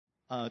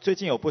最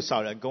近有不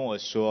少人跟我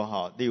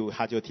说例如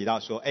他就提到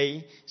说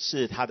A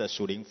是他的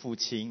属灵父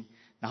亲，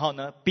然后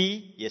呢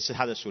B 也是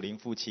他的属灵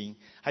父亲，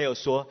还有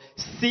说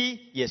C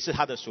也是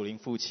他的属灵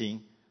父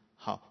亲。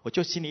好，我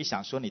就心里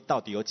想说，你到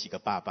底有几个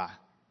爸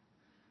爸？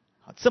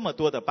好，这么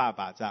多的爸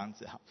爸这样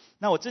子。好，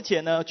那我之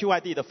前呢去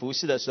外地的服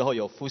事的时候，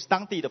有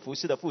当地的服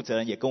事的负责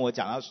人也跟我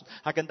讲，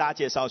他跟大家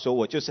介绍说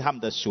我就是他们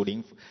的属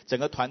灵，整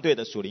个团队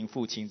的属灵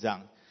父亲这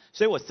样。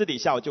所以我私底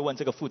下我就问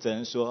这个负责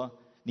人说，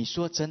你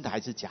说真的还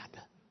是假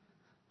的？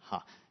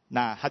好，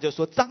那他就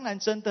说当然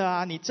真的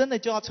啊，你真的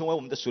就要成为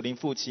我们的属灵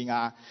父亲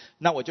啊。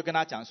那我就跟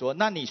他讲说，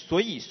那你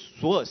所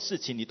有事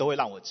情你都会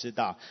让我知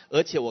道，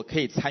而且我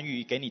可以参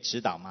与给你指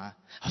导吗？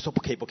他说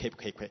不可以。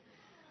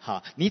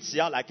好，你只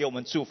要来给我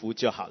们祝福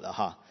就好了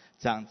哈，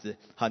这样子。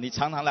好，你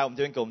常常来我们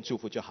这边给我们祝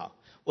福就好。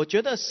我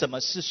觉得什么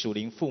是属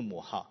灵父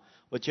母哈？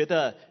我觉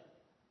得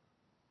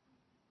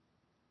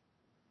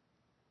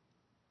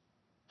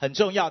很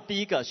重要。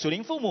第一个，属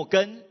灵父母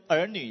跟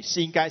儿女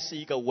应该是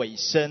一个委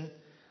身。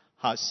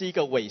好，是一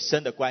个委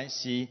身的关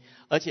系，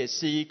而且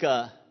是一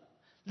个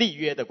立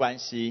约的关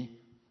系。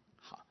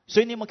好，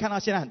所以你有没有看到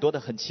现在很多的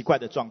很奇怪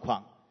的状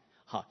况？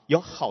好，有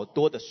好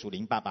多的属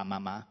灵爸爸妈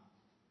妈。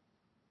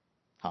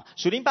好，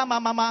属灵爸爸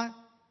妈妈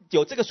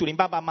有这个属灵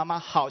爸爸妈妈，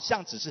好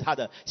像只是他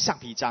的橡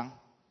皮章。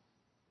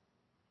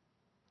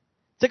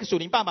这个属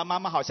灵爸爸妈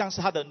妈好像是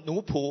他的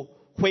奴仆，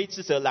挥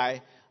之则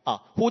来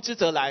呼之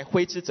则来，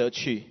挥之则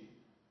去。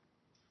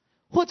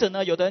或者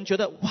呢，有的人觉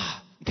得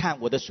哇，你看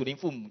我的属灵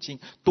父母亲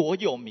多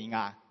有名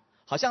啊，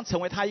好像成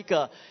为他一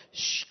个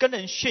跟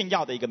人炫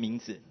耀的一个名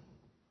字。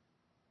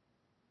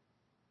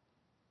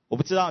我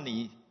不知道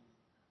你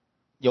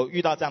有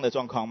遇到这样的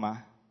状况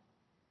吗？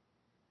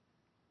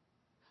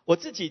我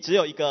自己只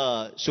有一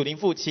个属灵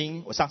父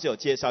亲，我上次有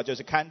介绍，就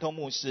是开恩通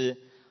牧师。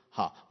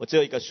好，我只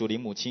有一个属灵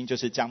母亲，就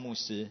是江牧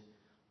师。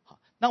好，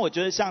那我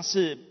觉得像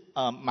是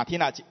马蒂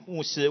娜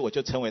牧师，我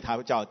就称为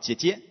她叫姐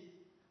姐。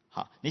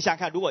好，你想想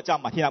看，如果叫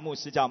马蒂娜牧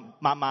师叫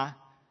妈妈，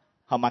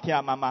好，马蒂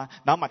娜妈妈，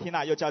然后马蒂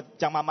娜又叫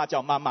江妈妈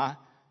叫妈妈，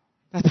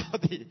那到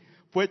底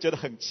不会觉得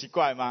很奇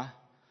怪吗？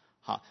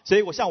好，所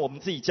以像我们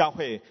自己教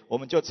会，我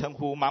们就称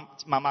呼妈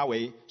妈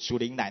为属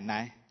灵奶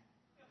奶。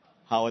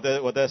好，我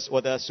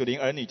的属灵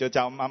儿女就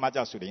叫妈妈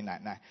叫属灵奶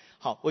奶。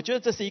好，我觉得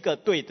这是一个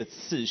对的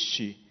次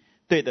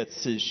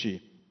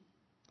序。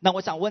那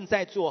我想问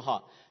在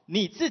座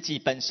你自己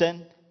本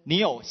身你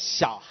有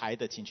小孩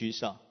的请举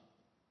手。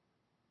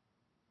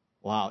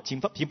哇，请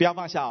不要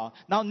放下哦。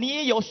然后你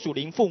也有属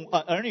灵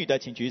儿女的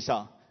请举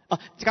手。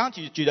刚刚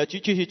举了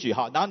继续举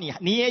哈。然后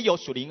你也有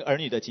属灵儿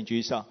女的请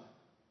举手。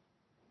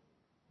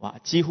哇，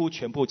几乎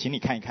全部，请你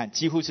看一看，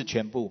几乎是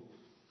全部。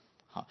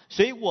好，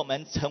所以我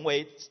们成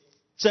为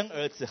真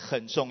儿子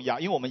很重要，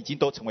因为我们已经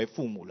都成为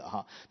父母了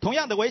哈。同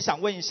样的，我也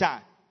想问一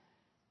下，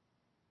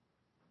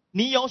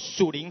你有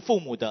属灵父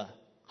母的，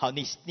好，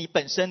你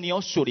本身你有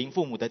属灵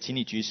父母的，请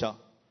你举手。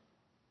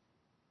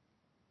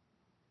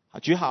好，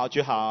举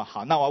好。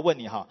好，那我要问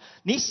你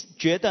你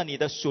觉得你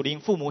的属灵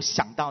父母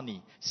想到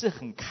你是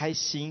很开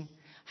心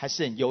还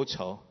是很忧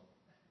愁？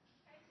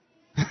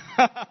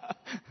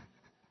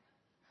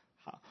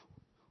好，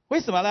为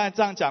什么呢？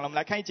这样讲了，我们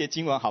来看一节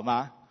经文好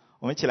吗？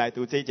我们一起来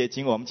读这一节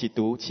经文，我们一起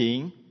读，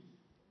请。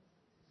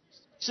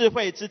智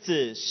慧之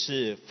子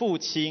使父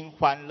亲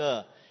欢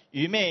乐，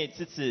愚昧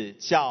之子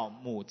叫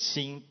母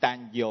亲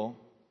担忧。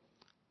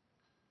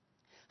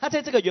他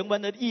在这个原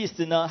文的意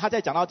思呢，他在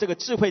讲到这个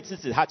智慧之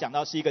子，他讲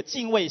到是一个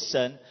敬畏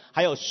神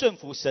还有顺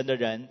服神的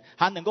人，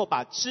他能够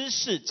把知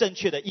识正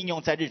确的应用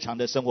在日常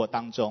的生活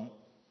当中。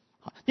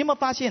你有没有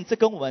发现这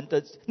跟我们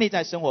的内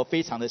在生活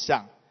非常的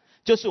像？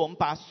就是我们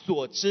把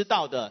所知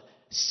道的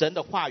神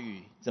的话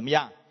语怎么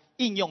样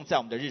应用在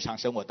我们的日常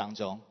生活当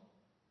中。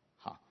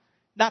好，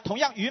那同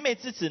样愚昧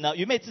之子呢？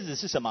愚昧之子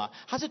是什么？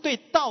他是对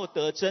道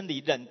德真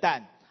理冷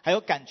淡还有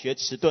感觉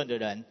迟钝的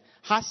人，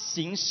他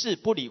行事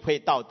不理会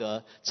道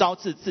德，招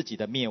致自己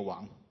的灭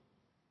亡。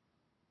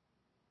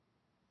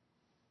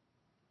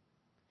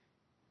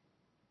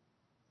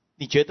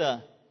你觉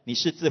得你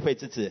是智慧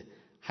之子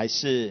还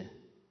是？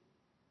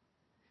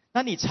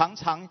那你常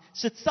常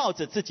是照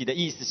着自己的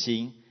意思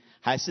行，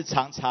还是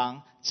常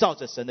常照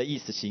着神的意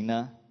思行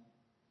呢？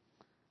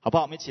好不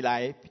好？我们一起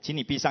来，请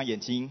你闭上眼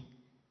睛。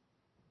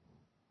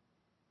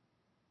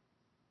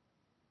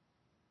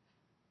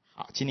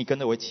好，请你跟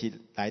着我一起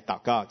来祷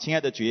告。亲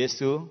爱的主耶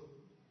稣，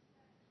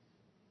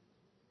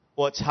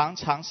我常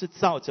常是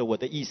照着我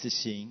的意思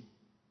行，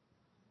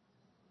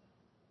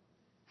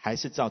还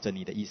是照着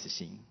你的意思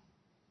行？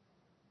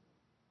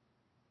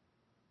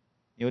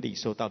有领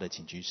受到的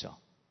请举手。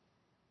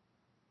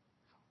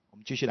我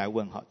们继续来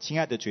问亲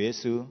爱的主耶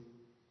稣，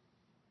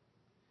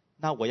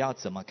那我要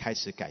怎么开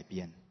始改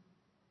变？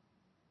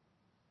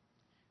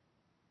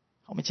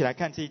我们一起来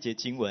看这一节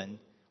经文，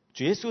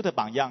主耶稣的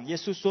榜样。耶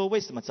稣说：“为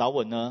什么找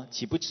我呢？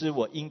岂不知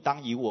我应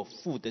当以我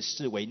父的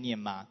事为念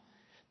吗？”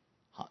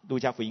好，路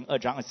加福音2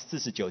章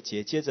49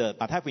节，接着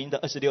马太福音的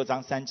26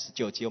章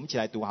39节，我们一起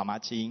来读好吗？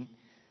请。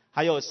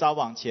他又稍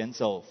往前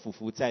走，俯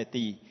伏在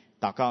地，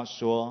祷告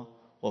说：“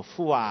我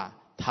父啊，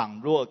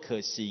倘若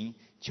可行，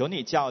求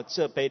你叫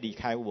这杯离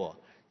开我，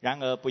然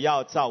而不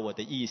要照我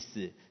的意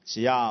思，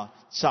只要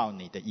照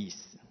你的意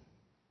思。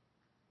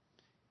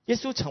耶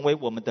稣成为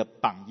我们的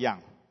榜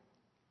样，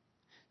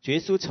主耶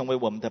稣成为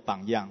我们的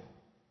榜样。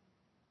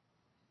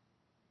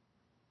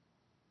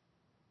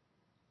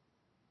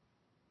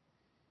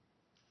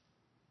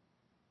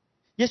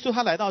耶稣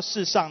他来到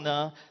世上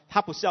呢，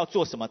他不是要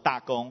做什么大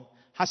功，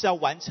他是要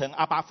完成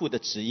阿爸父的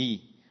旨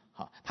意。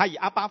好，他以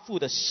阿爸父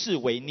的事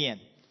为念，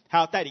他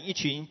要带领一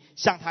群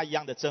像他一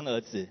样的真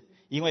儿子，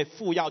因为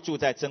父要住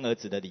在真儿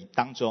子的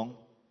当中。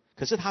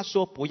可是他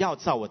说不要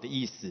照我的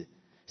意思，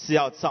是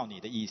要照你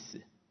的意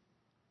思。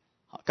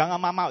好，刚刚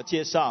妈妈有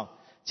介绍，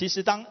其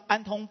实当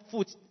安通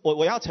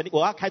我要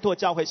开拓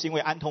教会，是因为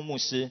安通牧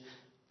师，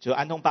就是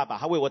安通爸爸，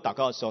他为我祷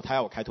告的时候，他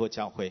要我开拓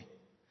教会。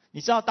你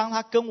知道当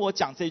他跟我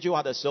讲这句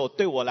话的时候，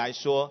对我来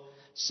说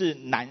是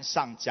难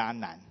上加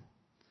难，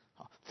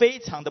非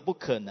常的不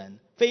可能，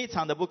非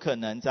常的不可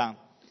能这样。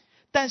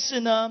但是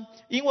呢，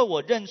因为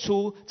我认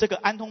出这个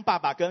安通爸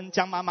爸跟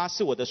江妈妈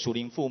是我的属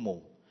灵父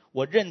母，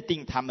我认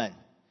定他们，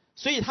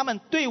所以他们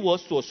对我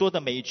所说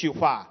的每一句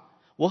话，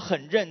我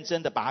很认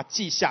真的把它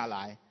记下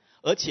来，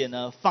而且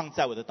呢放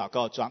在我的祷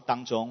告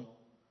当中。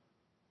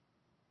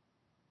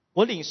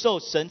我领受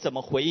神怎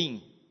么回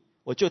应，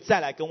我就再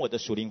来跟我的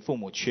属灵父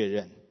母确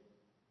认。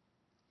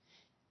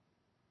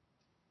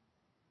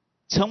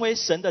成为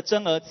神的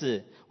真儿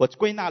子，我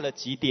归纳了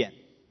几点。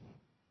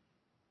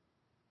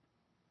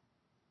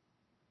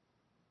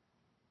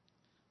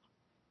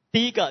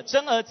第一个，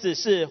真儿子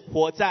是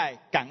活在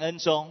感恩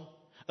中，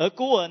而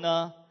孤儿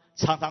呢，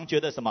常常觉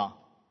得什么？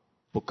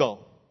不够。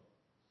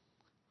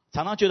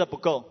常常觉得不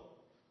够。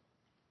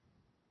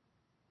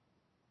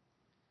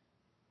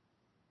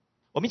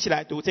我们一起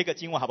来读这个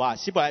经文好不好？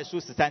希伯来书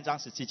13章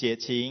17节，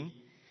请。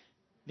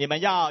你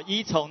们要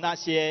依从那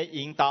些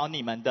引导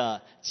你们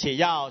的，且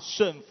要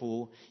顺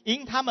服，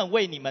因他们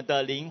为你们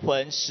的灵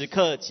魂时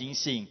刻警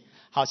醒，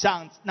好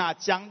像那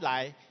将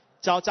来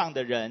交账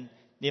的人。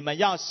你们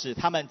要使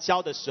他们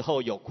交的时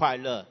候有快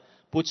乐，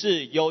不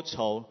致忧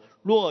愁，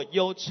若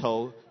忧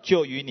愁，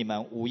就与你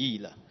们无益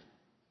了。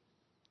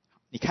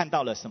你看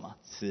到了什么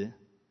词？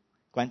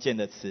关键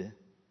的词。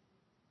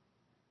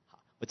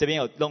我这边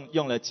有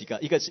用了几个，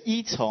一个是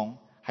依从，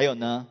还有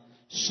呢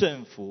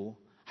顺服，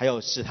还有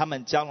使他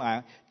们将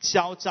来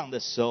交账的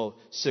时候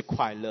是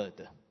快乐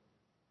的，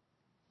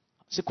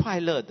是快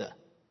乐的。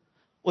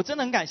我真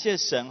的很感谢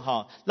神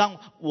让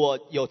我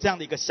有这样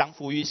的一个降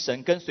服于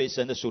神、跟随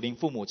神的属灵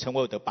父母成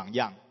为我的榜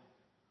样。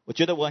我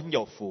觉得我很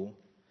有福，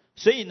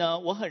所以呢，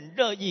我很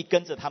乐意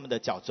跟着他们的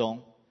脚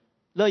踪，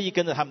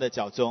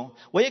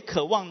我也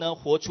渴望呢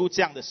活出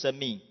这样的生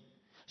命。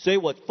所以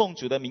我奉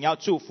主的名要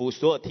祝福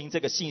所有听这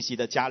个信息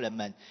的家人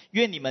们，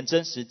愿你们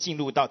真实进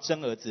入到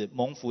真儿子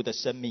蒙福的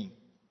生命。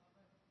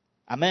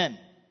阿们。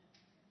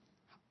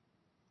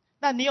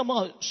那你有没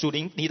有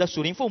你的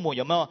属灵父母你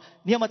有没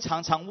有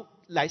常常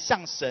来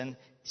向神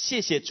谢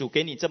谢主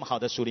给你这么好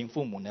的属灵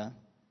父母呢？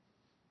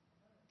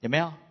有没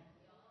有？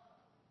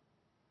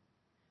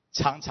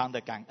常常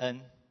的感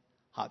恩，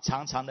好，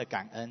常常的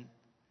感恩。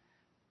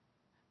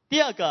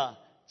第二个，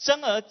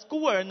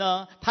孤儿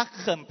呢，他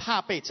很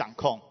怕被掌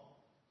控，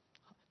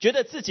觉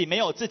得自己没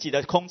有自己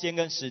的空间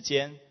跟时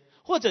间，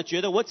或者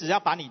觉得我只要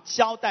把你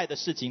交代的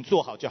事情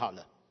做好就好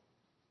了，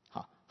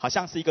好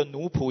像是一个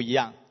奴仆一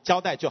样，交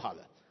代就好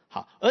了。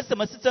好，而什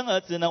么是真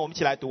儿子呢？我们一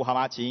起来读好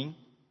吗？请。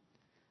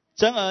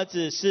真儿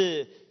子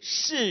是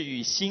事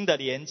与心的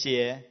连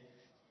结，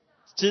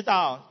知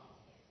道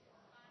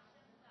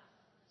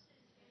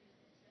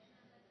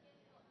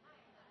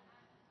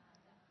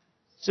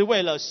是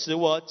为了使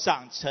我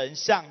长成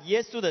像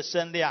耶稣的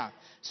身量，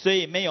所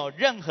以没有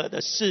任何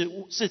的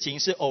事情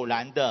是偶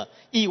然的、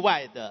意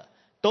外的，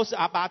都是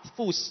阿爸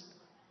父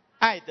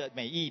爱的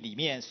美意里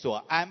面所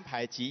安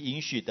排及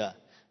允许的，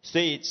所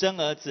以真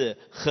儿子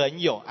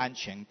很有安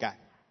全感。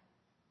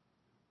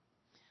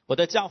我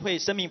的教会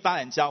生命发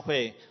展教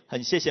会，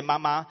很谢谢妈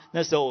妈，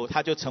那时候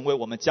她就成为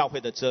我们教会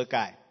的遮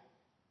盖。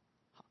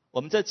我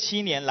们这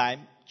7年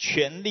来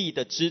全力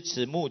的支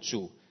持牧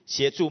主，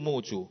协助牧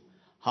主。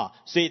好，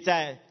所以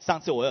在上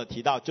次我有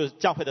提到，就是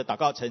教会的祷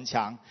告城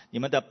墙，你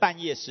们的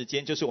半夜时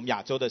间就是我们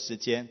亚洲的时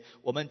间，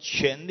我们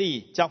全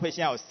力，教会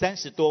现在有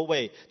30多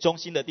位中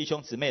心的弟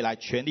兄姊妹来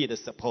全力的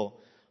support，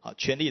 好，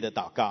全力的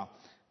祷告。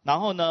然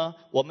后呢，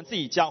我们自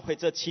己教会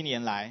这7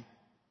年来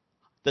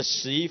的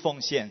11奉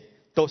献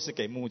都是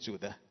给牧主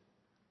的，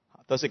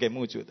都是给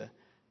牧主的。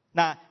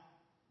那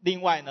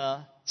另外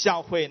呢，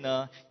教会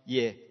呢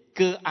也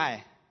割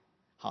爱，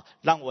好，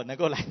让我能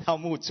够来到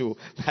牧主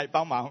来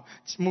帮忙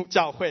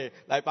教会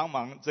来帮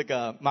忙这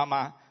个妈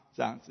妈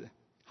这样子。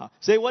好，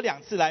所以我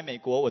2次来美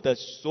国，我的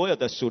所有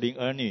的属灵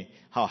儿女，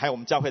好，还有我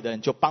们教会的人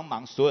就帮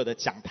忙所有的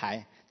讲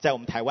台，在我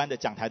们台湾的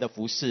讲台的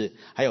服事，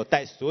还有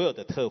带所有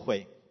的特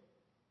会。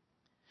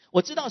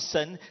我知道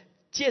神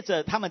借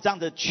着他们这样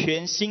的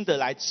全心的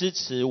来支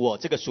持我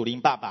这个属灵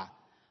爸爸，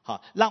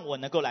好，让我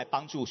能够来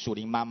帮助属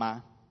灵妈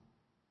妈。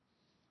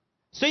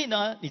所以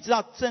呢，你知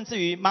道，甚至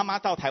于妈妈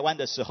到台湾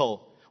的时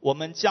候，我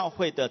们教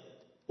会的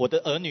我的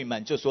儿女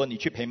们就说：“你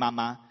去陪妈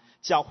妈。”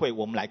教会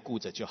我们来顾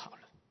着就好了。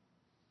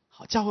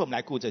好，教会我们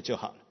来顾着就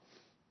好了。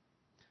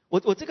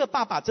我这个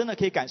爸爸真的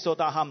可以感受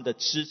到他们的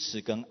支持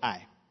跟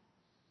爱，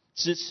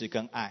支持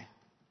跟爱，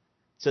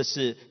这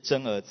是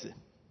真儿子。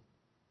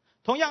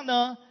同样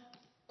呢，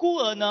孤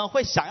儿呢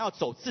会想要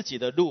走自己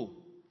的路，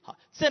好，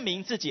证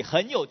明自己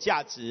很有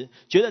价值，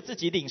觉得自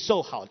己领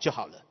受好就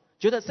好了，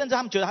甚至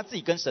他们觉得他自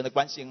己跟神的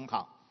关系很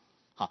好。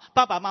好，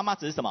爸爸妈妈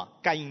只是什么？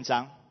盖印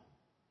章。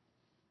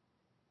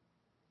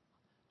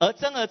而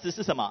真儿子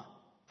是什么？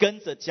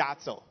跟着家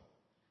走，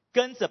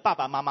跟着爸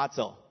爸妈妈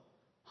走。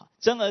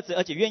真儿子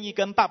而且愿意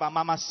跟爸爸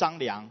妈妈商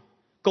量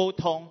沟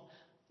通，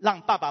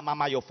让爸爸妈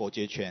妈有否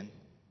决权。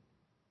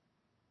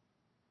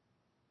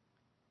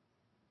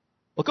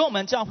我跟我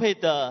们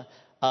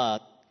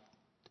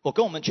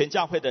全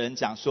教会的人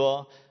讲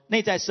说，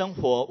内在生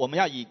活我们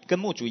要跟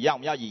牧主一样，我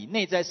们要以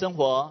内在生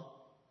活。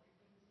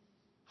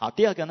好，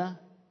第二个呢？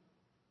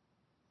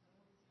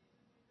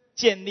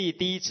建立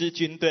第一支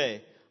军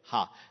队。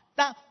好，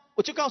那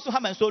我就告诉他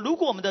们说，如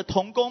果我们的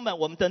同工们，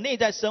我们的内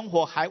在生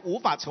活还无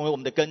法成为我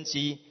们的根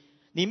基，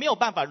你没有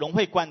办法融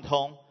会贯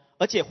通，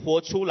而且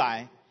活出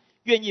来，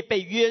愿意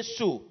被约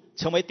束，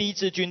成为第一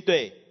支军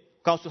队，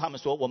告诉他们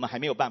说，我们还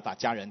没有办法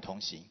家人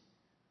同行。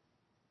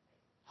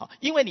好，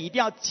因为你一定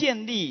要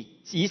建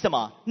立以什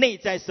么内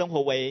在生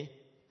活为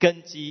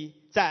根基，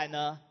再来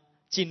呢，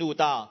进入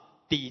到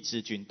第一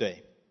支军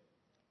队。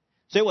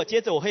所以我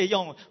接着我会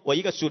用我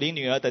一个属灵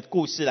女儿的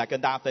故事来跟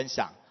大家分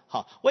享。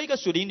好，我一个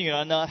属灵女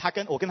儿呢，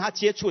我跟她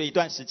接触了一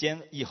段时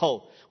间以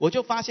后，我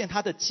就发现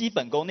她的基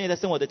本功，内在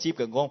生活的基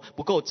本功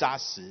不够扎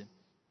实。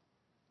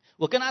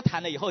我跟她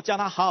谈了以后，叫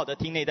她好好的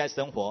听内在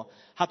生活，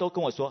她都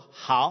跟我说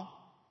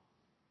好，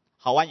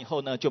好完以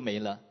后呢就没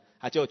了，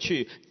她就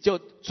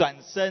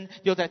转身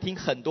又在听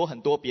很多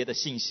很多别的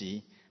信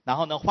息，然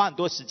后呢花很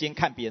多时间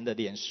看别人的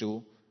脸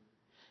书。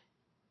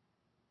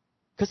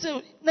可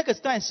是那个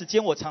段时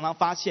间我常常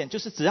发现，就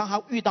是只要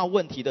她遇到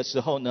问题的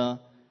时候呢，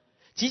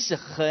即使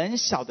很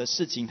小的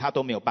事情他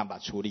都没有办法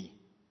处理。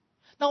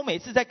那我每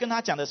次在跟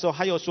他讲的时候，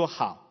他又说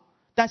好，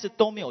但是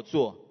都没有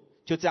做，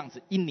就这样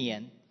子一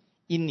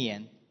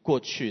年过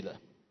去了。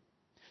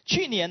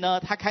去年呢，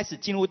他开始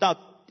进入到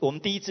我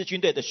们第一支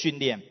军队的训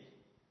练，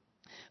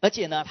而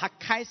且呢，他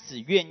开始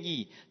愿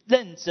意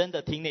认真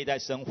的听内在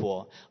生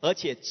活，而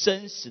且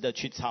真实的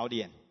去操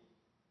练，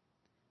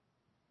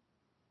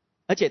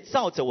而且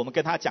照着我们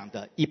跟他讲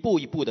的一步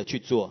一步的去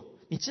做。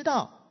你知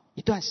道，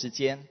一段时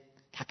间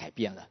他改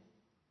变了。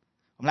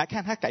我们来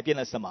看他改变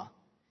了什么。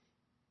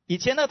以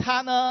前的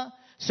他呢，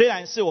虽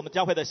然是我们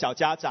教会的小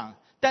家长，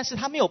但是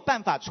他没有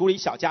办法处理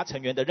小家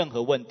成员的任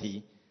何问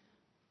题。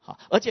好，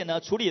而且呢，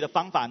处理的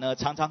方法呢，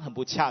常常很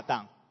不恰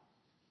当。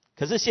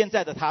可是现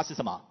在的他是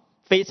什么？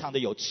非常的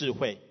有智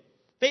慧，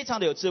非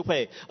常的有智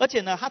慧，而且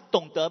呢，他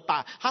懂得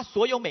把他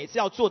所有每次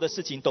要做的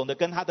事情，懂得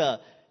跟他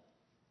的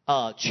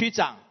区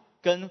长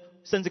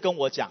甚至跟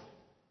我讲。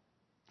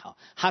好，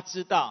他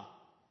知道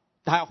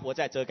他要活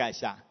在遮盖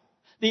下。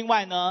另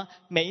外呢，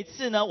每一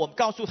次呢，我们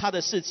告诉他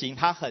的事情，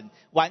他很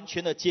完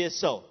全的接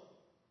受。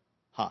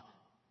好，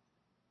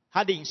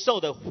他领受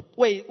的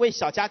为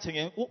小家成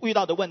员遇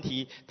到的问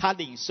题，他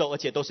领受，而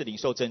且都是领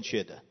受正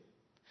确的。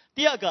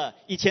第二个，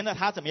以前的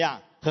他怎么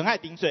样？很爱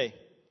顶嘴，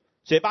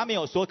嘴巴没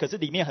有说，可是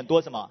里面很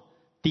多什么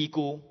嘀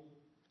咕。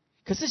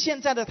可是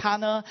现在的他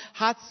呢，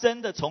他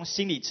真的从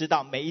心里知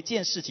道每一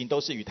件事情都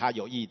是与他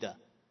有益的，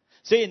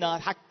所以呢，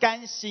他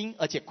甘心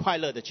而且快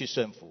乐的去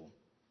顺服。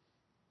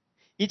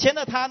以前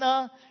的他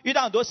呢，遇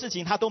到很多事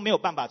情他都没有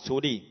办法处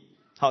理，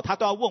好，他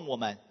都要问我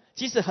们，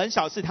即使很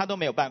小事他都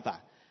没有办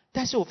法。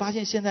但是我发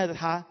现现在的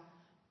他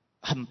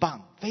很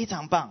棒，非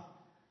常棒。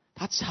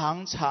他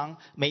常常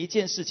每一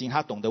件事情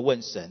他懂得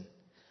问神，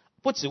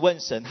不只问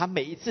神，他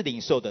每一次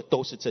领受的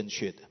都是正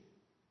确的。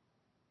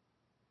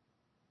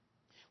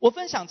我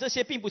分享这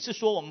些并不是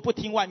说我们不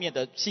听外面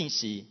的信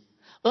息，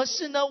而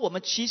是呢，我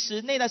们其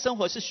实内在生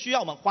活是需要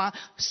我们花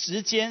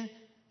时间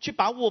去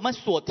把我们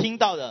所听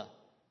到的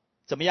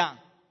怎么样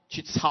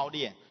去操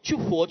练，去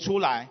活出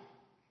来。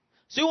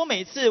所以我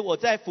每次我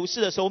在服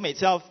事的时候，我每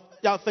次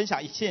要分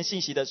享一件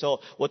信息的时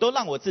候，我都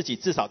让我自己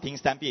至少听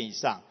3遍以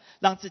上，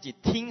让自己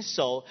听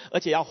熟，而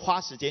且要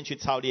花时间去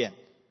操练。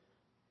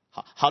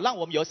好让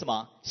我们有什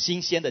么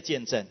新鲜的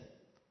见证。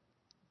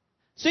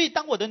所以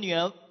当我的女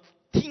儿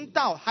听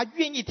到她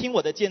愿意听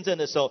我的见证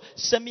的时候，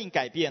生命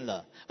改变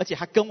了，而且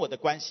她跟我的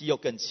关系又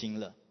更亲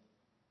了。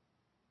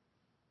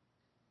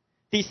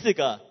第4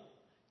个，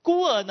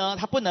孤儿呢，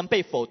他不能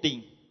被否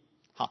定，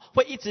好，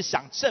会一直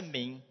想证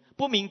明，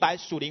不明白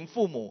属灵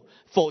父母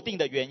否定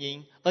的原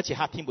因，而且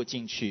他听不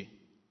进去。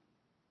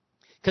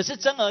可是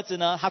真儿子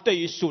呢，他对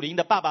于属灵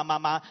的爸爸妈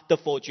妈的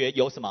否决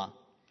有什么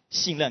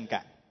信任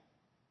感？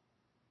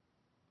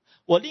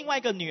我另外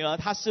一个女儿，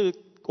她是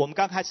我们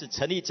刚开始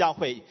成立教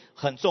会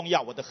很重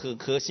要，我的很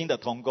核心的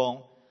同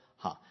工。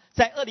好，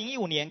在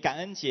2015年感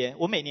恩节，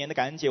我每年的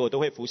感恩节我都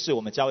会服侍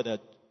我们教会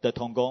的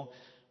同工。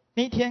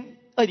那一天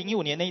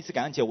2015年那一次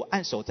感恩节，我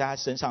按手在他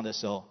身上的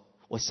时候，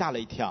我吓了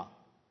一跳。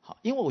好，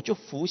因为我就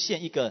浮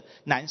现一个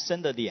男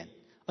生的脸，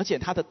而且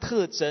他的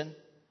特征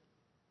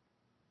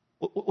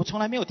我从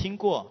来没有听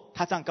过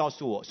他这样告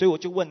诉我，所以我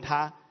就问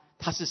他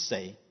是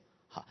谁。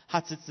好，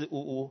他支支吾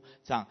吾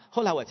这样，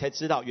后来我才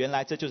知道，原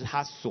来这就是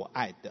他所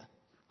爱的。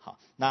好，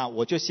那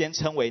我就先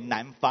称为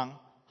男方。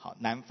好，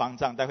男方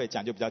这样待会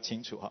讲就比较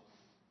清楚哈。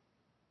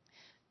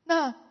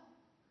那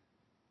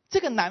这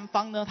个男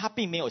方呢，他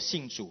并没有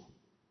信主。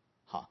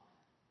好，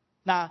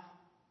那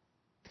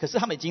可是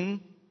他们已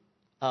经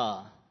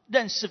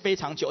认识非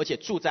常久，而且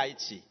住在一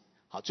起。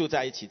好，住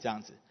在一起这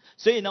样子，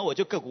所以呢，我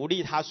就鼓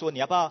励他说，你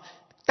要不要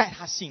带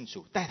他信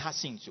主，带他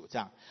信主这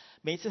样。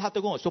每一次他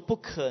都跟我说不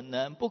可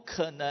能，不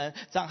可能，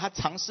这样他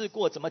尝试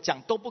过怎么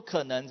讲都不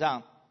可能这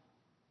样。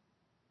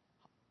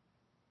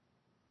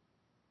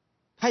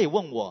他也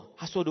问我，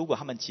他说如果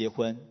他们结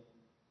婚，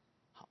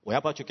我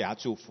要不要去给他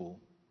祝福？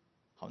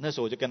好，那时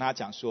候我就跟他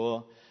讲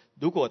说，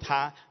如果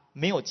他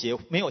没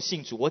有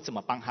信主，我怎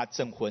么帮他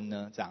证婚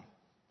呢？这样，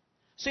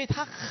所以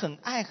他很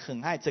爱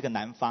很爱这个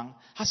男方，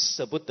他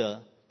舍不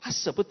得，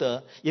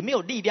也没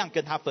有力量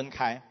跟他分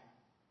开。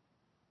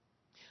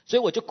所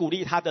以我就鼓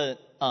励他的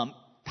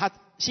他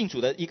信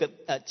主的一个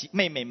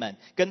妹妹们，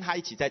跟他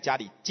一起在家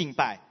里敬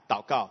拜、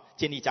祷告、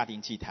建立家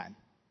庭祭坛。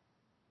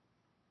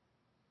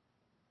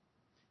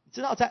你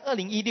知道，在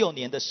2016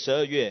年的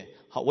12月，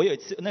好，我有一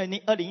次，那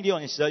2016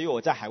年12月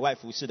我在海外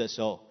服侍的时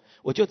候，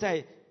我就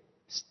在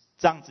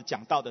这样子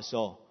讲道的时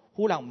候，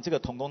忽然我们这个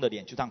同工的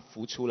脸就这样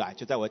浮出来，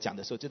就在我讲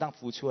的时候就这样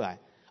浮出来，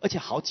而且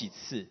好几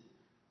次。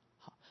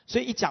好，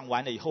所以一讲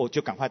完了以后，我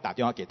就赶快打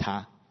电话给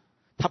他，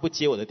他不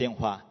接我的电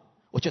话，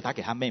我就打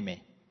给他妹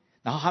妹。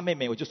然后他妹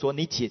妹我就说，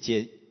你姐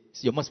姐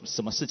有没有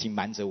什么事情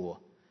瞒着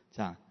我？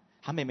这样，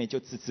他妹妹就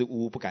支支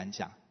吾吾不敢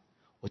讲，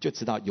我就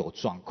知道有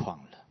状况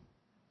了。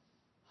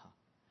好，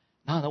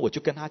然后呢，我就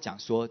跟他讲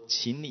说，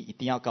请你一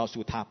定要告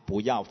诉他不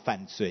要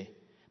犯罪，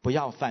不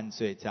要犯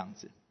罪这样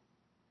子。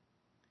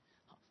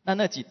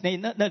那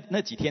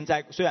几天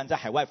虽然在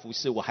海外服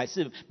侍，我还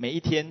是每一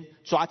天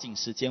抓紧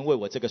时间为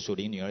我这个属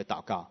灵女儿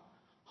祷告。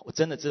我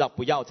真的知道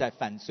不要再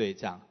犯罪，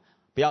这样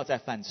不要再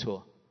犯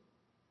错。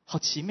好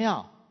奇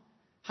妙。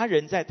他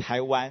人在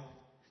台湾，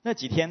那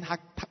几天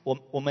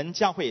我们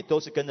教会也都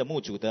是跟着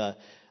牧主的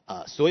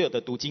所有的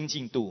读经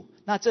进度。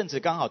那正值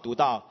刚好读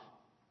到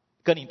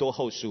哥林多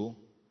后书。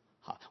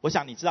好，我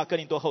想你知道哥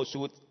林多后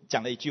书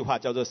讲了一句话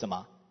叫做什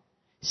么？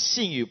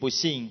信与不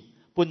信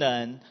不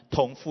能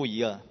同负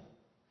一軛。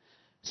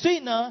所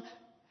以呢，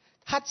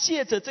他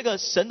借着这个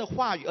神的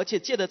话语，而且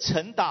借着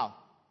晨祷，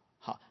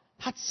好，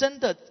他真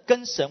的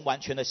跟神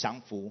完全的降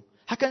服。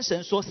他跟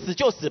神说死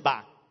就死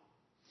吧。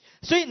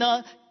所以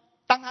呢，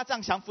当他这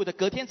样降服的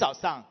隔天早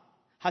上，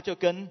他就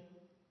跟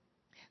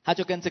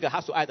这个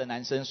他所爱的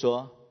男生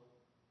说，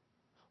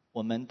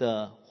我们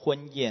的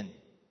婚宴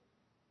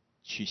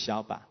取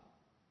消吧。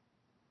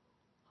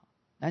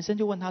男生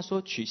就问他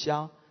说，取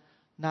消，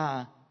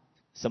那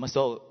什么时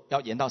候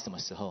要延到什么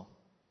时候？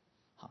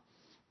好，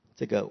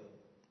这个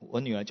我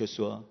女儿就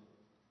说，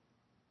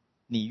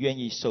你愿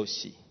意受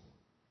洗，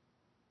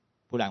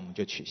不然我们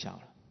就取消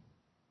了。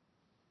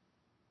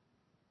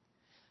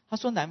他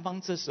说男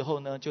方这时候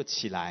呢就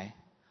起来，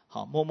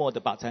好，默默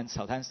的把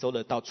早餐收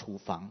了到厨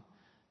房。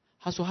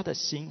他说他的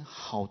心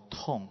好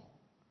痛，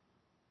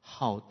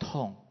好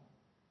痛。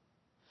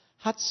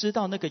他知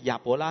道那个亚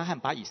伯拉罕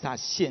把以撒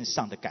献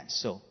上的感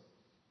受，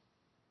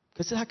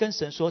可是他跟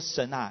神说，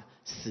神啊，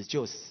死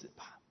就死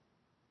吧。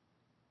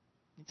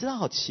你知道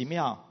好奇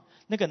妙，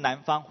那个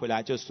男方回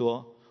来就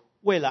说，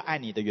为了爱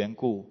你的缘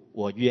故，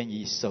我愿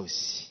意受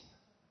洗。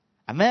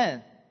阿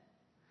们，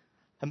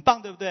很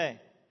棒对不对？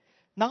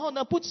然后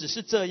呢，不只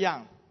是这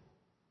样，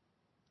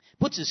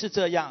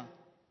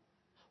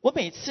我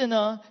每次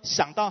呢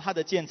想到他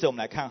的见证，我们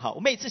来看哈，我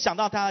每次想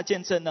到他的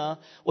见证呢，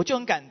我就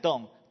很感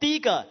动。第一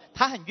个，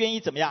他很愿意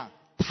怎么样，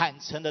坦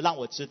诚的让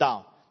我知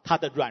道他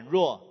的软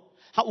弱，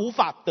他无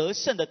法得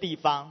胜的地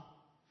方，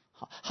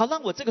好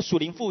让我这个属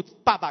灵父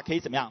爸爸可以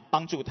怎么样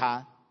帮助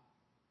他。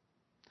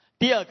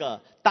第二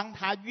个，当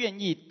他愿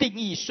意定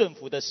义顺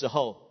服的时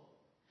候，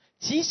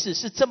即使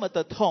是这么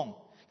的痛，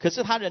可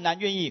是他仍然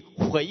愿意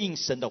回应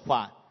神的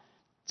话。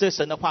这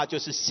神的话就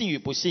是信与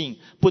不信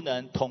不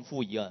能同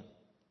负一軛。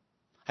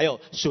还有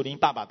属灵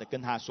爸爸的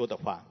跟他说的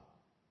话，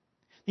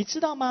你知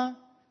道吗？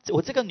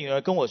我这个女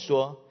儿跟我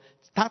说，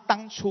她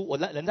当初我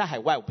人在海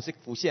外，我不是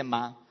浮现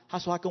吗？她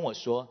说她跟我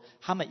说，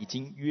他们已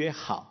经约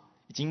好，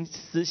已经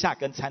私下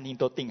跟餐厅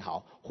都订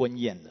好婚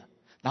宴了，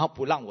然后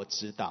不让我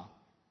知道。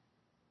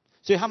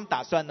所以他们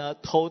打算呢，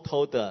偷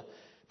偷的，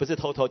不是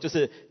偷偷，就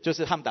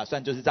是他们打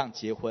算就是这样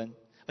结婚。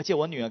而且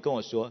我女儿跟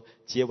我说，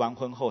结完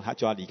婚后她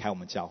就要离开我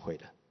们教会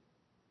了。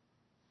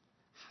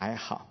还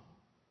好，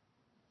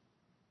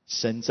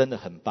神真的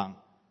很棒。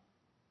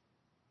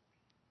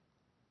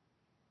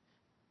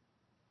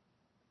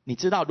你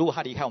知道，如果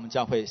他离开我们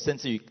教会，甚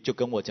至于就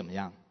跟我怎么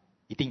样，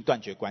一定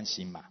断绝关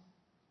系嘛？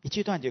一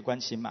句断绝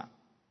关系嘛？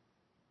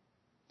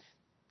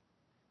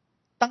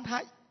当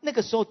他那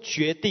个时候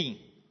决定，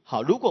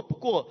好，如果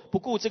不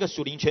顾这个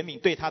属灵权柄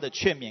对他的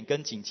劝勉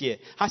跟警戒，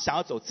他想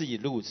要走自己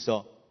的路的时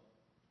候，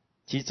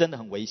其实真的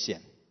很危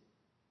险。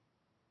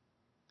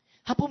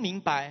他不明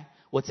白，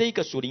我这一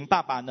个属灵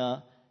爸爸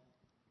呢，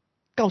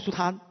告诉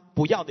他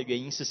不要的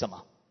原因是什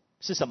么？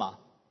是什么？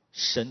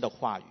神的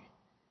话语。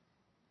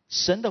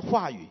神的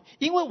话语，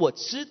因为我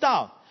知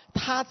道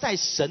他在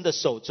神的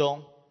手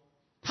中，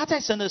他在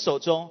神的手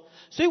中，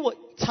所以我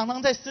常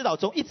常在思祷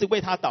中一直为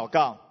他祷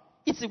告，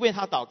一直为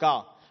他祷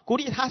告，鼓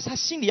励他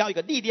心里要有一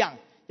个力量，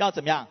要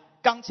怎么样？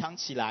刚强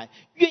起来，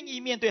愿意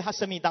面对他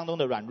生命当中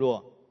的软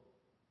弱。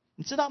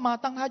你知道吗？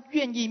当他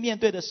愿意面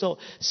对的时候，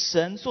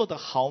神做得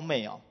好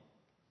美哦，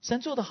神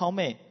做得好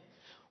美。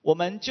我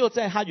们就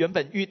在他原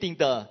本预定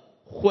的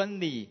婚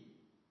礼，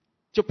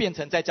就变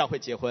成在教会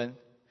结婚。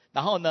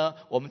然后呢，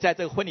我们在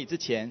这个婚礼之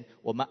前，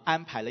我们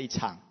安排了一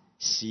场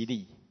洗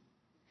礼。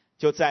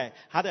就在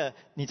他的，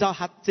你知道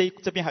他这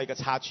边还有一个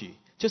插曲，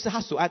就是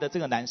他所爱的这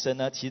个男生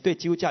呢，其实对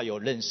基督教有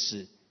认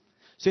识，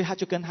所以他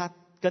就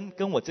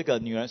跟我这个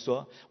女儿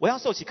说，我要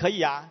受洗可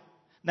以啊，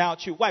那要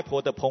去外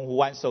婆的澎湖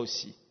湾受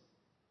洗。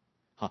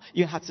好，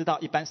因为他知道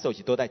一般受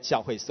洗都在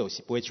教会受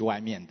洗，不会去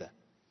外面的，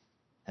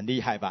很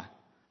厉害吧？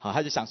好，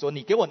他就想说，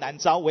你给我难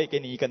招，我也给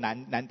你一个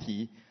难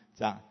题，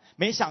这样。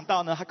没想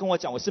到呢，他跟我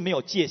讲，我是没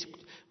有界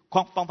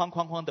方方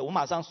框框的，我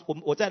马上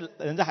我在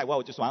人在海外，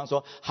我就马上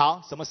说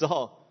好，什么时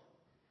候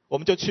我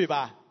们就去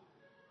吧。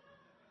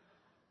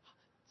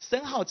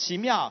神好奇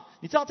妙，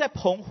你知道在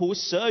澎湖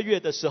12月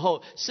的时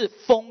候是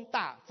风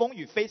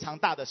雨非常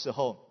大的时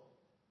候，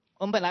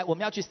我们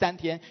要去3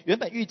天，原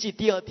本预计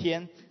第2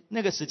天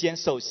那个时间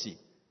受洗。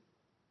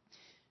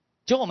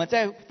结果我们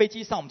在飞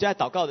机上，我们就在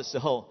祷告的时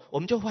候，我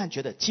们就忽然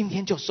觉得今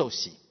天就受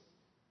洗。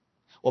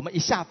我们一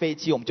下飞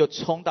机，我们就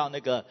冲到那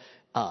个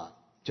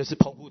就是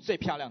澎湖最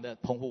漂亮的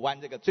澎湖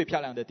湾，这个最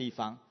漂亮的地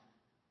方。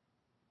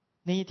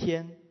那一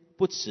天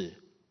不止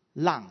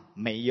浪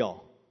没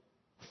有，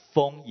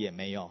风也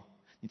没有。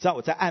你知道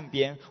我在岸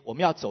边，我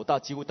们要走到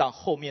几乎到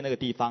后面那个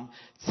地方，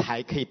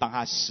才可以帮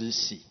他施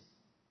洗。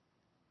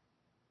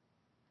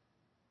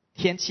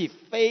天气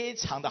非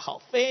常的好，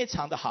非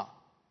常的好。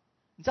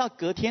你知道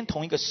隔天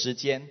同一个时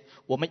间，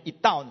我们一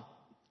到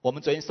我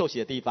们昨天受洗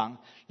的地方，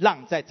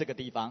浪在这个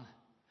地方，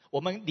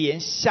我们连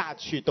下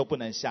去都不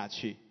能下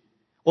去。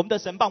我们的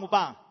神棒不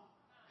棒？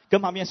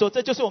跟旁边说，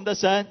这就是我们的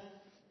神。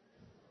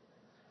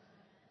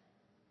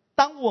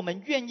当我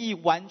们愿意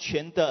完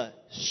全的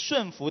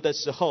顺服的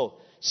时候，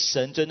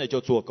神真的就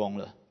做工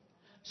了。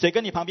所以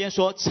跟你旁边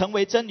说，成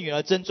为真女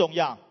儿真重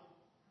要。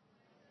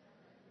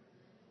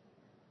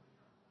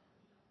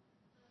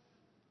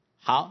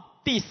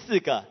好，第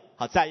4个，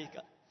好，再一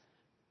个。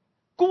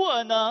孤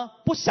儿呢，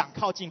不想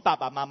靠近爸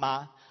爸妈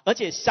妈，而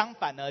且相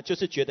反呢，就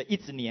是觉得一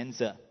直黏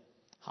着。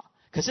好，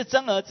可是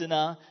真儿子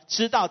呢，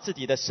知道自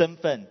己的身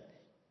份，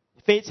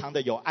非常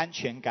的有安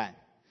全感，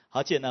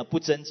而且呢，不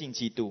争竞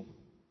嫉妒。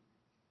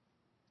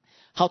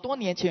好多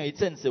年前有一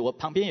阵子，我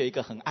旁边有一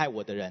个很爱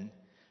我的人，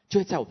就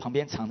会在我旁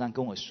边常常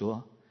跟我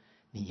说，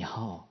你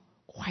要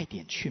快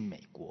点去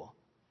美国，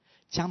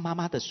将妈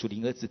妈的属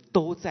灵儿子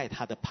都在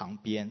他的旁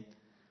边。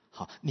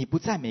好，你不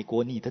在美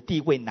国，你的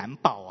地位难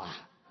保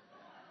啊。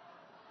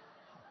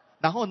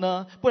然后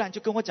呢，不然就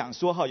跟我讲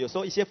说，有时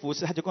候一些服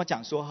侍他就跟我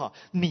讲说，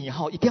你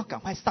一定要赶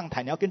快上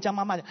台，你要跟江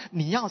妈妈讲，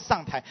你要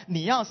上台，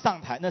你要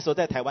上台。那时候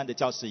在台湾的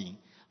教士营，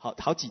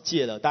好几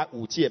届了，大概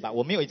5届吧，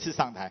我没有一次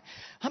上台。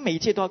他每一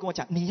届都要跟我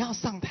讲，你要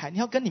上台，你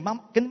要跟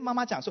妈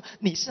妈讲说，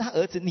你是他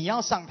儿子，你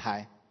要上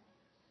台。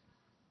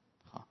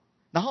好，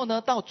然后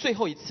呢，到最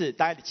后一次，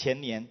大概前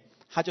年，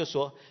他就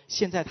说，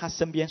现在他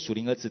身边属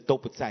灵儿子都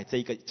不在这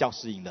一个教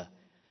士营了，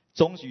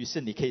终于是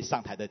你可以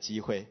上台的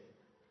机会。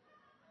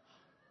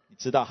你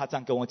知道他这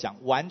样跟我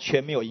讲，完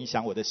全没有影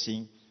响我的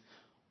心。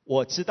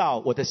我知道，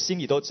我的心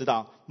里都知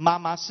道，妈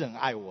妈是很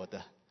爱我的，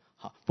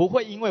好，不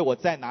会因为我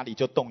在哪里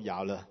就动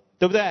摇了，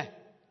对不对？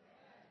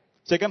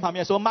所以跟旁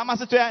边说，妈妈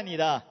是最爱你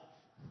的。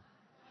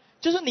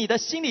就是你的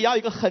心里要有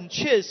一个很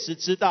确实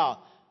知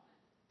道。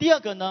第2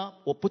个呢，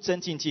我不争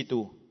竞嫉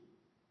妒，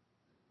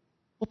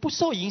我不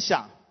受影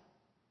响。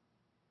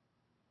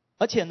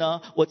而且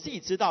呢，我自己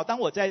知道，当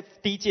我在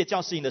第1届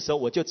教士营的时候，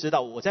我就知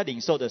道我在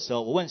领受的时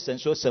候，我问神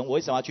说，神，我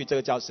为什么要去这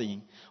个教士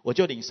营？我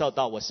就领受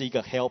到我是一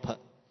个 helper，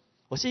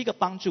 我是一个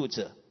帮助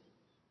者。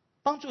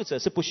帮助者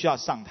是不需要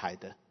上台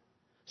的，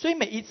所以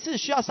每一次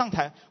需要上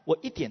台，我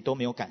一点都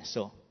没有感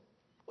受，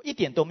我一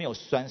点都没有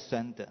酸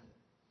酸的。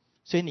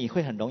所以你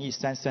会很容易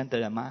酸酸的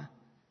人吗？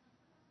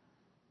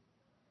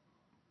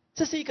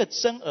这是一个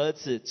真儿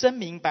子，真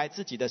明白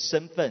自己的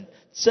身份，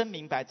真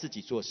明白自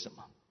己做什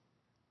么。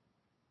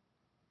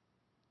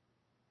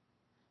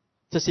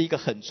这是一个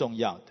很重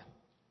要的。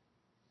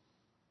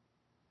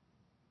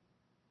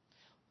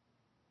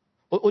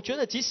我觉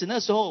得即使那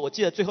时候，我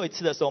记得最后一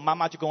次的时候，妈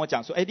妈就跟我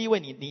讲说，立位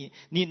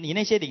你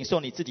那些领受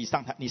你自己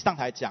上台，你上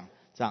台讲，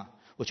这样。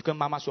我就跟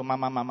妈妈说，妈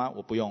妈，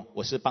我不用，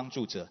我是帮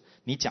助者，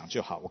你讲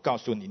就好，我告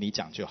诉你，你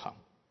讲就好。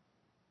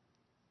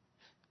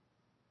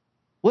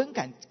我很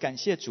感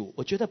谢主，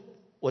我觉得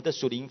我的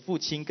属灵父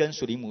亲跟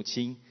属灵母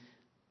亲，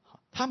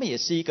他们也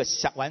是一个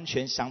完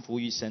全降服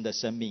于神的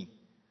生命。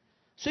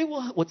所以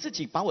我自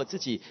己把我自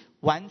己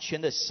完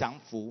全的降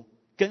服，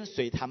跟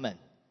随他们，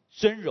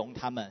尊荣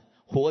他们，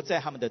活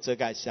在他们的遮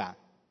盖下。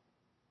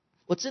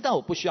我知道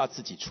我不需要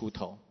自己出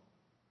头。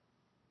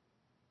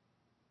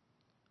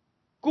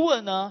孤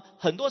儿呢，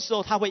很多时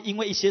候他会因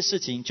为一些事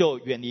情就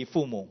远离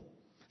父母，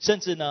甚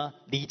至呢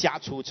离家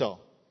出走，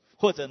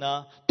或者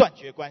呢断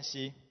绝关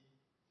系。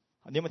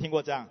你有没有听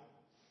过这样？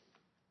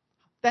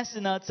但是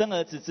呢，真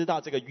儿子知道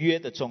这个约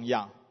的重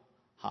要，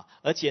好，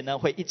而且呢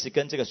会一直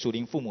跟这个属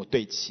灵父母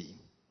对齐。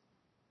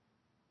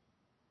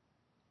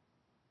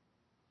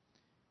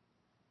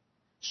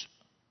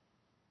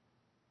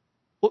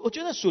我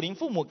觉得属灵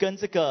父母跟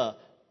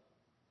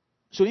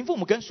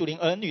属灵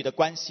儿女的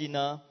关系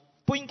呢，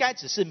不应该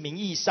只是名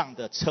义上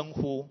的称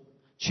呼，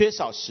缺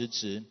少实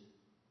质。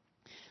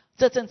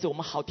这阵子我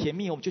们好甜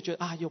蜜，我们就觉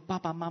得啊，有爸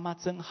爸妈妈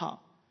真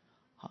好。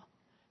好，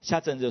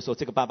下阵子就说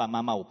这个爸爸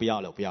妈妈我不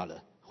要了，不要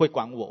了，会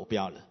管我不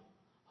要了。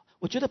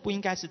我觉得不应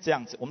该是这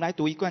样子。我们来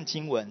读一段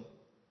经文：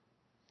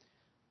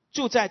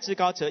住在至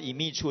高者隐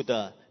秘处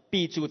的，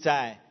必住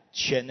在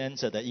全能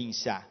者的荫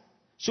下。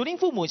属灵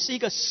父母是一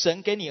个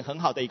神给你很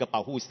好的一个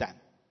保护伞。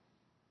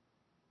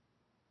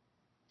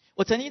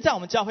我曾经在我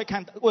们教会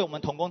为我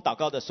们同工祷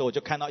告的时候，我就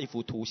看到一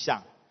幅图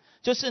像，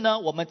就是呢，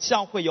我们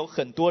教会有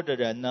很多的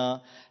人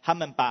呢，他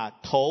们把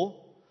头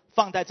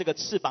放在这个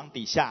翅膀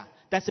底下，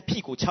但是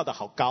屁股翘得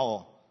好高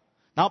哦，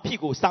然后屁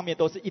股上面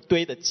都是一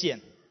堆的箭，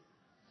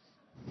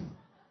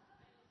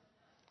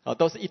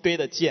都是一堆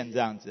的箭这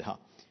样子哈。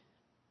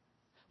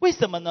为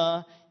什么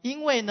呢？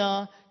因为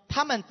呢，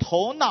他们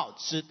头脑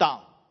知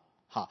道。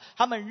好，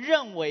他们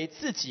认为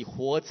自己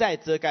活在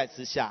遮盖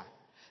之下，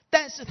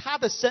但是他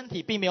的身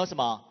体并没有什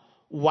么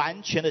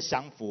完全的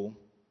降服，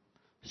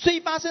所以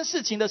发生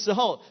事情的时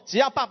候，只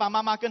要爸爸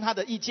妈妈跟他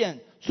的意见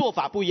做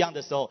法不一样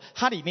的时候，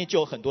他里面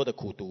就有很多的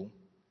苦毒。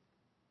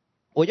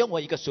我用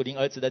我一个属灵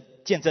儿子的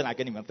见证来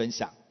跟你们分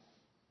享。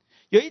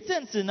有一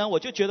阵子呢，我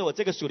就觉得我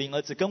这个属灵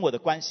儿子跟我的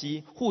关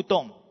系互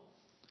动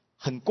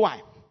很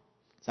怪，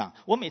这样，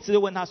我每次都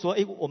问他说：“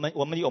我们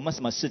有没有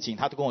什么事情？”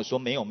他都跟我说：“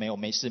没有，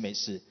没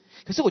事。”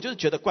可是我就是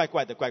觉得怪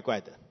怪的。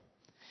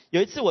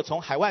有一次我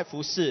从海外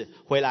服侍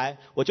回来，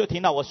我就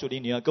听到我属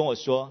灵女儿跟我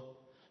说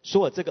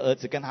我这个儿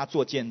子跟他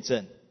做见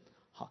证，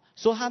好，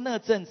说他那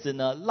阵子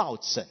呢落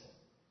枕，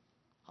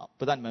好，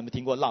不知道你们有没有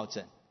听过落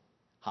枕？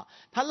好，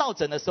他落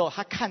枕的时候，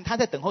他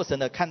在等候神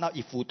的看到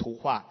一幅图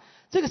画，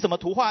这个什么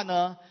图画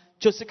呢？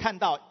就是看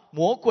到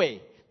魔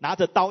鬼拿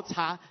着刀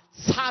插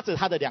着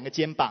他的两个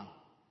肩膀，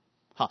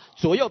好，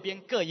左右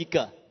边各一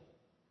个，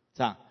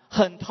这样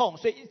很痛，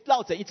所以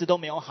落枕一直都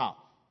没有好。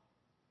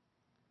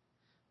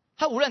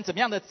他无论怎么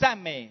样的赞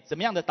美，怎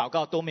么样的祷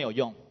告都没有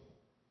用。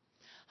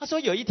他说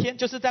有一天，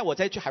就是在我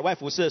去海外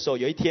服侍的时候，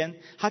有一天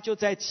他就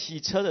在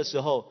骑车的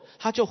时候，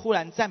他就忽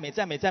然赞美，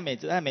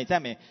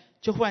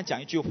就忽然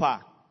讲一句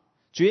话：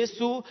主耶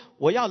稣，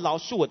我要饶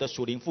恕我的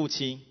属灵父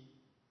亲。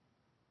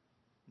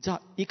你知道，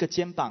一个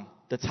肩膀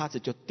的叉子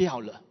就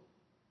掉了，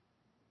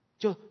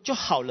就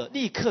好了，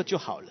立刻就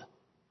好了。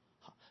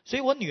所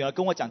以我女儿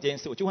跟我讲这件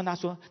事，我就问她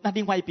说：那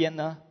另外一边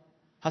呢？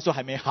她说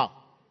还没好。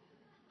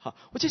好，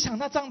我就想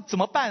那这样怎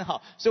么办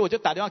哈？所以我就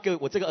打电话给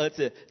我这个儿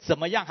子，怎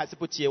么样还是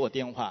不接我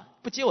电话？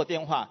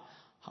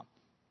好，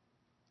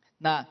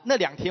那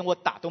2天我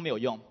打都没有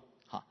用。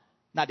好，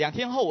那2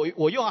天后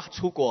我又要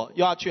出国，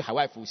又要去海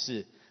外服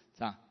侍，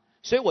这样，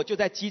所以我就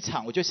在机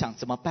场，我就想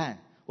怎么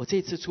办？我这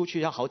一次出去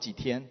要好几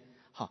天，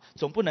好，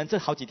总不能这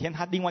好几天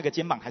他另外一个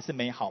肩膀还是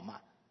没好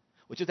嘛？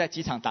我就在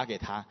机场打给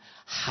他，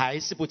还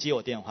是不接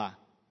我电话。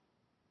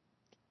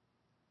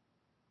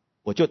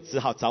我就只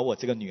好找我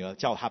这个女儿，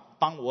叫她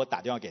帮我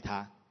打电话给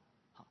她，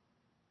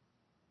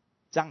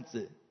这样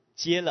子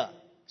接了，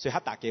所以她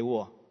打给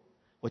我，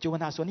我就问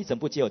她说：你怎么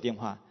不接我电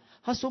话？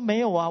她说没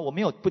有啊，我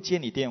没有不接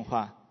你电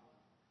话。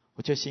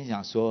我就心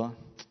想说，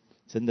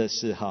真的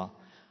是哈。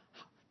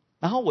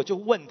然后我就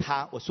问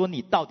她，我说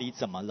你到底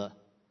怎么了？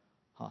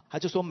好，她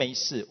就说没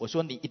事。我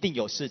说你一定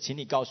有事，请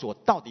你告诉我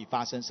到底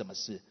发生什么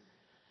事。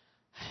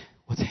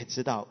我才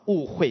知道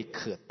误会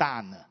可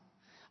大呢。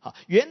好，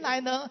原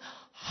来呢，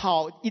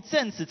好一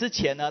阵子之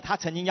前呢，他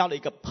曾经邀了一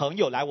个朋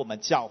友来我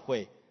们教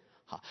会。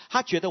好，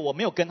他觉得我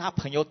没有跟他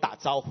朋友打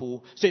招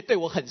呼，所以对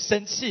我很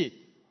生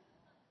气。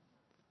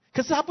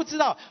可是他不知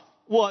道，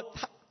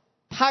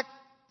他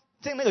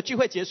在那个聚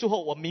会结束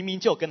后，我明明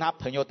就有跟他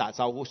朋友打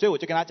招呼，所以我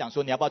就跟他讲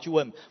说，你要不要去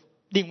问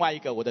另外一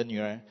个我的女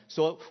儿，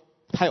说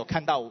他有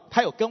看到，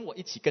他有跟我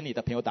一起跟你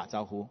的朋友打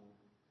招呼。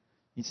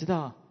你知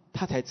道，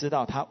他才知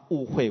道他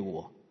误会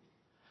我。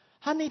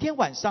他那天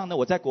晚上呢，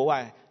我在国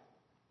外。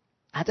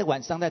他在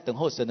晚上在等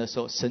候神的时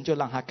候，神就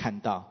让他看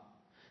到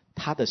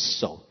他的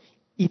手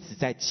一直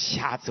在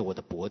掐着我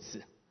的脖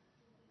子，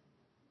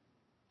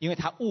因为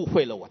他误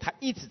会了我，他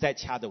一直在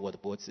掐着我的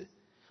脖子。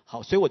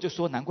好，所以我就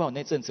说，难怪我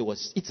那阵子我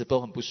一直都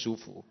很不舒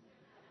服。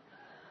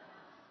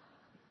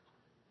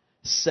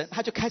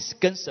他就开始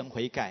跟神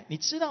悔改，你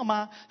知道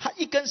吗？他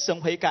一跟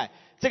神悔改，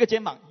这个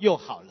肩膀又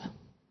好了。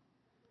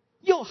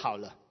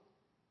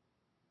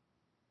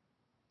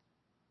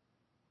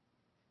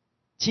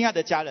亲爱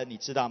的家人，你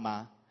知道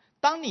吗？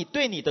当你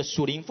对你的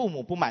属灵父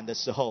母不满的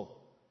时候，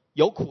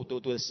有苦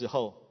毒的时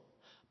候，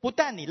不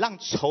但你让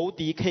仇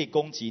敌可以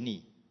攻击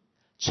你，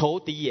仇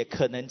敌也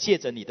可能借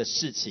着你的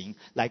事情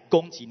来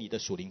攻击你的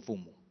属灵父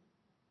母。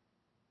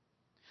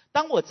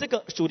当我这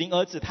个属灵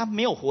儿子他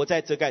没有活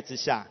在遮盖之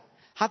下，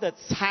他的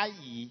猜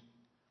疑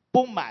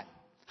不满，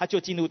他就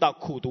进入到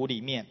苦毒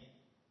里面，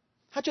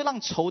他就让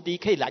仇敌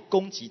可以来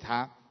攻击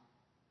他。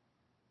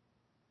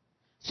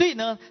所以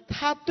呢，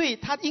他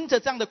因着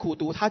这样的苦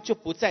毒，他就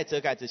不在遮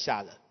盖之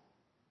下了。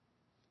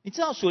你知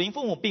道属灵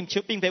父母并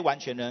非完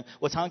全人，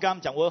我常常跟他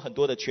们讲，我有很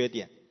多的缺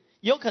点，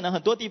有可能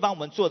很多地方我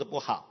们做的不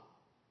好，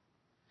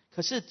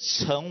可是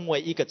成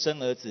为一个真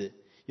儿子，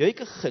有一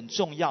个很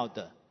重要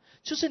的，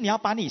就是你要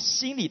把你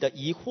心里的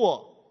疑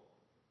惑、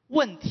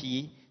问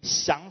题、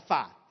想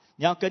法，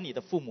你要跟你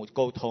的父母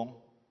沟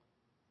通，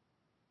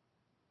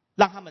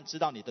让他们知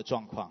道你的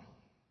状况。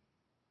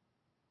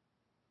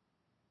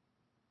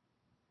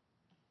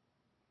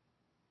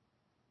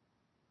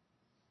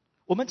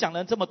我们讲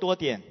了这么多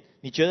点，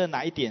你觉得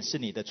哪一点是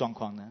你的状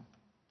况呢？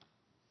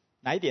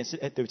哪一点是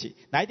对不起，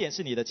哪一点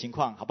是你的情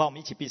况？好不好？我们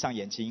一起闭上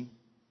眼睛，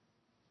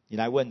你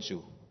来问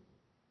主。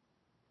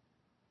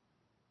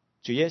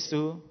主耶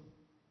稣，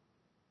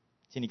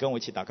请你跟我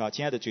一起祷告。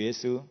亲爱的主耶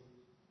稣，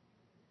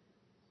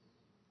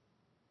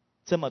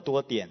这么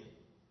多点，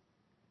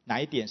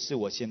哪一点是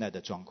我现在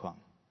的状况？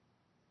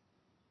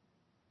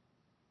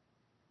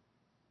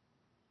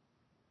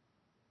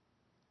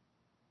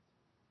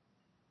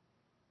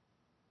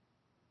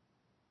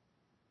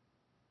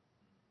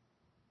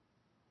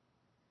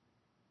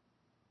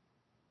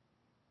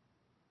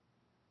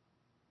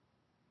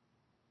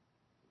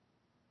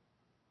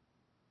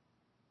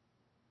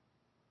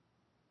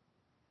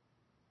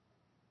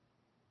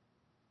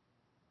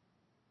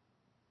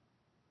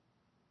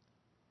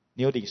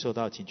你有领受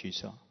到，请举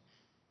手。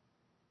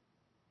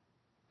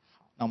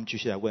那我们继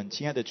续来问，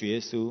亲爱的主耶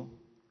稣，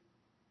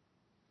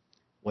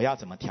我要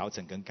怎么调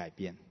整跟改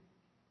变？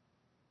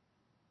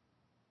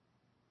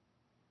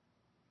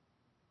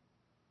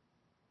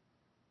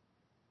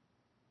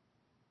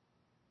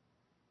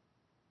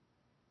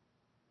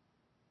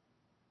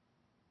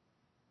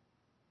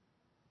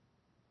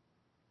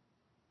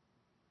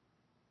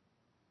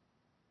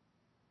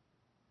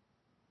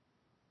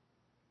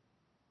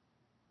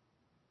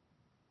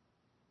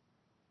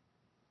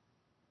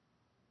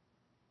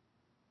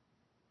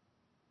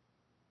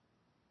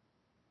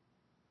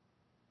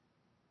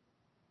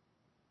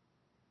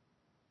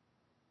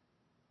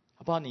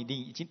好不好？你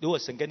已经，如果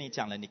神跟你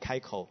讲了，你开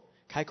口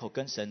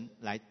跟神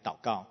来祷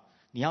告，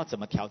你要怎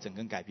么调整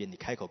跟改变？你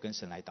开口跟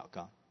神来祷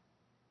告。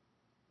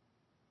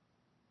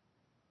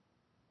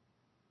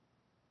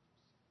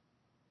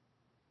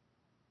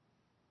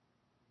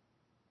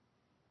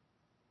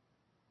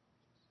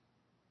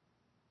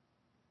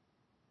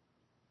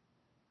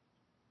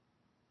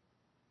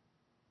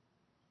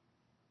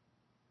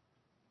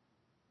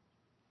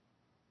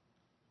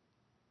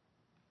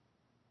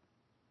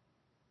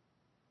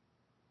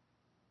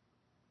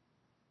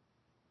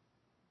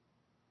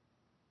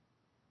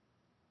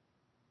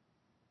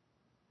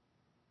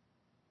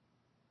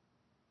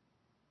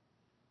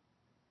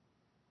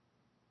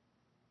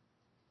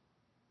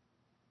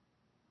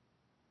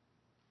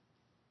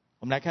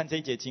我们来看这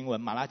一节经文，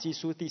马拉基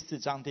书第4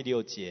章第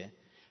6节，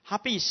他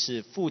必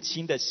使父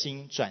亲的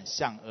心转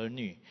向儿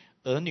女，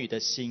儿女的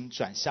心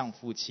转向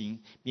父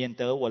亲，免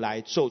得我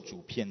来咒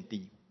诅遍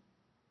地。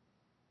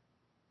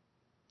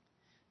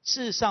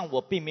事实上，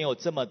我并没有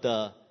这么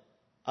的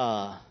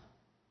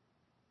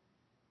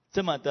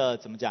怎么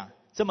讲？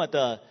这么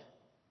的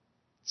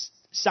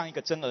像一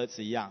个真儿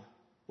子一样。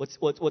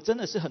我真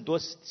的是很多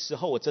时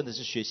候我真的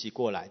是学习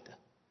过来的。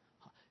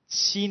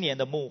7年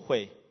的牧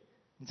会。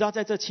你知道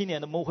在这7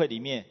年的牧会里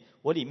面，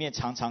我里面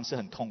常常是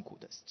很痛苦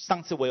的。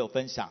上次我有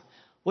分享，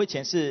我以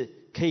前是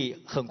可以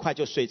很快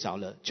就睡着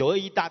了。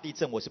921大地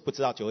震，我是不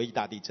知道921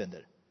大地震的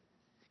人，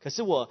可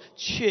是我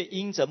却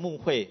因着牧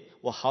会，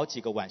我好几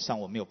个晚上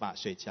我没有办法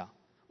睡觉。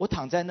我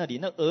躺在那里，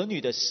那儿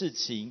女的事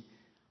情，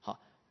好，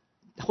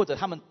或者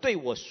他们对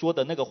我说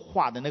的那个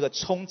话的那个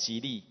冲击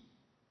力，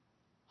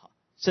好，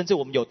甚至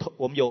我们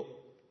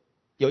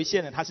有一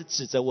些人他是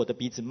指着我的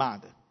鼻子骂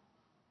的，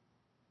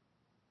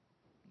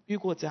遇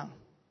过这样。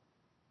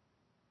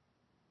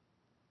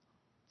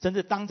甚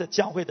至当着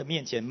教会的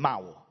面前骂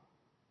我。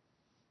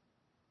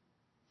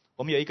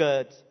我们有一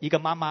个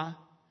妈妈，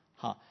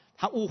好，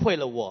她误会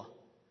了我，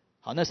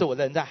好，那时候我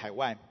人在海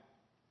外，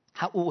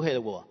她误会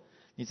了我。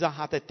你知道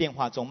她在电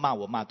话中骂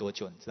我骂多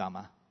久？你知道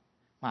吗？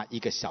骂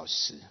1个小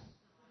时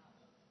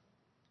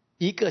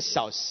，1个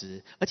小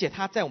时，而且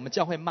她在我们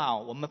教会骂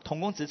我们同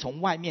工职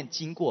从外面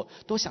经过，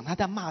都想她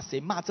在骂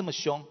谁，骂这么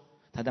凶，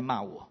她在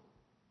骂我，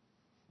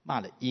骂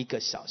了1个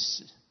小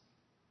时。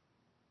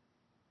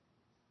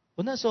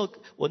我那时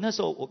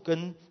候我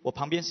跟我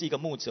旁边是一个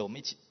牧者，我们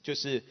一起就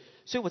是，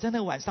所以我在那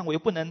个晚上我又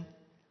不能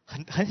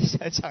很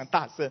想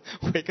大声，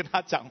我也跟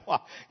他讲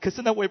话，可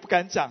是呢我也不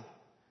敢讲。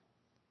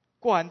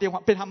挂完电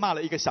话被他骂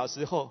了1个小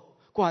时后，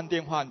挂完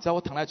电话，你知道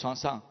我躺在床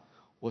上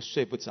我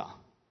睡不着，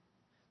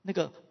那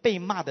个被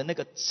骂的那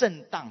个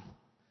震荡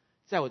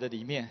在我的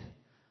里面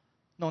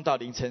弄到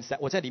凌晨3，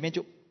我在里面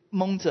就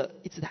蒙着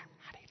一直在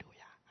哈利路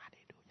亚哈利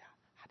路亚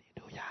哈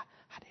利路亚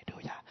哈利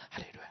路亚哈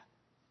利路亚，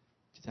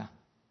就这样。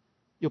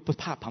又不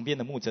怕旁边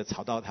的牧者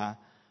吵到他，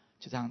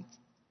就这样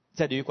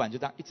在旅馆就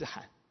这样一直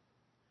喊，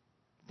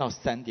到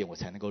3点我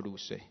才能够入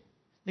睡。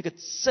那个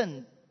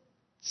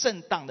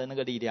震荡的那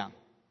个力量。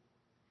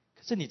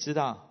可是你知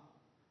道，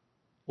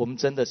我们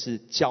真的是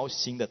交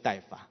心的带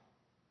法。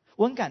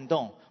我很感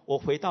动，我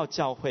回到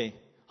教会，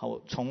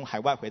我从海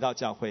外回到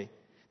教会，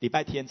礼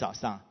拜天早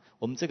上，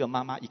我们这个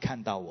妈妈一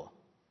看到我，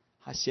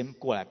她先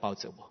过来抱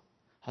着我，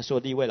她说：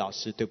立位老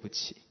师，对不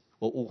起，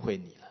我误会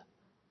你了，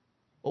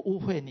我误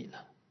会你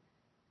了。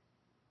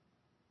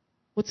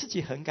我自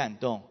己很感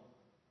动。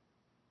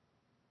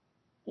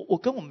我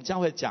跟我们教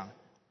会讲，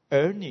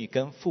儿女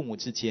跟父母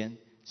之间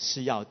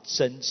是要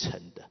真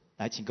诚的。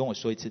来，请跟我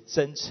说一次，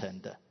真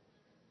诚的，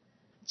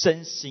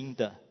真心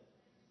的。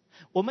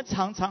我们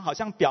常常好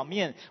像表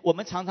面，我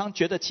们常常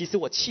觉得其实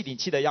我气你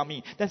气得要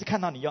命，但是看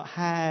到你又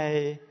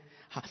嗨，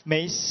好，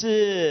没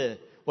事，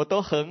我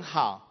都很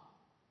好。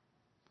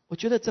我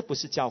觉得这不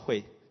是教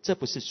会，这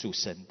不是属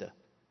神的。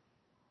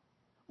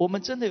我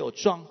们真的有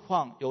状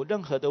况，有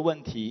任何的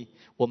问题，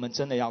我们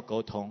真的要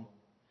沟通，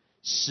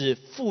使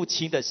父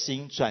亲的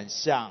心转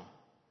向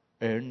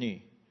儿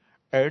女，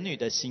儿女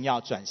的心要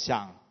转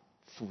向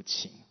父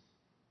亲。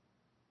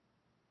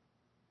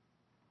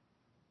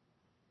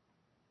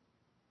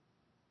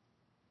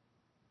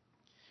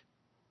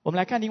我们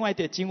来看另外一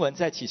节经文，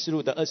在启示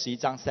录的21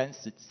章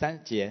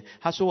33节，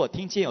他说：我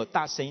听见有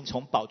大声音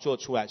从宝座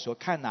出来说，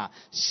看哪，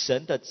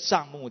神的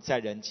帐幕在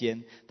人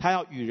间，他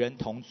要与人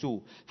同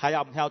住，他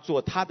要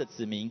做他的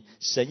子民，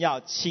神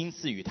要亲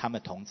自与他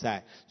们同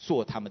在，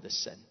做他们的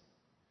神。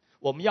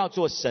我们要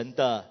做神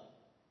的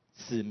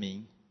子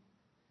民，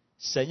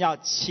神要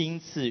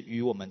亲自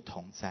与我们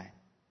同在，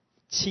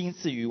亲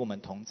自与我们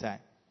同在。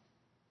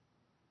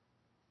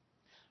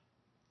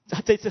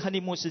这次亨利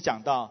牧师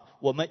讲到，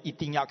我们一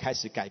定要开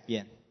始改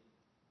变，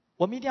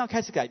我们一定要开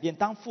始改变。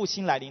当复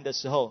兴来临的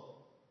时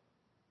候，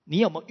你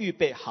有没有预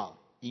备好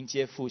迎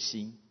接复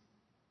兴？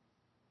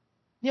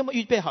你有没有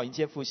预备好迎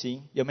接复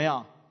兴？有没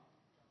有？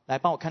来，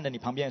帮我看着你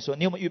旁边说，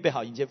你有没有预备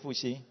好迎接复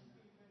兴？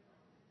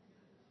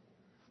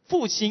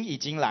复兴已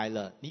经来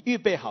了，你预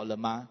备好了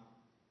吗？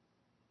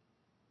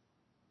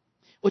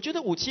我觉得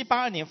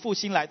5782年复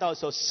兴来到的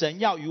时候，神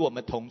要与我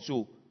们同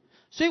住，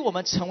所以我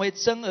们成为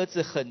真儿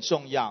子很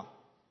重要。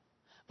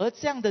而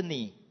这样的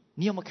你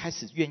有没有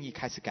愿意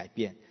开始改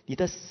变你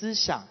的思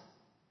想，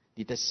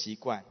你的习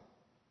惯？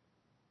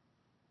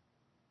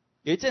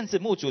有一阵子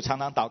牧主常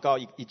常祷告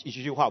一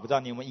句话，我不知道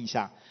你有没有印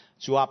象，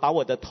主啊，把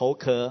我的头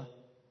壳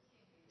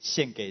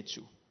献给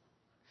主。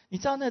你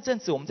知道那阵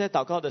子我们在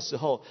祷告的时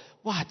候，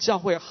哇，教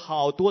会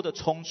好多的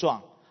冲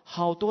撞，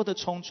好多的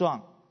冲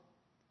撞。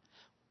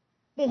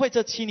牧会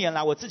这7年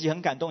来，我自己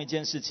很感动一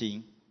件事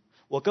情，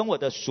我跟我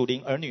的属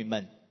灵儿女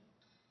们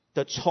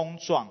的冲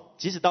撞，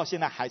即使到现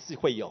在还是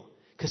会有，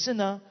可是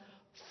呢，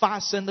发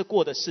生的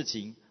过的事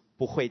情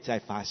不会再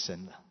发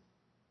生了。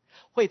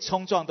会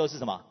冲撞都是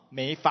什么？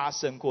没发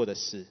生过的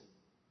事。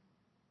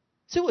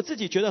所以我自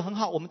己觉得很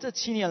好，我们这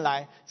7年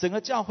来，整个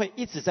教会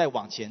一直在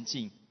往前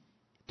进，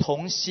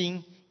同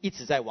心一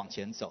直在往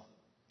前走，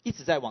一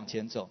直在往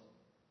前走。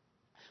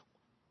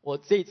我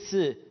这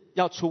次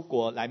要出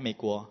国来美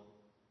国，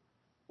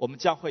我们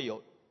教会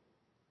有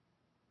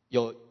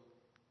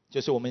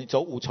就是我们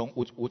走五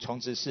重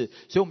职事，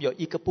所以我们有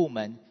一个部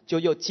门就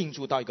又进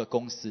驻到一个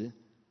公司，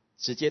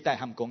直接带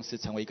他们公司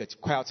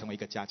快要成为一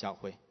个家教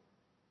会。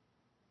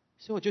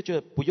所以我就觉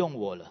得不用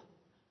我了，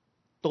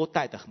都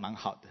带得蛮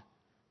好的。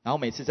然后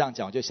每次这样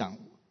讲，我就想，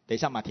等一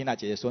下马蒂娜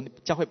姐姐说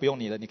教会不用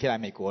你了，你可以来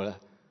美国了。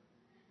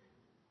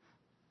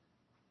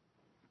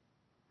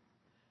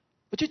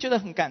我就觉得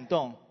很感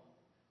动。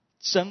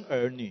真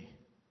儿女，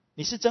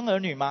你是真儿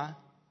女吗？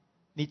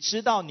你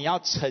知道你要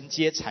承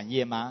接产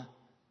业吗？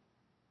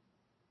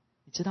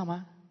你知道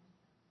吗？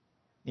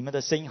你们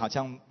的声音好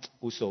像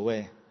无所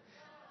谓。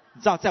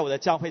你知道在我的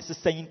教会是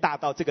声音大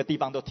到这个地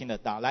方都听得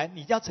到。来，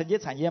你要承接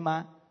产业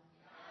吗？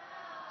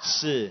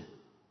是，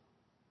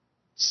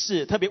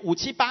特别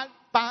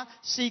5788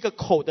是一个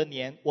口的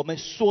年，我们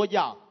说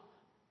要，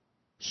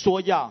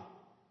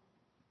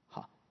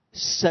好，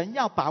神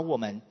要把我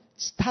们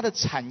他的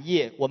产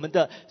业，我们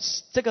的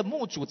这个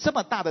牧主这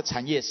么大的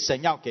产业，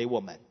神要给我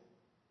们，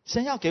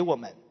神要给我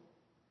们。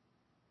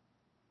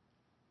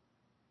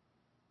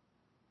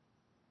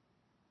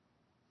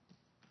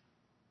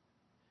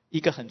一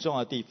个很重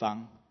要的地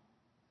方，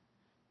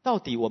到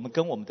底我们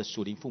跟我们的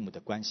属灵父母的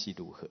关系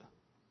如何？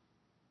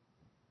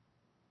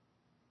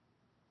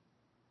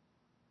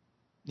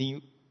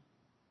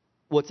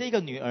我这个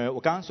女儿，我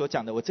刚刚所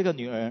讲的，我这个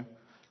女儿，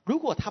如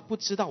果她不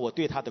知道我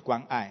对她的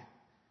关爱，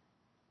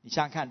你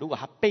想想看，如果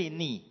她悖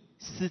逆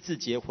私自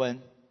结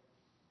婚，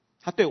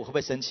她对我会不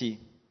会生气？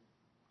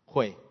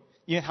会，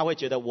因为她会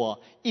觉得我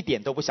一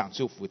点都不想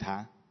祝福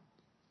她。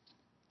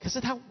可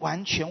是她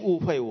完全误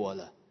会我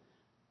了，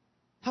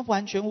她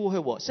完全误会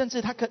我，甚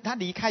至她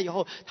离开以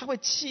后，她会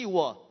气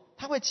我，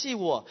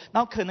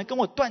然后可能跟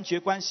我断绝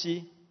关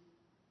系。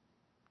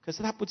可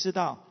是她不知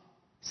道，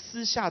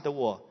私下的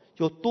我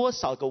有多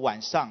少个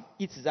晚上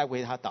一直在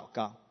为她祷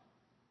告。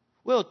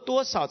我有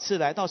多少次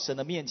来到神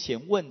的面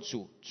前问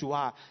主，主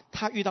啊，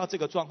他遇到这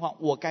个状况，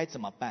我该怎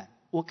么办？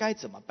我该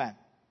怎么办？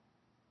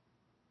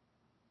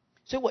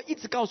所以我一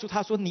直告诉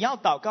他说，你要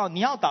祷告，你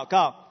要祷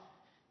告，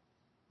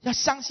要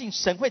相信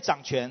神会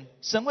掌权，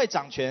神会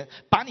掌权，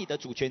把你的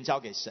主权交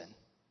给神。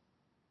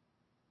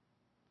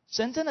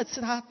神真的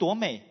赐他多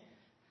美，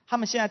他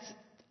们现在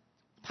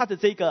他的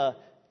这个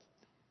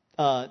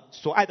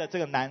所爱的这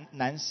个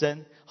男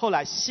生后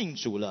来信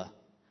主了，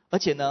而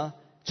且呢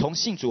从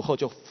信主后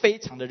就非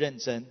常的认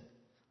真。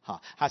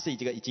好，他是一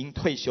个已经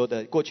退休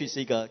的，过去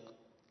是一个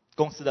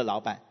公司的老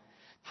板。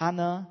他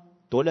呢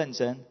多认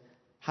真，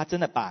他真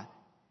的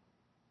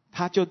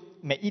他就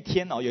每一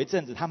天有一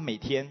阵子他每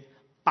天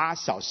8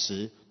小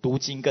时读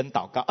经跟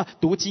祷告，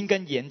读经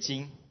跟研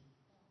经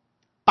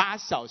8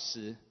小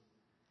时。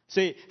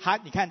所以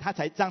你看他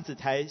才这样子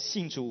才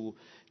信主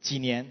几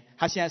年，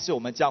他现在是我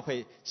们教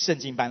会圣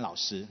经班老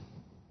师，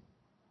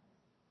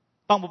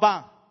棒不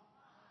棒？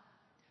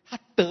他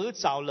得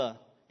着了，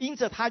因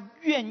着他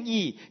愿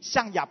意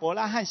像亚伯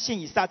拉罕献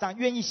以撒这样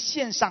愿意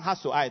献上他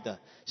所爱的，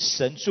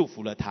神祝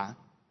福了他，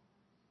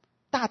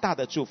大大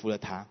的祝福了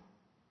他。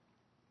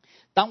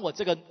当我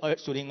这个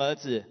属灵儿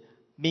子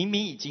明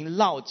明已经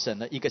落枕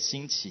了1个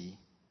星期，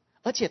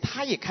而且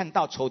他也看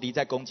到仇敌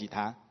在攻击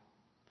他，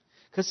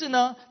可是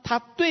呢他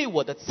对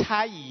我的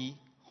猜疑、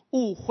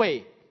误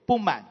会、不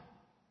满，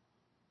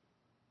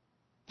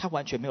他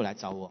完全没有来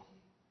找我，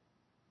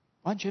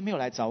完全没有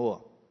来找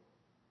我。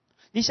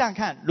你想想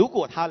看，如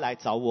果他来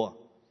找我，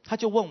他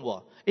就问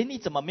我，你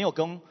怎么没有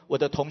跟我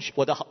的同学、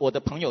我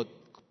的朋友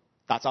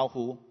打招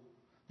呼？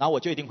然后我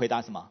就一定回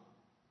答什么？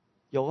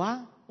有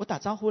啊，我打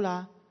招呼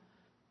啦。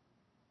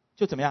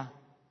就怎么样？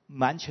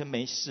完全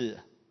没事。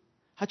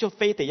他就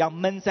非得要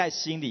闷在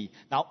心里，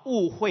然后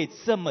误会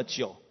这么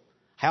久，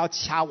还要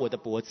掐我的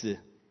脖子。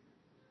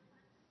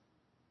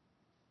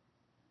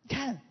你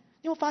看，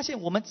你会发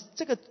现我们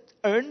这个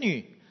儿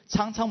女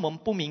常常我们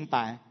不明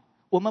白，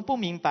我们不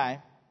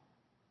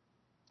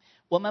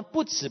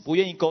止不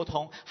愿意沟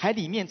通，还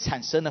里面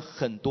产生了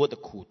很多的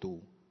苦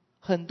毒，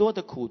很多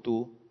的苦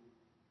毒。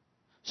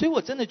所以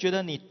我真的觉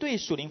得，你对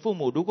属灵父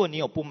母，如果你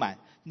有不满，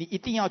你一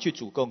定要去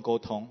主动沟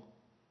通，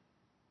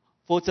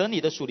否则你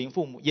的属灵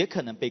父母也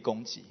可能被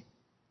攻击。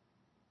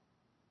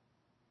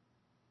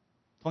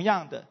同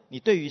样的，你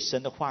对于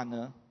神的话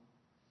呢？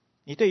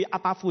你对于阿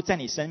爸父在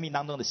你生命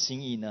当中的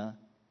心意呢？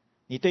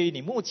你对于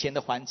你目前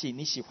的环境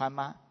你喜欢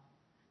吗？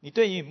你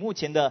对于你目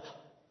前的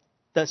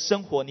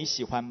生活你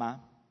喜欢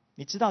吗？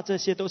你知道这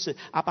些都是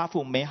阿爸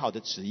父美好的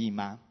旨意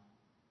吗？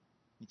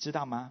你知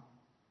道吗？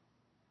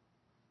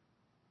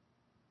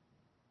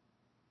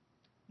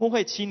牧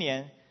会7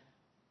年，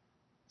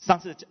上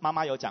次妈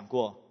妈有讲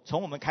过，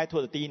从我们开拓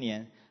的第1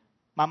年，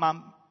妈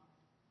妈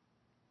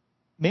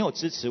没有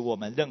支持我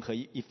们任何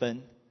一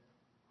分，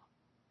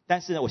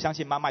但是呢，我相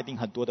信妈妈一定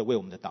很多的为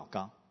我们的祷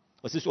告。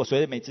我所谓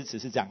的没支持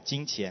是讲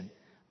金钱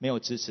没有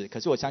支持，可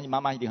是我相信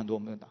妈妈一定很多我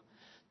们的祷告。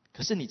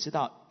可是你知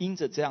道，因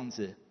着这样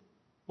子，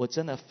我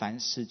真的凡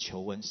事求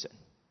问神，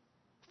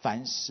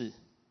凡事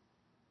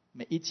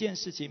每一件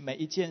事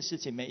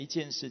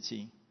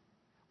情，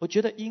我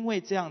觉得因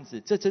为这样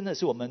子，这真的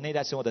是我们内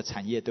在生活的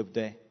产业，对不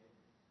对？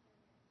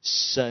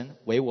神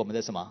为我们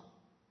的什么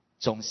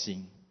中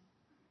心，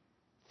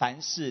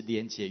凡事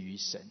连结于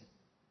神。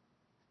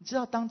你知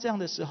道当这样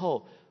的时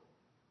候，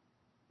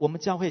我们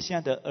教会现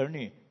在的儿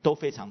女都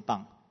非常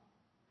棒。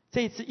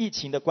这一次疫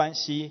情的关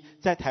系，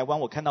在台湾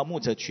我看到牧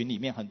者群里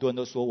面很多人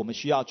都说，我们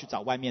需要去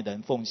找外面的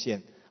人奉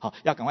献，好，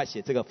要赶快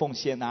写这个奉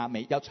献啊，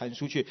要传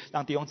出去，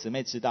让弟兄姊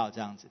妹知道这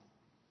样子。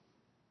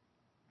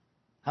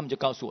他们就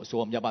告诉我说，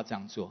我们要不要这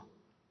样做？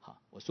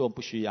好，我说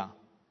不需要。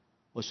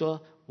我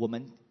说我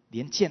们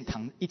连建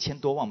堂1000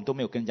多万我们都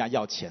没有跟人家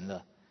要钱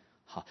了，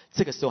好，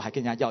这个时候还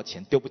跟人家要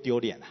钱，丢不丢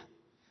脸啊？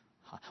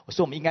好，我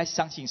说我们应该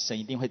相信神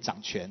一定会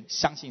掌权，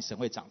相信神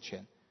会掌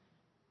权。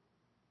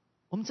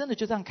我们真的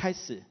就这样开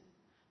始，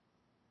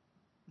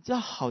你知道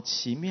好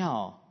奇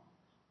妙，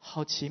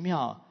好奇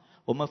妙。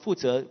我们负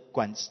责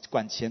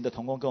管钱的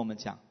同工跟我们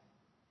讲，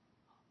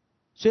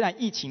虽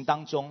然疫情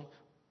当中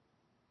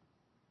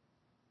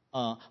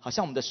好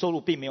像我们的收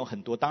入并没有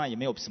很多，当然也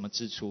没有什么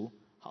支出，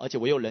而且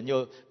我有人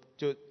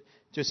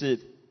就是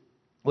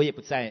我也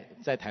不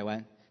在台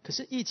湾，可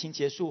是疫情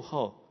结束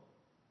后，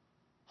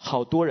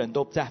好多人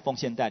都在奉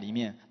献袋里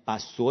面把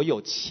所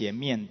有前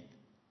面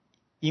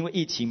因为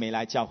疫情没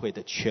来教会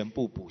的全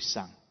部补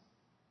上。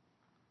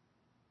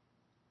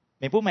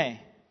美不美？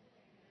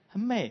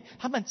很美。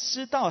他们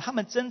知道，他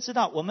们真知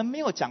道，我们没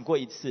有讲过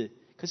一次，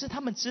可是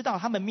他们知道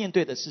他们面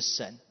对的是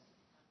神，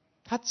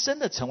他真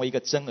的成为一个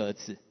真儿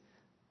子，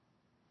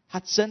他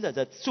真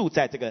的住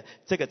在这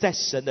个在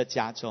神的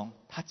家中，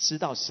他知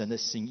道神的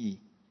心意。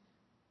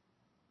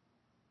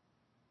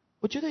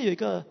我觉得有一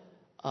个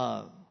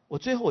我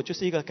最后就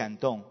是一个感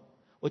动，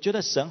我觉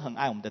得神很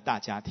爱我们的大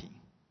家庭，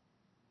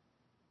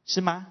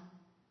是吗？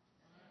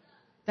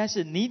但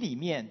是你里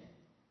面，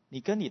你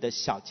跟你的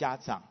小家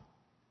长，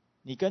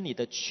你跟你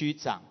的区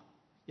长，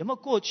有没有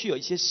过去有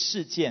一些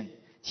事件，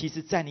其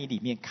实在你里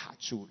面卡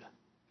住了？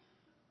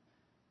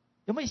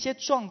有没有一些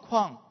状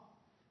况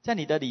在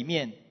你的里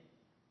面，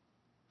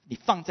你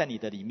放在你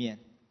的里面？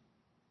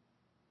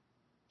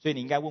所以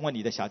你应该问问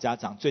你的小家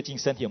长，最近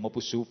身体有没有不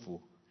舒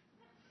服？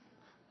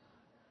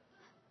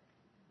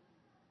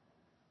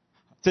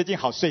最近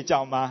好睡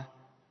觉吗？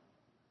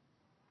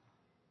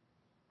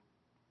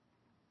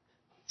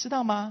知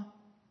道吗？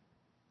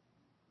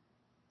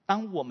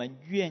当我们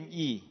愿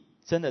意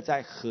真的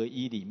在合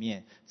一里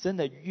面，真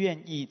的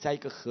愿意在一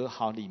个和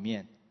好里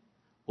面，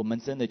我们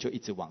真的就一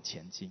直往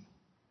前进。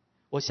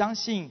我相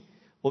信，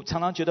我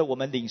常常觉得我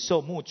们领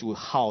受牧主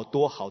好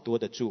多好多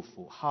的祝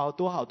福，好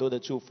多好多的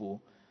祝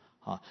福。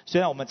虽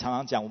然我们常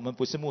常讲我们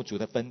不是牧主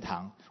的分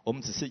堂，我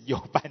们只是有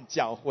办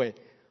教会，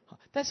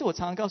但是我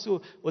常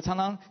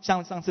常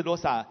像上次罗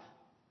莎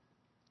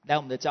来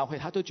我们的教会，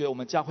他都觉得我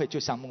们教会就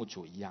像牧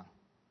主一样。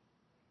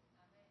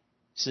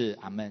是，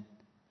阿们。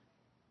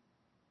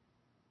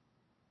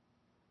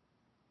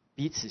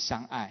彼此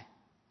相爱，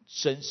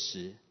真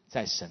实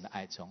在神的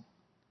爱中，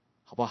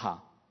好不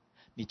好？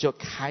你就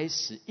开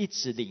始一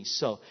直领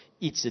受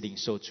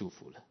祝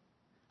福了，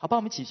好吧？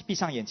我们一起闭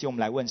上眼睛，我们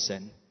来问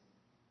神。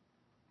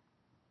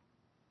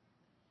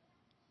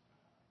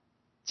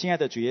亲爱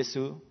的主耶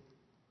稣，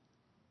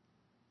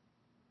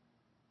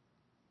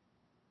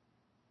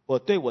我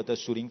对我的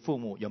属灵父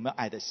母有没有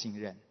爱的信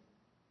任？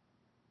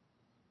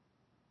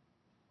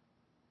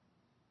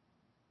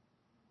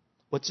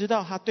我知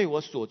道他对我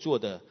所做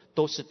的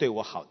都是对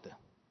我好的。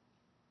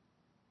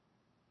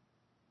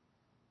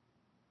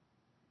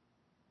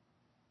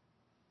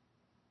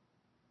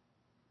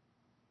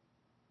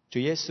主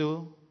耶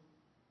稣，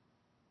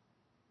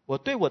我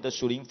对我的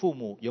属灵父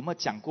母有没有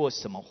讲过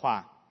什么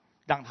话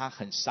让他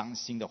很伤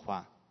心的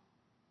话？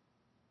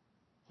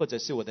或者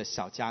是我的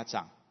小家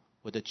长，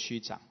我的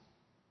区长？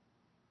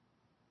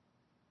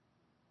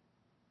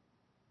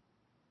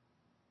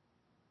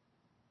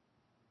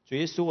主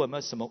耶稣，我有没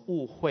有什么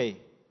误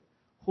会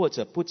或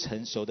者不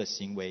成熟的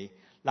行为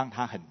让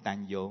他很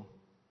担忧？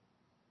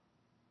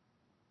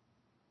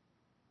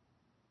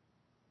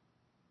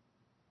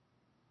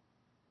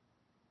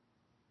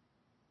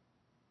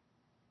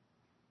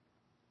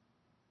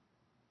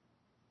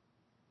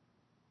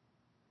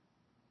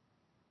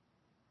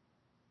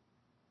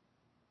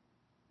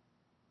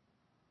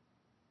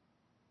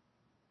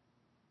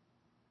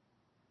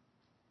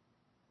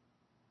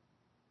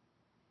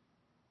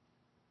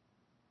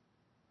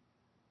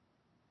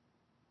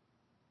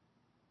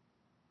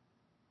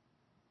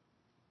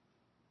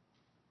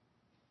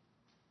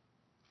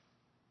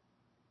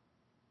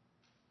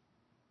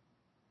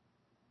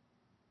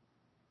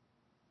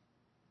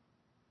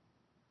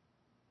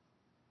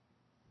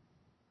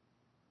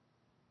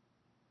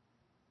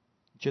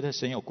觉得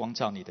神有光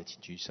照你的，请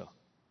举手。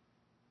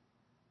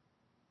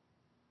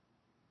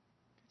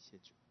谢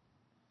主，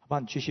好不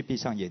好？你继续闭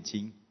上眼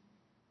睛。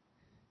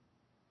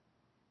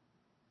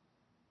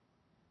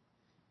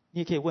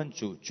你也可以问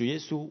主耶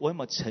稣，我有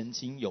没有曾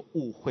经有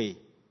误会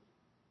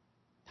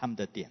他们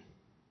的点？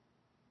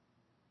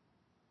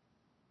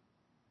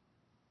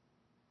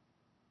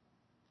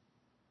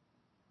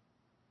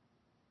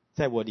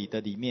在我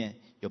里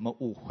面有没有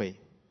误会？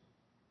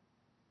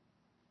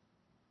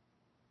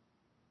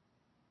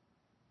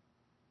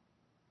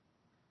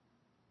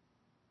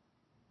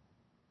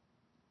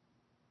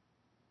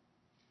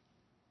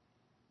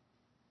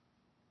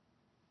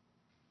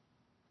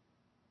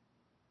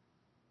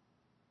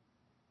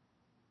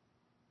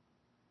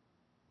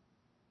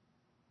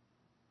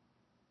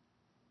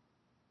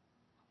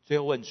最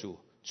后问主，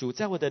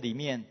在我的里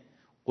面，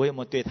我有没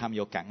有对他们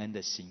有感恩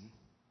的心？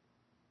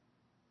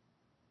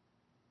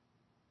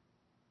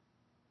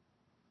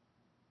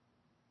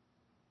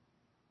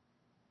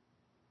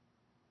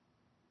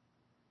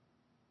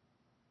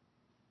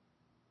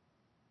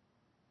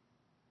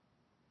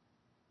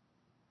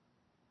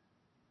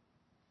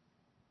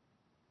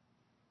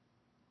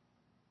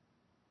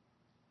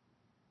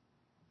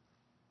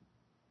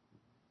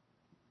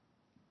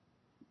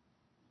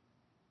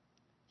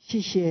谢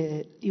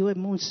谢一位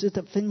牧师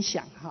的分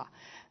享哈。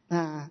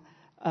那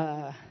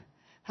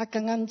他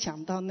刚刚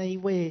讲到那一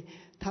位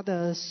他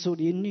的属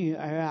灵女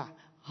儿啊，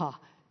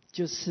哈，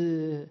就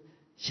是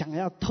想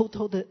要偷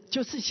偷的，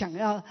就是想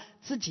要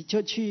自己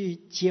就去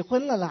结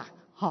婚了啦，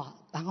哈，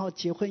然后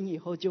结婚以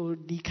后就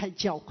离开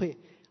教会，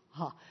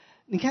哈。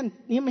你看，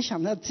你有没有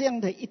想到这样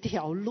的一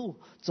条路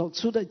走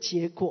出的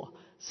结果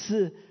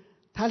是，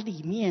他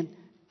里面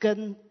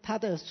跟他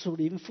的属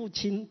灵父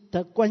亲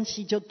的关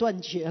系就断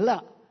绝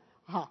了。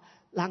好，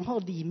然后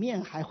里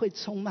面还会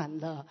充满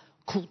了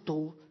苦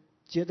毒，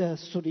觉得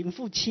属灵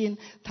父亲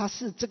他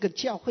是这个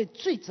教会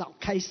最早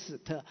开始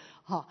的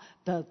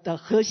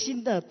核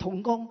心的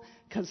同工，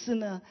可是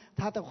呢，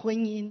他的婚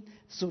姻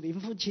属灵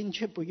父亲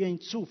却不愿意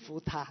祝福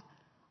他。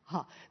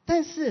好，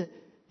但是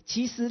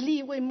其实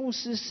利未牧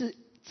师是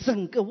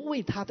整个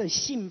为他的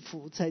幸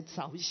福在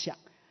着想，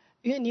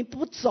因为你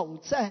不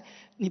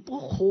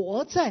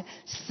活在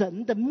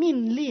神的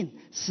命令、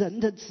神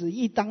的旨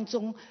意当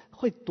中，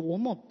会多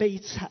么悲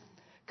惨。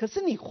可是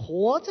你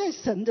活在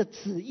神的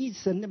旨意、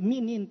神的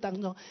命令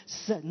当中，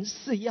神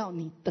是要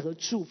你得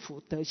祝福、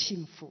得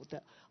幸福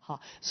的。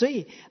好，所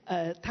以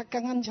他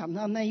刚刚讲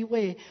到那一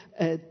位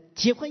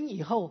结婚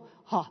以后，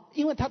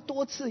因为他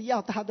多次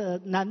要他的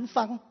男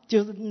方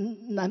就是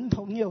男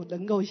朋友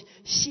能够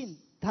信，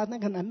他那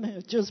个男朋友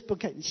就是不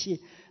肯信，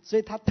所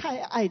以他太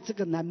爱这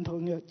个男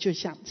朋友，就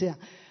想这样。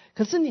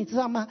可是你知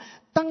道吗？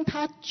当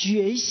他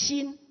决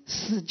心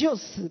死就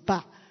死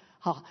吧，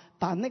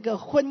把那个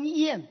婚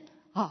宴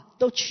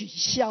都取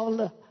消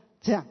了，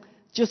这样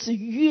就是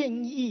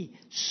愿意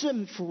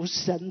顺服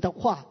神的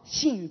话，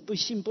信与不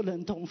信不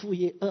能同负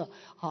一軛。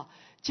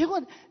结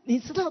果你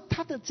知道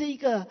他的这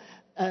个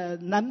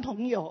男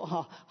朋友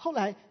后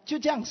来就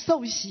这样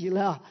受洗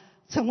了，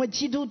成为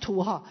基督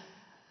徒。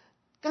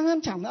刚刚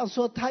讲到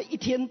说他一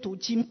天读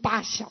经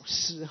8小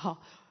时，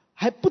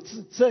还不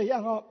止这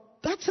样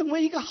他成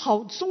为一个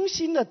好忠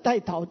心的代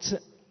祷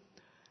者。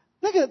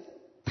那个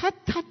他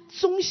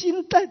忠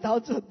心代祷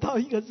者到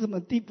一个什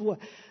么地步？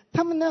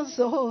他们那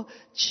时候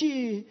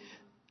去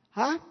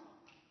他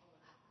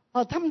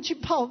们去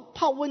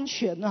泡温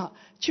泉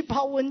去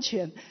泡温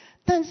泉。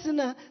但是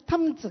呢，他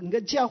们整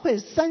个教会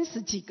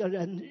30几个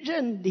人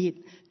认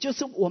领，就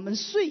是我们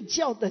睡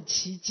觉的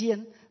期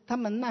间，他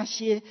们那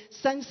些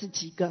30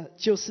几个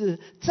就是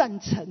站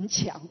城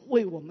墙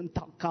为我们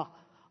祷告，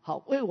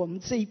为我们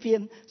这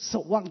边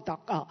守望祷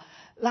告。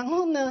然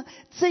后呢，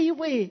这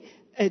位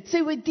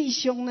弟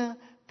兄呢，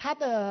他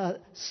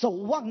的守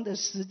望的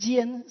时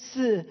间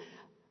是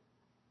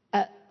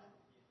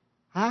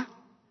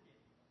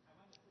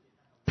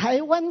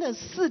台湾的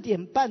4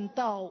点半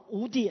到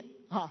5点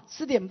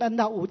，4点半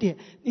到5点。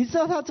你知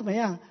道他怎么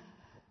样？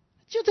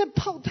就在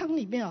泡汤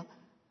里面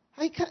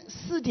他一看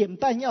4点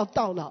半要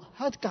到了，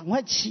他赶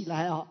快起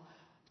来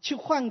去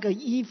换个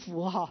衣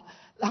服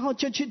然后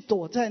就去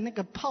躲在那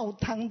个泡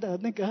汤的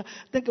那个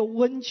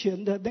温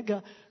泉的那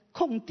个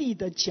空地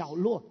的角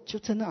落，就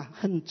真的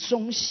很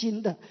忠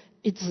心的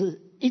一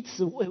直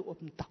为我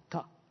们祷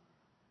告。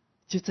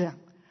就这样，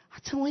他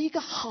成为一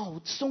个好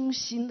忠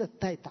心的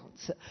代祷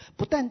者，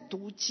不但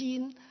读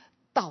经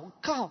祷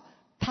告，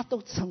他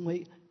都成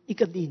为一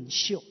个领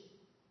袖，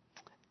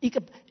一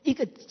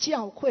个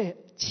教会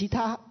其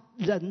他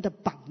人的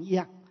榜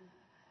样。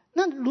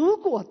那如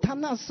果他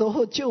那时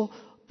候就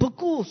不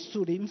顾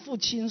属灵父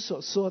亲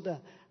所说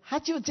的，他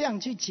就这样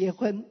去结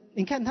婚，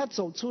你看他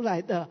走出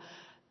来的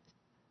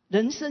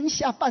人生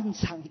下半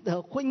场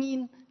的婚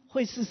姻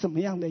会是什么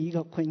样的一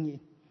个婚姻？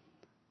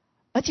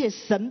而且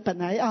神本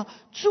来要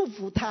祝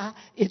福他，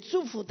也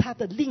祝福他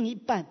的另一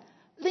半，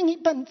另一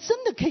半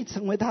真的可以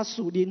成为他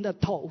属灵的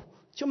头，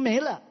就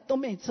没了，都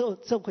没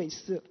这回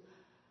事了。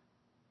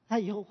他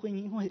以后婚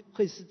姻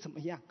会是怎么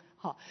样？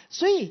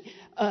所以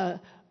而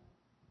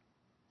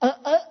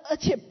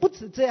且不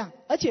止这样，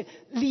而且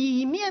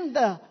里面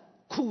的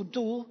苦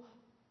读，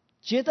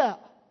觉得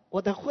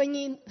我的婚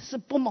姻是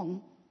不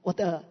蒙我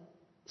的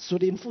属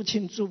灵父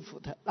亲祝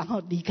福的，然后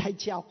离开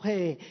教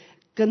会，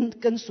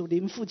跟属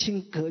灵父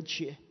亲隔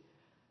绝。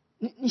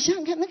你想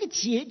想看，那个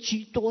结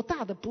局多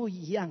大的不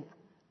一样，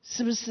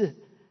是不是？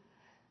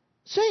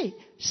所以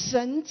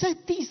神在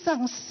地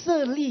上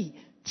设立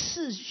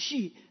次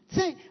序，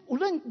无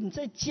论你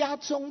在家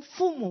中，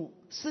父母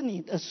是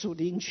你的属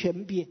灵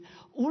权柄；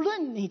无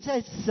论你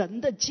在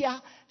神的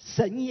家，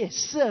神也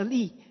设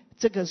立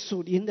这个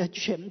属灵的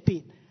权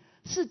柄，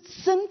是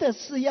真的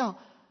是要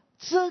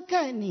遮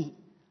盖你、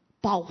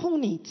保护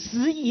你、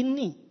指引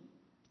你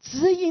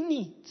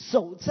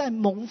走在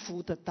蒙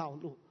福的道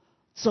路，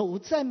走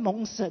在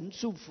蒙神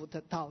祝福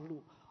的道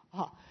路。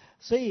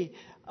所以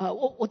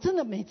我真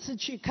的每次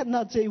去看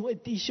到这一位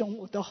弟兄，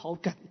我都好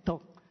感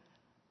动。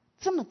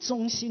这么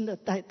忠心的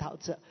代祷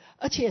者，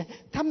而且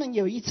他们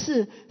有一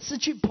次是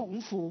去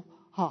澎湖，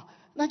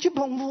那去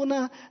澎湖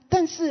呢，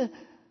但是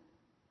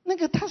那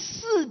个他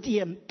4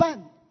点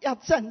半要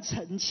站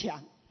城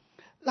墙，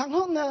然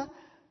后呢，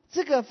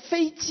这个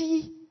飞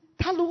机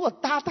他如果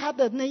搭他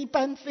的那一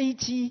班飞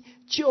机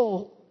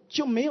就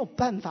没有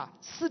办法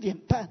，4点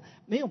半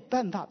没有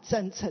办法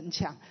站城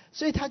墙，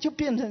所以他就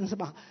变成什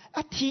么？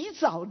提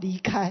早离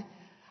开，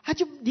他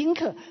就宁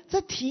可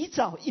再提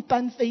早一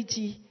班飞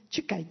机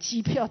去改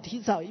机票，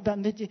提早一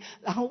班飞机，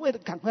然后为了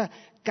赶快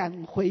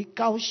赶回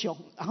高雄，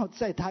然后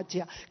在他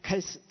家开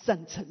始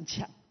站城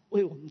墙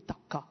为我们祷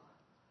告。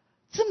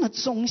这么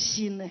忠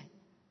心呢？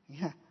你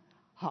看，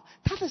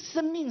他的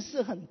生命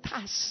是很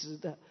踏实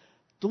的，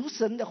读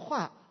神的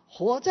话，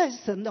活在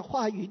神的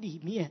话语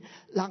里面，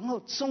然后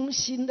忠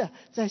心的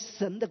在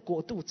神的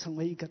国度成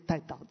为一个代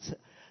祷者。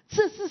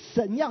这是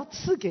神要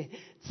赐给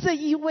这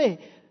一位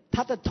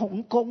他的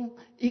同工，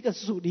一个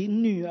属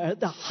灵女儿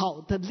的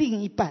好的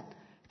另一半。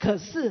可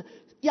是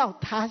要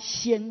他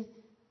先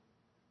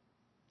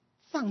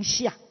放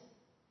下，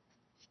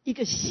一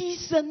个牺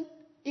牲，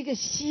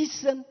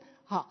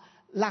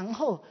然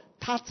后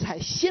他才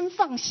先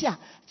放下，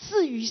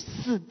至于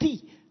死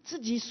地自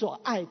己所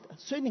爱的。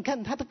所以你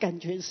看他的感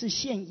觉是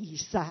献以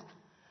撒，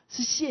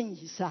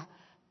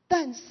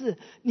但是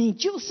你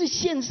就是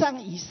献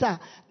上以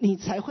撒，你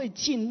才会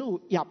进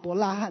入亚伯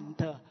拉罕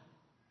的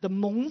的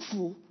蒙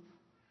福，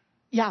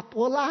亚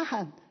伯拉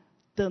罕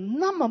的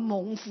那么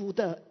蒙福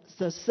的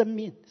生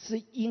命，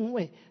是因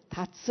为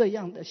他这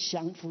样的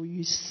降服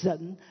于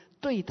神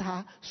对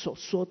他所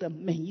说的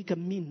每一个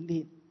命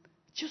令，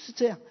就是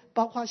这样，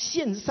包括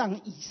献上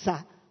以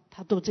撒，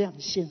他都这样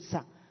献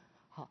上。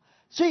好，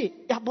所以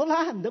亚伯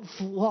拉罕的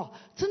福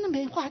真的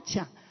没话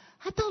讲。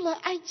他到了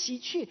埃及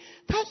去，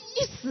他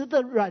一时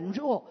的软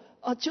弱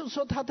就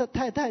说他的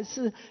太太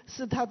是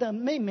他的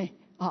妹妹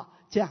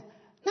这样。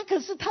那可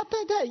是他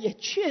太太也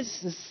确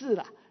实是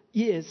了，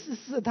也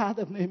是他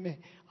的妹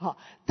妹。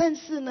但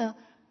是呢，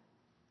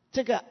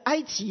这个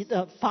埃及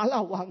的法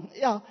老王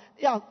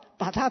要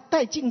把他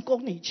带进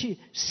宫里去，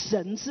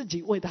神自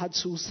己为他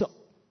出手。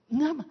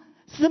那么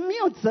神没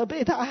有责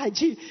备他，还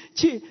去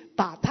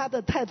把他的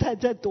太太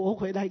再夺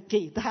回来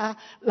给他，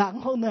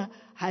然后呢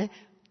还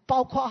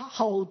包括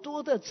好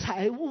多的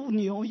财物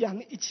牛羊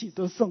一起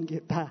都送给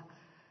他。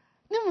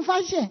你有没有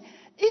发现，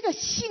一个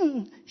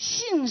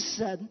信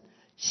神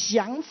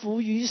降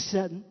服于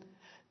神，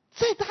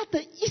在他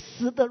的一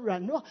时的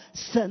软弱，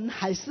神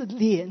还是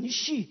连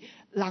续，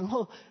然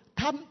后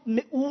他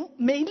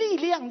没力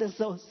量的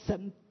时候，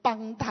神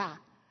帮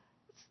他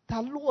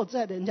落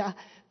在人家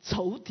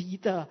仇敌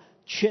的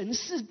权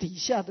势底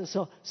下的时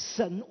候，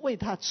神为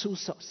他出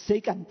手，谁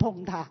敢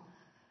碰他？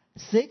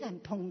谁敢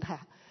碰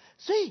他？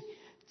所以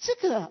这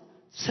个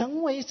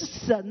成为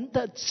神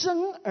的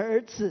真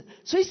儿子，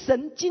所以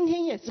神今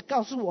天也是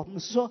告诉我们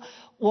说，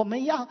我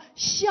们要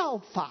效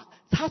法。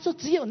他说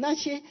只有那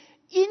些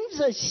因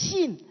着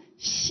信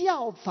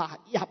效法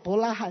亚伯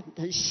拉罕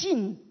的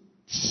信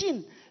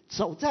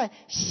走在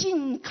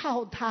信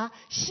靠他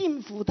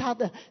信服他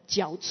的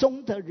脚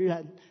中的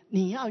人，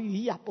你要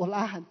与亚伯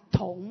拉罕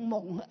同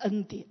蒙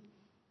恩典，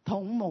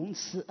同蒙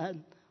慈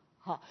恩。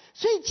好，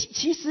所以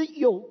其实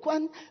有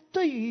关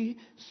对于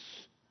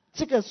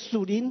这个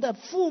属灵的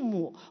父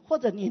母或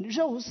者你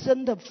肉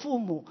身的父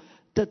母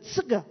的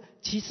这个，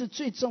其实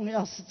最重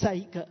要是在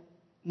一个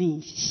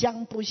你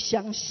相不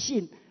相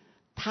信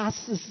他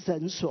是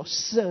神所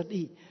设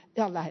立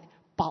要来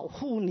保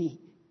护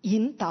你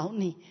引导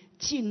你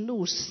进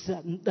入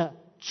神的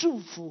祝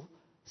福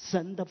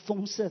神的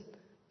丰盛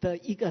的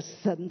一个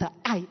神的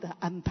爱的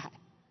安排。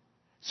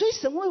所以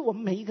神为我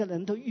们每一个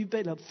人都预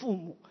备了父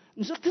母。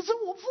你说可是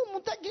我父母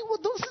带给我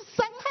都是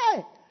伤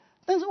害，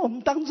但是我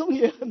们当中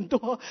也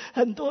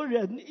很多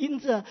人因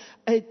着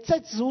在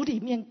主里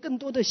面更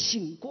多的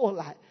醒过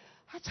来，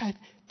他才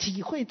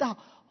体会到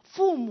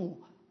父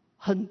母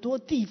很多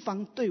地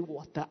方对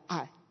我的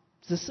爱，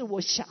只是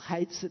我小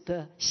孩子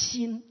的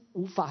心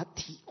无法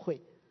体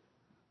会。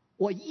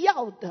我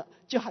要的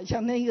就好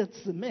像那个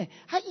姊妹，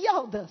她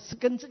要的是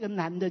跟这个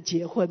男的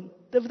结婚，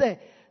对不对？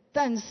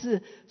但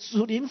是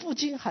属灵父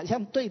亲好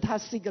像对她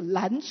是一个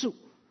拦阻，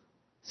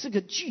是个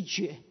拒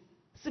绝，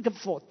是个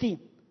否定。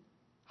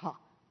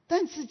好，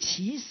但是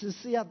其实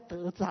是要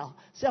得着，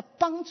是要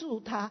帮助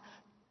她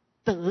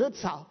得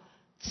着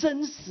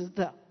真实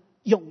的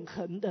永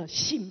恒的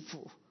幸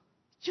福，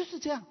就是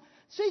这样。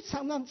所以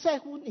常常在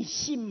乎你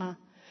信吗？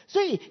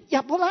所以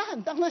亚伯拉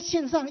罕当他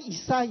献上以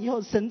撒以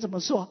后，神怎么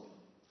说？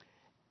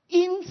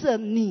因着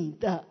你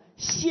的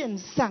献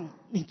上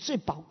你最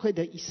宝贵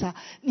的以撒，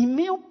你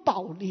没有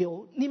保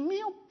留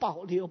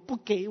不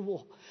给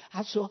我。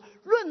他说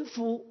论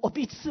福我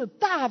必赐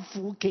大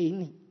福给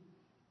你，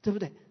对不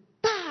对？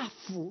大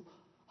福。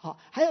好，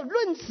还有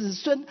论子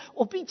孙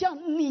我必叫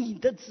你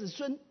的子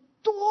孙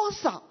多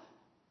少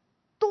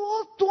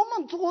多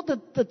么多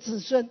的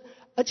子孙，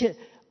而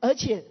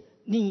且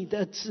你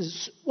的子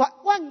孙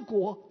万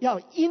国要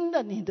因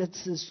着你的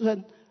子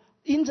孙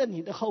因着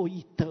你的后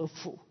裔得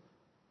福。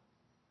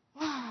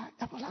哇，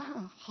亚伯拉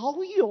罕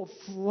好有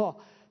福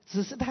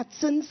只是他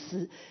真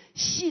实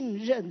信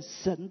任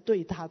神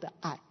对他的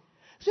爱。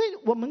所以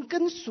我们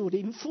跟属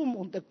灵父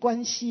母的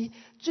关系，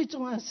最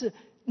重要的是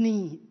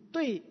你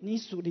对你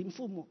属灵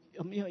父母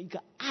有没有一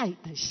个爱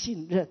的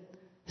信任，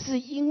是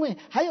因为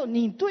还有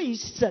你对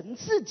神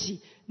自己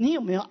你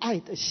有没有爱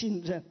的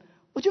信任。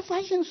我就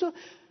发现说，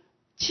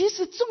其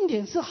实重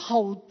点是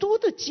好多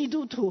的基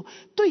督徒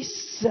对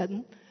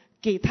神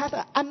给他的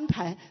安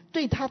排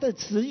对他的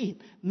指引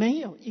没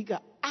有一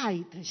个爱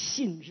的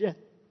信任，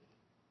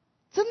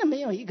真的没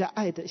有一个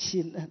爱的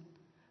信任。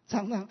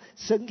常常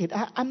神给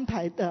他安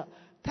排的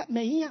他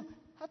每一样，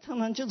他常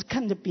常就是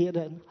看着别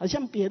人，好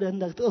像别人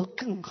的都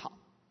更好。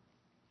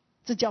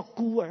这叫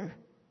孤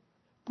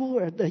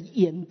儿的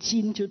眼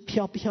睛就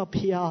飘飘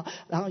飘，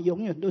然后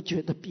永远都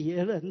觉得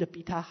别人的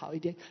比他好一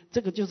点。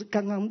这个就是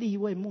刚刚立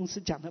位牧师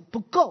讲的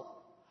不够。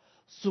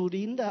属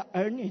灵的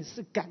儿女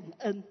是感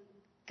恩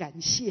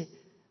感谢，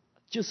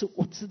就是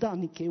我知道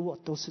你给我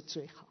都是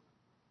最好。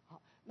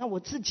好，那我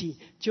自己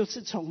就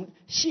是从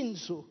信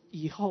主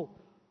以后，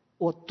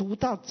我读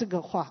到这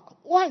个话，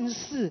万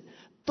事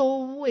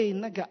都为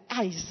那个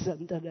爱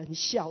神的人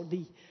效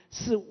力，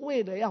是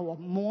为了要我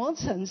磨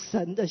成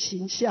神的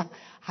形象，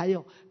还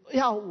有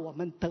要我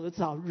们得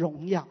着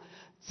荣耀。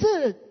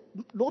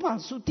罗马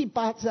书第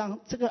8章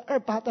这个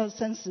28到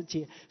30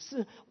节，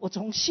是我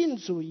从信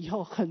主以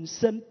后很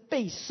深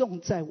背诵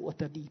在我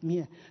的里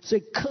面，所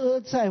以刻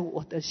在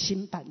我的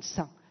心板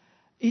上，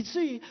以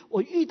至于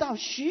我遇到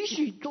许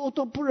许多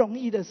多不容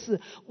易的事，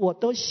我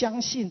都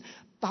相信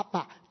爸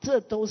爸，这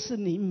都是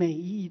你美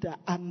意的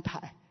安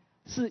排，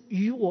是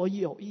与我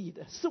有益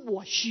的，是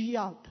我需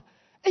要的。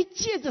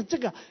借着这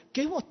个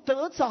给我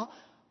得着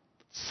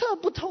测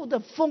不透的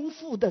丰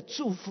富的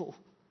祝福，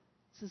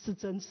这是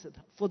真实的，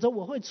否则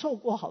我会错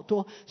过好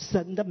多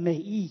神的美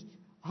意。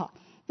好，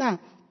那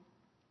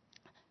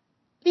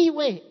利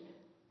未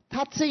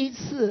他这一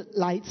次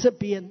来这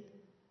边，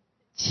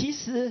其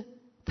实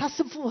他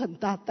是付很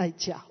大代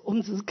价，我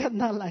们只是看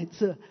他来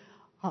这，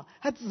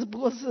他只不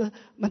过是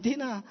马蒂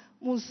娜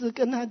牧师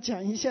跟他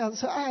讲一下，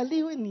说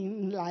利未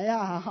你来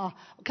啊，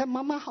我看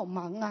妈妈好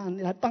忙啊，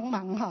你来帮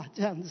忙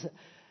这样子。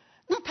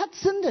那他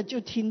真的就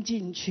听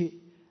进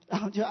去，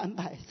然后就安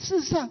排。事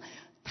实上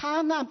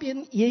他那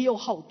边也有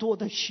好多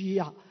的需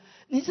要，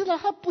你知道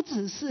他不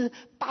只是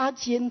8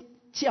间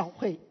教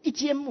会，1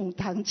间母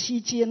堂，7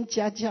间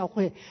家教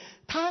会，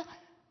他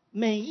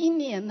每一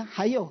年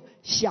还有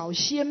小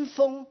先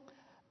锋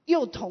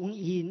幼童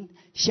营、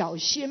小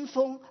先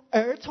锋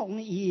儿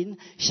童营、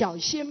小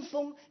先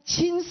锋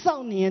青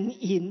少年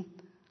营，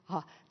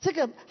这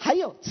个还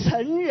有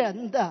成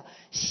人的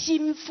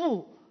心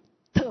腹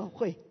特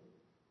会。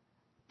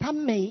他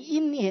每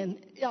一年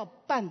要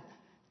办，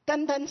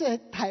单单在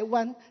台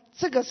湾，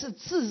这个是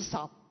至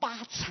少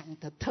8场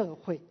的特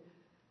会，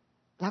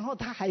然后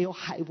他还有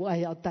海外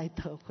要带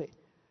特会，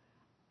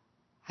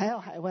还有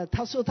海外。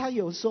他说他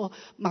有时候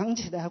忙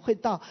起来会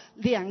到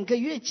2个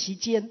月期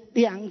间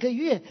，2个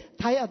月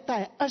他要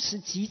带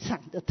20几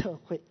场的特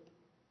会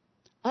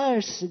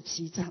，20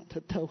几场的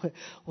特会。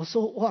我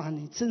说哇，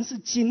你真是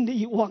精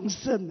力旺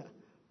盛啊！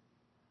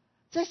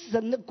在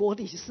神的国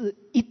里是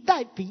一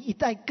代比一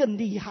代更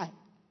厉害，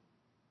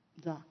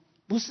你知道，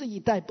不是一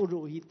代不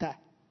如一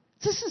代，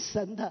这是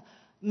神的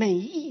美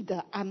意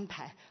的安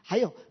排，还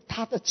有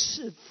他的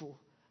赐福，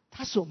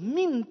他所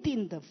命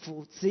定的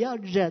福。只要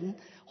人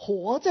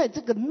活在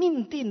这个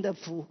命定的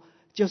福，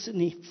就是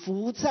你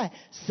服在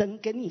神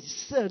给你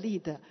设立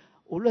的，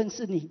无论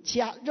是你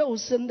家肉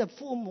身的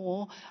父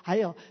母，还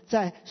有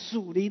在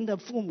属灵的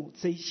父母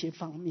这一些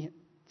方面，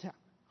这样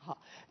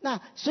好。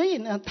那所以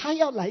呢，他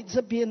要来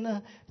这边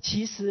呢，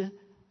其实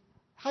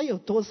他有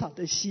多少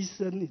的牺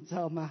牲，你知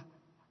道吗？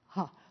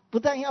好，不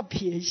但要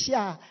撇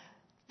下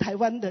台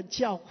湾的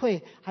教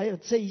会，还有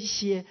这一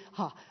些，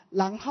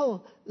然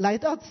后来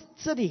到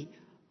这里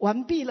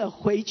完毕了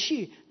回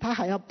去，他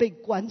还要被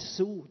关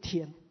15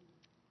天。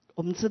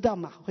我们知道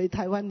嘛，回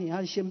台湾你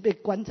要先被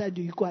关在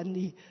旅馆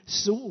里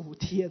15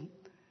天，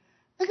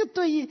那个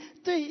对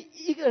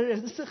一个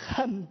人是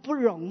很不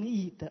容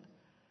易的，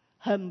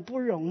很不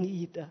容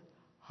易的。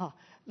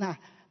那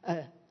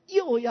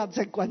又要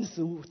再关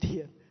15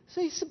天，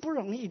所以是不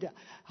容易的。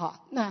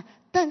好，那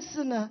但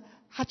是呢，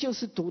他就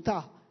是读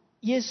到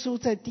耶稣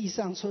在地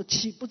上说：“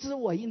岂不知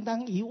我应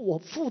当以我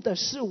父的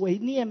事为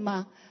念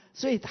吗？”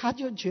所以他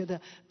就觉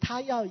得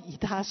他要以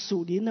他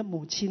属灵的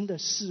母亲的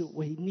事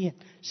为念，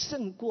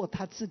胜过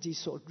他自己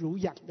所乳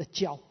养的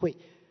教会。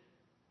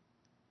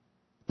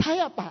他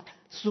要把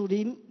属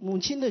灵母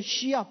亲的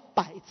需要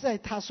摆在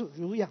他所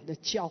乳养的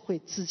教会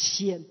之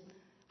先，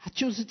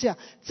就是这样。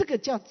这个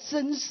叫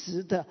真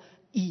实的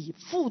以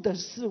父的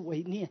事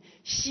为念，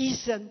牺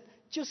牲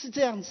就是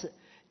这样子。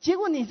结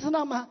果你知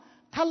道吗？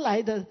他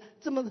来的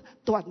这么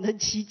短的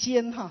期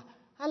间他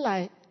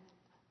来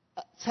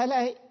才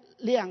来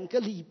2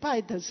个礼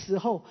拜的时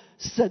候，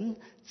神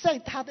在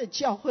他的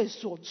教会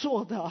所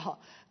做的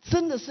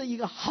真的是一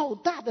个好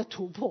大的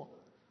突破，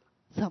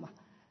知道吗？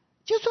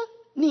就是说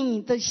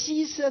你的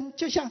牺牲，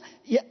就像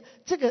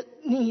这个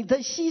你的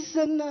牺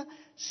牲呢，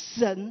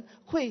神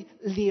会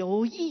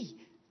留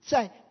意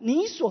在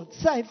你所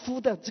在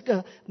乎的这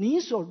个你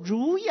所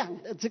乳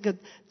养的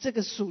这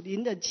个属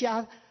灵的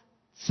家，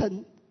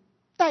神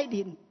带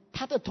领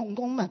他的同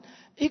工们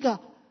一个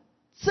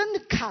真的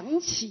扛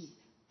起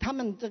他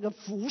们这个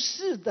服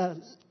事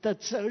的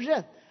责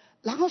任，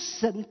然后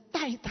神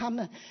带他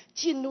们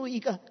进入一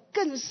个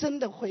更深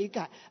的悔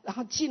改，然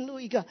后进入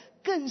一个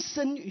更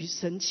深与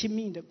神亲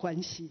密的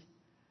关系，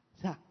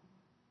是吧？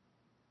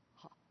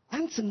好，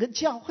让整个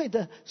教会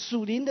的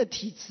属灵的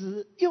体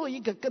质又一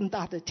个更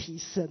大的提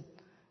升，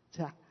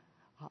这样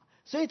好。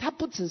所以他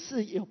不只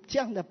是有这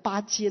样的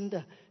8间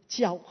的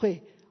教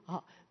会，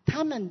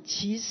他们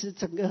其实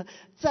整个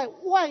在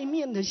外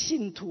面的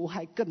信徒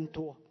还更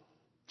多，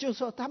就是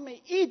说他们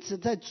一直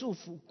在祝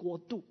福国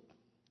度，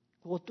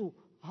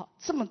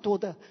这么多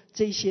的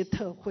这些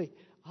特会，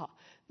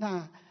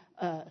那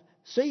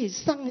所以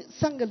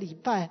上个礼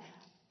拜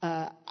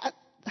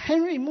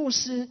Henry 牧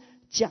师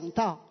讲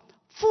到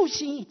复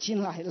兴已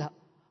经来了，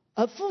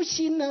而复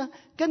兴呢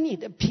跟你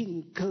的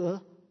品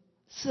格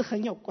是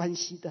很有关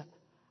系的，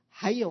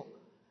还有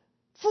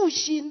复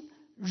兴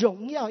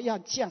荣耀要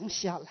降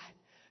下来，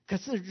可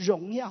是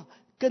荣耀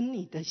跟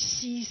你的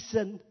牺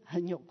牲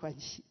很有关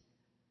系。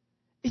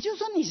也就是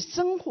说你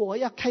生活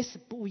要开始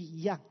不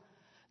一样，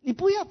你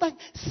不要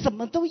什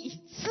么都以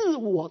自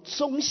我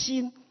中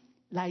心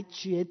来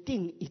决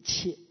定一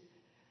切。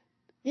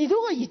你如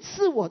果以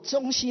自我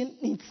中心，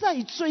你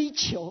再追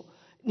求，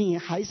你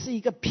还是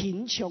一个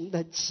贫穷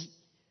的己。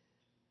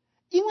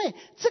因为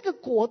这个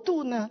国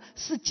度呢，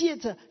是借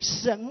着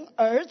神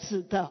儿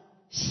子的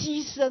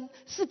牺牲，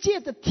是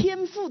借着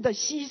天父的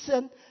牺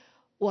牲，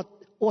我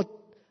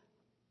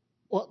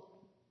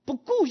不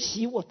顾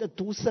惜我的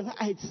独生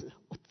爱子，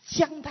我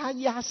将他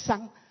压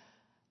伤，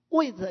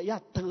为了要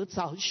得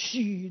着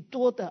许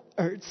多的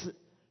儿子，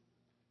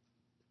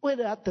为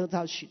了要得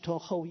着许多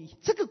后裔。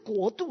这个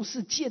国度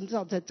是建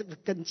造在这个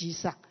根基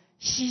上，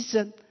牺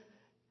牲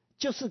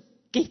就是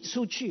给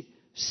出去，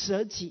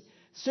舍己。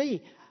所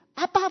以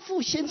阿爸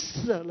父先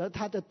舍了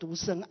他的独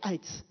生爱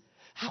子，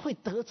他会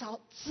得着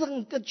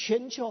整个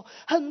全球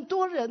很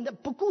多人的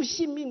不顾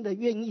性命的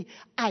愿意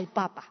爱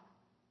爸爸，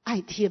爱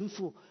天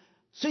父。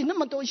所以那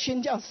么多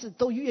宣教士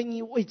都愿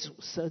意为主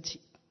舍己，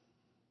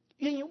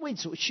愿意为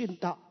主殉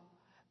道。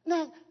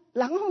那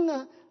然后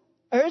呢，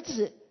儿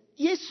子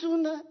耶稣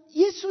呢，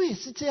耶稣也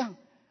是这样，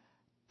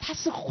他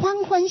是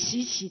欢欢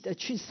喜喜的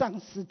去上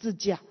十字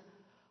架。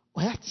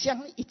我要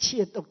将一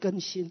切都更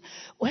新，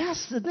我要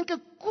使那个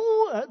孤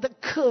儿的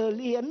可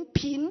怜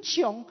贫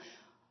穷，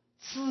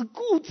只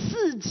顾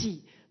自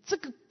己，这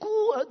个孤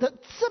儿的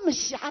这么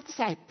狭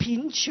窄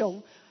贫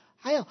穷，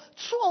还有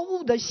错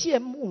误的羡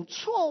慕，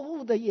错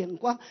误的眼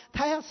光，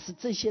他要使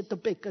这些都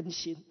被更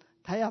新，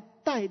他要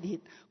带领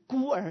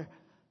孤儿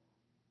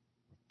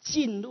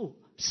进入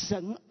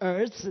神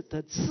儿子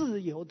的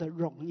自由的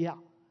荣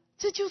耀。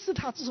这就是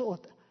他做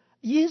的，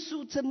耶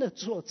稣真的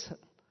做成，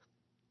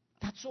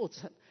他做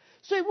成。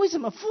所以为什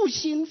么复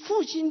兴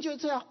就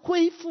是要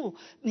恢复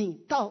你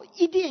到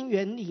伊甸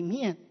园里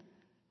面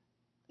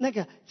那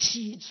个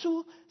起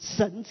初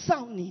神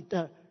造你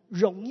的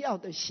荣耀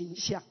的形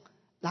象，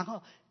然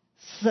后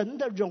神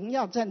的荣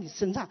耀在你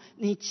身上，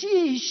你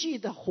继续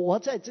的活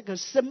在这个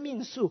生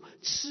命树，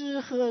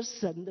吃喝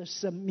神的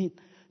生命。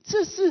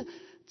这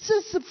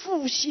是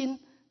复兴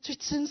最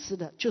真实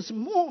的，就是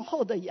末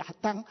后的亚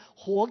当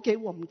活给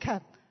我们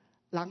看。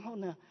然后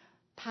呢，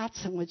他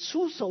成为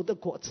初熟的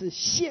果子，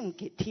献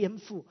给天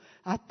父，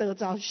得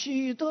着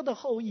许多的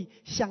后裔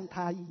像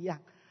他一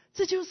样。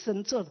这就是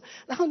神做的。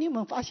然后你有没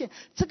有发现，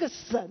这个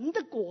神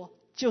的国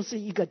就是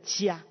一个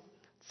家，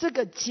这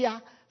个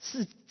家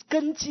是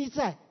根基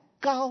在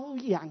羔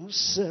羊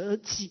舍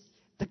己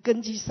的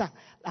根基上，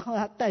然后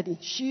他带领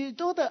许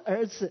多的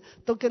儿子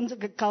都跟这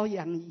个羔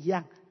羊一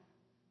样，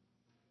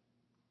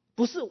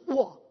不是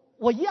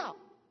我要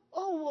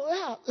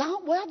然后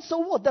我要走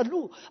我的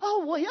路，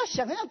我要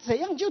想要怎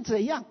样就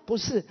怎样，不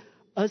是，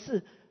而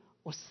是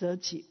我舍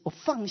己，我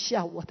放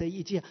下我的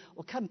意见，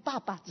我看爸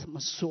爸怎么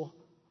说。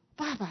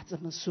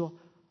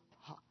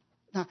好，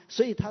那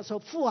所以他说，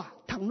父啊，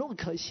倘若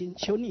可行，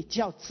求你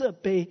叫这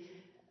杯，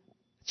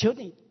求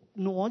你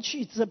挪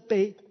去这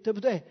杯，对不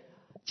对？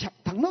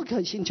倘若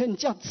可行，求你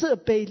叫这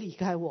杯离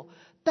开我，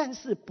但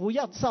是不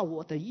要照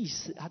我的意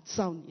思，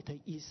照你的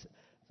意思。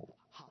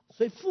好，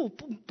所以父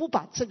不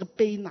把这个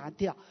杯拿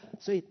掉，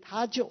所以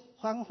他就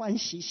欢欢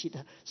喜喜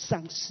的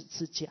上十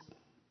字架，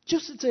就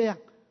是这样，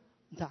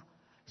你知道？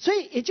所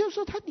以也就是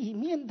说，它里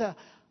面的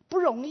不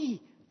容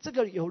易，这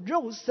个有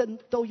肉身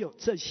都有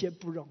这些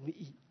不容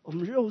易。我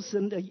们肉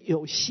身的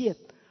有限，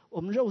我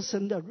们肉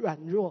身的软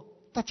弱，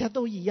大家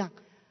都一样。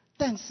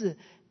但是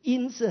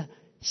因着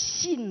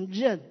信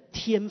任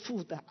天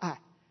父的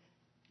爱，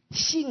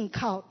信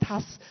靠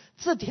他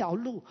这条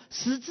路，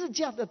十字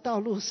架的道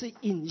路是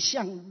引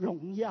向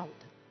荣耀的。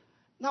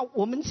那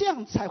我们这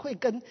样才会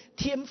跟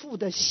天父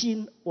的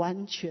心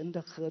完全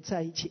的合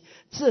在一起。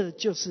这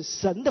就是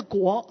神的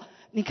国。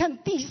你看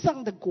地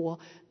上的国，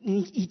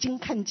你已经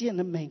看见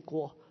了美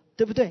国，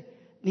对不对？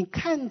你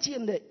看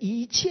见的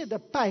一切的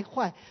败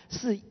坏，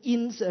是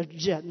因着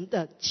人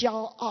的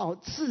骄傲、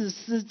自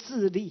私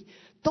自利，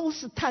都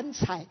是贪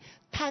财、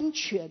贪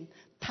权、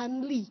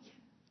贪利、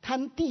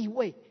贪地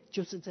位，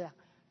就是这样。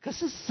可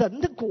是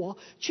神的国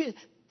却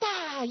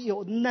大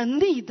有能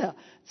力的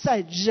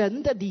在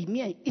人的里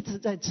面一直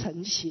在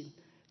成型，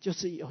就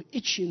是有一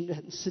群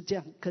人是这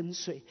样跟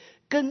随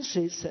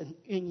神，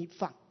愿意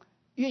放，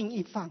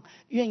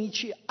愿意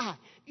去爱，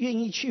愿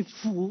意去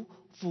服。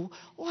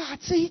哇，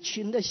这一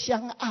群的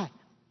相爱，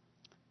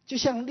就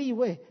像利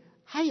未，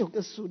他有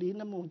个属灵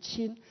的母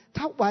亲，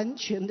他完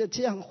全的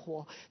这样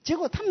活，结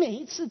果他每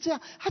一次这样，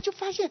他就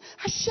发现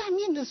他下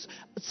面的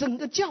整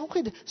个教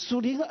会的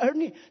属灵儿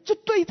女就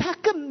对他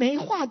更没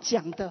话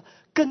讲的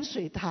跟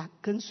随他。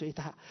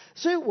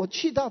所以我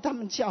去到他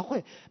们教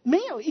会，没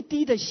有一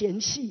滴的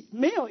嫌隙，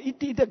没有一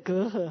滴的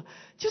隔阂，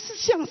就是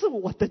像是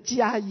我的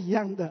家一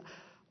样的，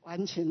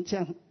完全这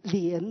样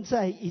连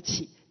在一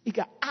起，一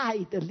个爱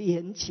的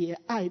连结，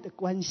爱的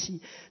关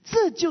系。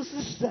这就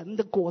是神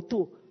的国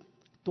度，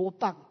多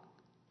棒，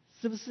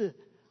是不是？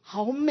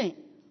好美，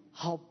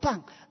好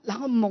棒，然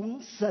后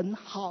蒙神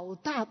好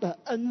大的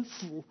恩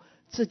福，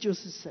这就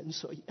是神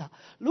所要。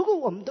如果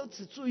我们都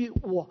只注意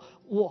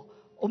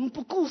我们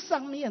不顾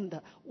上面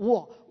的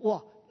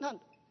那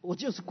我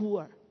就是孤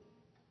儿，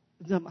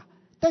你知道吗？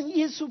但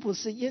耶稣不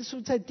是，耶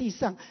稣在地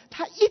上，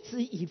他一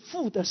直以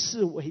父的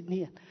事为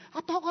念。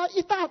包括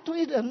一大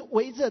堆人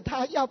围着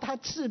他，要他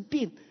治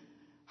病，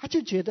他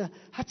就觉得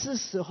他这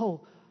时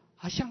候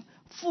好像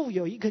父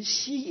有一个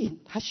吸引，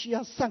他需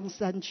要上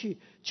山去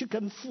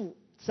跟父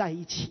在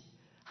一起，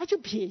他就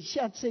撇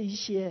下这一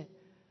些。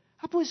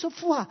他不会说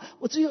父啊，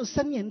我只有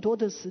3年多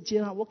的时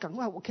间啊，我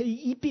可以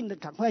医病的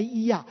赶快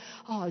医啊，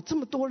这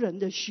么多人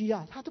的需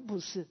要，他都不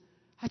是，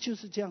他就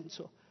是这样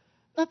做。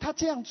那他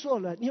这样做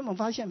了，你有没有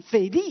发现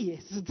腓力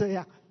也是这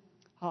样？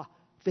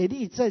腓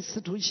力在使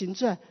徒行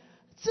传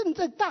正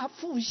在大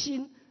复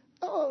兴，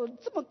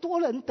这么多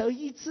人得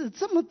医治，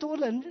这么多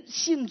人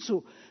信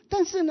主，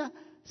但是呢，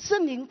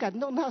圣灵感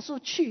动他说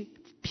去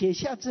撇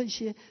下这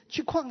些，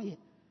去旷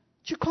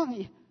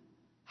野，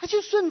他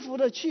就顺服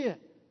了去。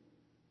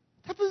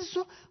他不是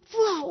说父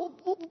啊，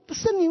我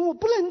圣灵我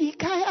不能离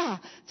开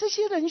啊，这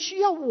些人需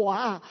要我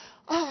啊，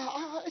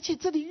而且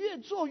这里越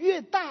做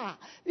越大，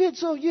越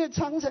做越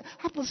昌盛。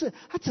他不是，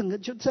他整个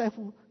就在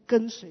乎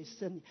跟随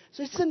圣灵，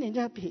所以圣灵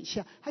叫他撇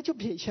下，他就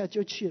撇下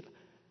就去了。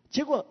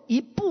结果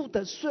一步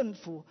的顺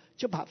服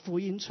就把福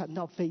音传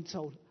到非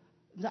洲了。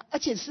而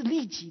且是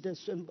立即的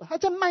顺服，他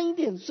再慢一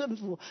点顺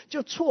服，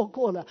就错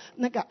过了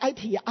那个埃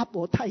提阿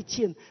伯太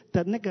监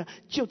的那个，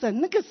就在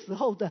那个时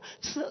候的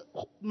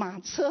马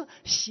车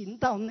行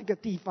到那个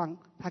地方，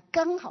他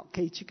刚好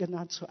可以去跟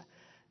他传。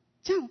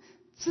这样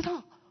知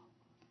道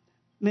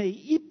每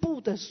一步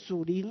的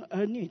属灵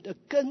儿女的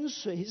跟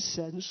随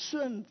神、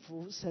顺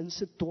服神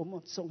是多么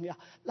重要，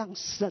让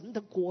神的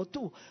国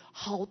度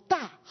好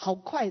大好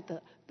快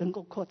的能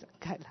够扩展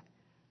开来。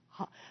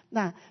好，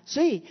那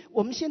所以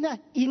我们现在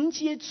迎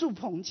接住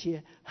棚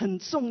节很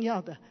重要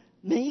的，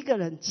每一个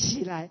人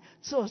起来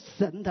做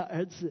神的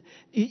儿子，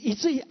以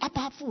至于阿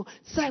爸父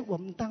在我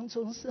们当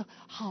中是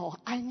好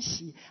安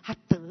息，他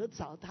得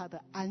着他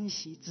的安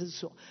息之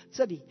所。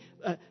这里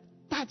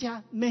大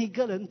家每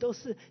个人都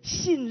是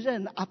信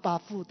任阿爸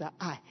父的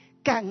爱，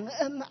感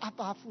恩阿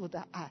爸父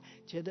的爱，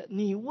觉得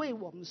你为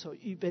我们所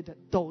预备的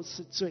都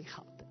是最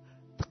好的，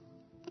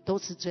都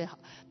是最好。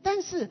但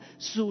是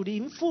属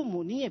灵父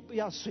母你也不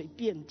要随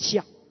便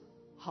叫。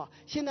好，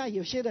现在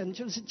有些人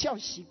就是叫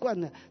习惯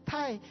了，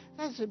太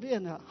随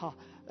便了。好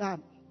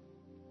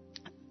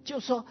就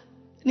说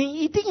你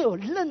一定有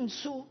认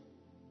出，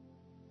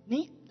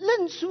你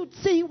认出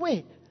这一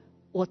位，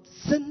我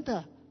真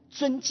的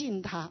尊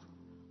敬他，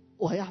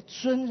我要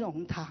尊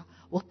荣他，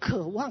我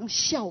渴望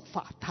效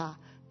法他，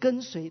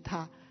跟随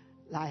他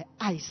来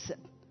爱神，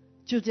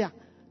就这样。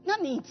那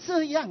你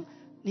这样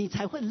你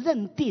才会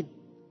认定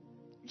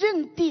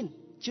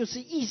就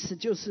是意思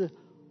就是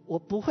我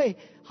不会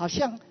好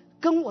像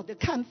跟我的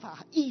看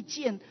法意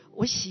见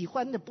我喜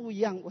欢的不一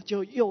样，我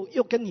就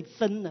又跟你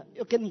分了，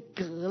又跟你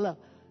隔了，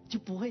就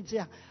不会这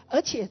样。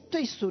而且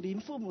对属灵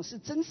父母是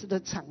真实的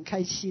敞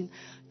开心，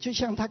就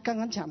像他刚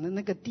刚讲的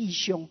那个弟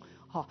兄，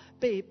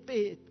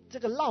被这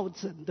个落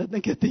枕的那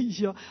个弟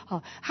兄，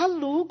他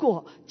如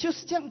果就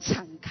是这样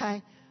敞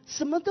开，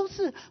什么都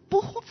是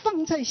不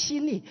放在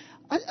心里，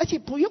而且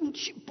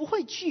不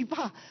会惧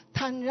怕，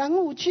坦然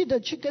无惧的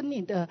去跟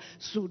你的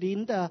属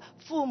灵的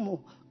父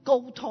母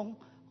沟通，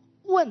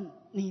问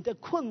你的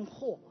困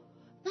惑。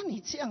那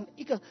你这样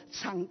一个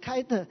敞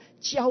开的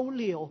交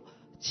流，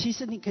其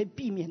实你可以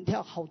避免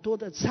掉好多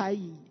的猜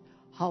疑，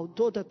好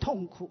多的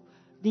痛苦。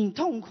你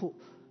痛苦，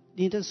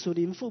你的属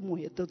灵父母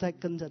也都在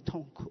跟着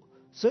痛苦，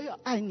所有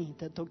爱你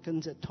的都跟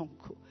着痛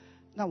苦。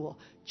那我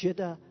觉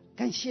得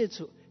感谢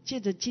主，借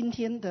着今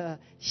天的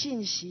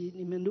信息，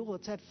你们如果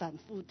再反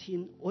复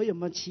听，我有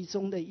没有其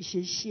中的一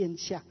些现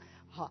象？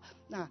好，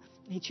那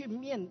你去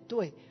面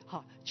对，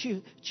好，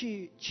去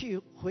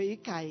悔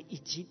改以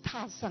及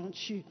踏上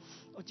去，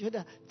我觉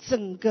得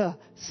整个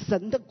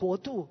神的国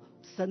度、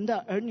神的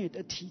儿女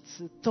的体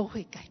质都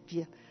会改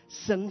变，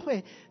神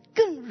会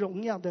更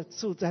荣耀的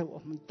住在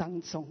我们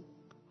当中。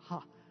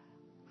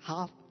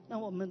好，那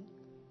我们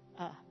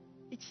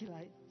一起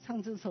来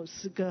唱这首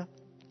诗歌。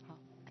好，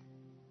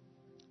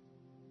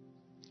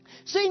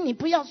所以你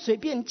不要随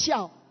便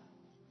叫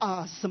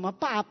什么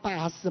爸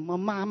爸什么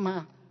妈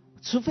妈，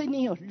除非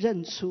你有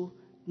认出，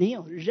你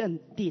有认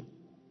定，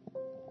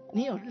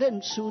你有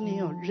认出，你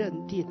有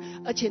认定，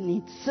而且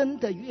你真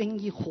的愿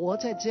意活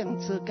在这样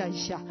遮盖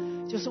下，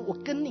就是我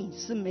跟你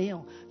是没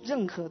有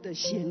任何的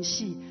嫌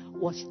隙，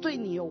我对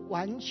你有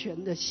完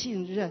全的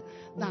信任，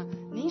那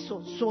你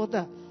所说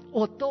的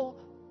我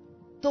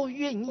都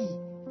愿意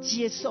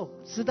接受，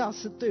知道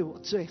是对我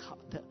最好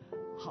的。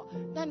好，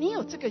那你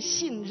有这个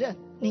信任，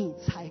你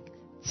才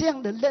这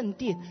样的认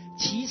定，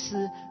其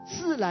实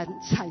自然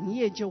产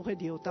业就会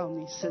流到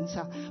你身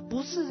上。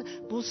不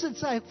是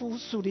在乎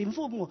属灵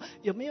父母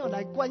有没有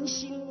来关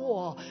心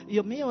我，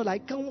有没有来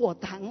跟我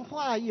谈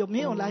话，有没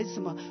有来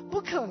什么，不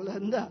可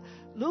能的。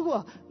如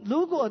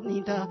果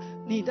你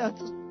的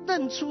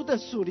认出的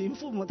属灵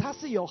父母他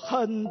是有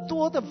很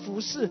多的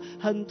服侍，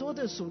很多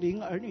的属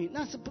灵儿女，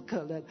那是不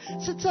可能。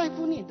是在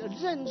乎你的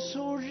认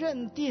出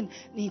认定，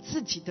你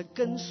自己的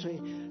跟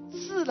随，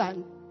自然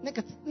那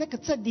个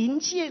在灵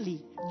界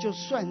里就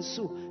算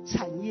数，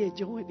产业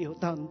就会流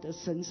到你的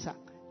身上。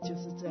就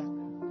是这样。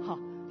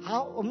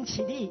好，我们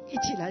起立，一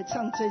起来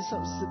唱这首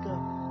诗歌。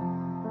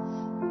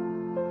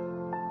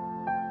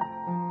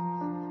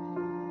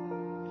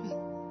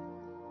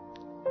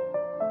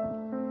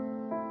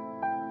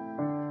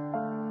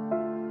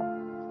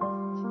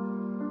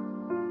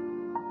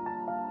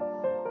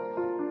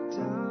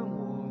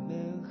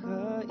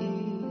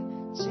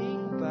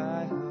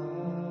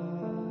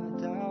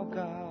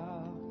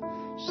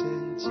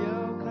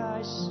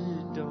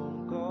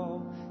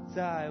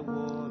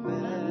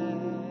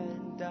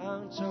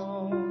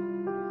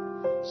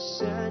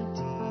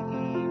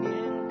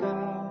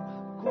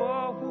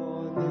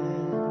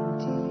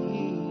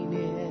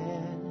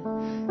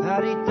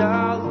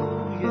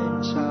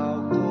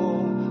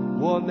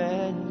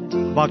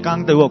刚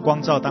刚的我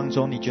光照当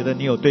中，你觉得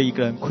你有对一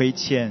个人亏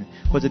欠，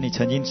或者你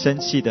曾经生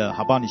气的，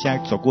好不好？你现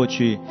在走过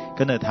去，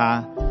跟着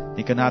他，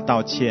你跟他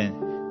道歉，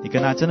你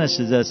跟他真的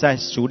使着在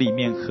属里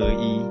面合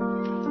一。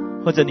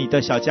或者你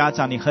的小家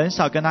长，你很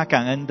少跟他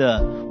感恩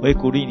的，我会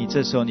鼓励你，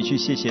这时候你去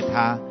谢谢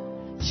他，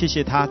谢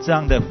谢他这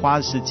样的花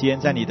时间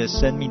在你的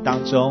生命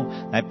当中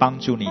来帮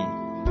助你，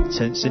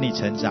使你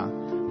成长。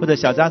或者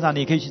小家长，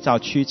你可以去找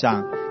区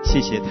长，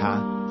谢谢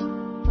他。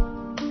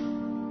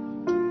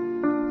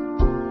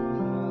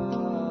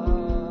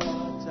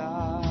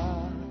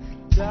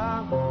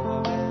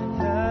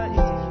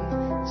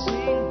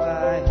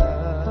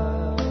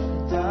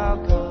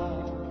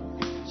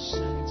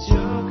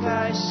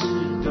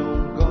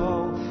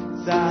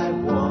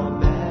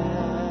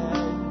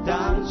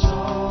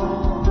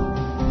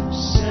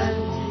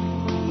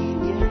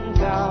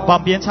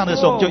旁边唱的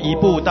时候，我们就一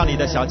步到你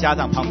的小家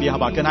长旁边，好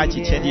不好？跟他一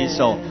起牵起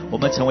手，我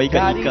们成为一个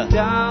小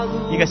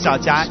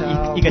家，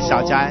一个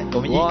小家，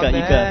我们一个一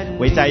个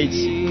围在一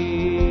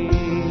起，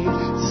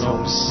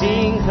从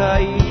心合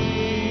一，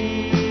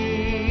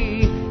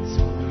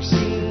从心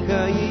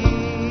合一。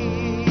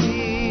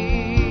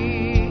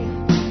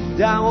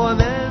当我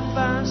们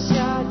放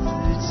下自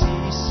己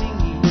心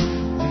意，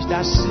为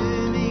他使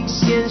命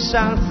献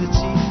上自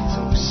己，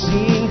从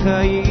心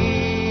合一。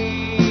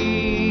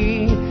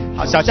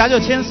好，小家就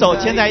牵手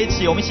牵在一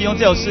起，我们一起用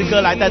这首诗歌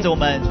来带着我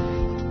们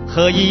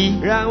合一。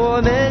让我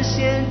们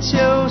先求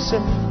神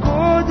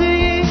国的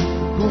义，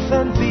不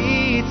分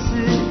彼此，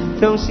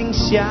同心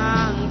向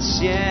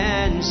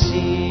前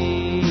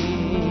行。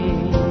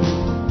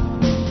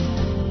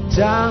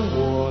当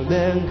我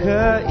们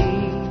合一，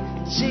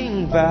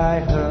敬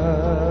拜和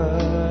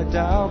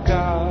祷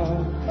告，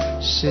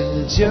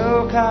神就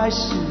开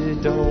始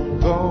动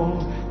工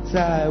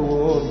在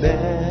我们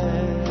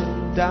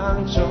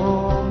当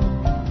中。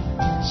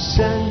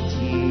身体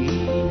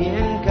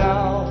年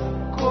高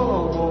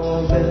过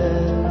我们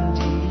的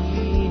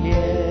年，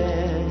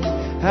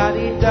他的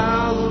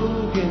道路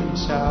远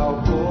超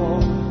过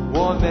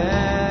我们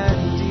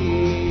的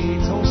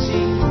同心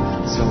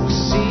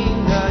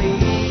合一，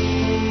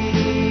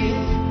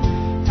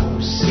同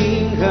心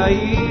合一。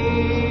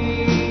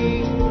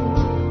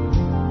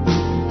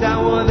当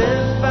我们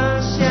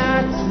放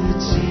下自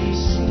己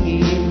心意，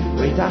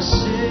为他使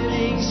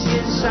命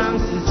献上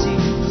自己，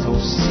同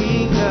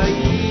心合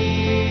一。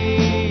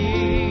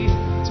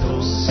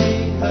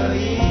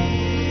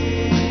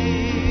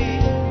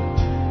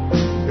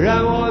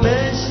让我们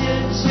先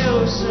求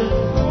神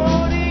国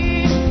的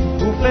义，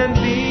不分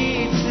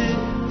彼此，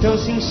同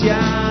心向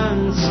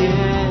前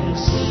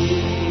行，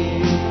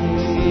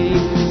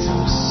同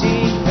心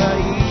合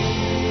一，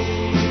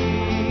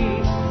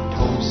同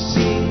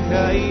心合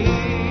一。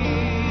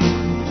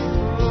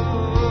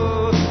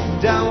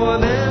当我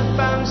们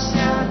放下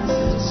自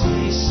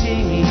己心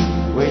意，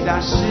为他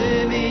使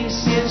命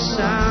献上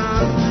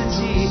自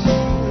己，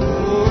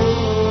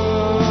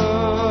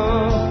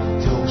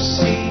同心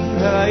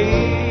合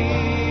一。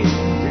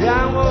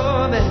让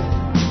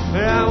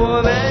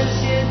我们先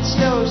求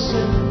神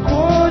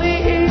国的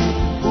义，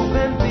不分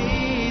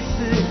彼此，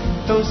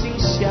同心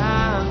向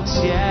前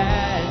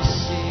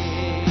行，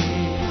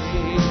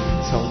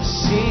同心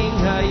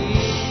合一，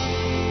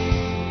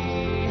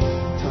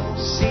同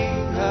心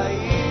合一。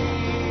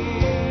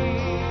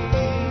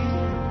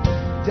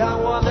当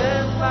我们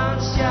放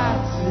下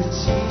自己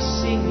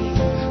心意，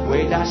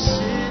为他使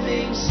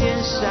命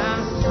献上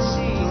自己，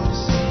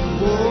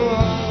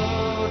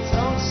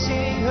同心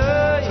合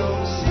一，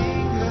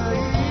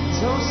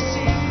同心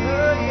合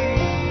一。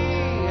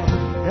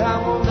让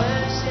我们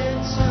先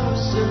求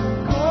神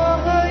国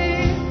合一，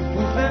不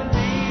分彼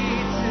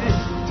此，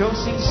同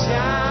心向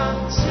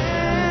前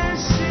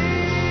行，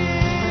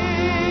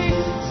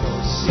同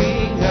心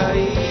合一，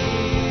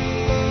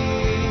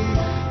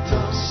同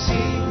心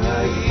合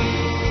一。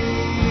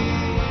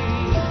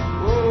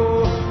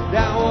让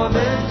我们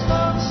放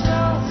下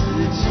自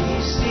己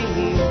心意，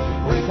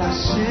为他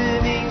使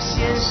命献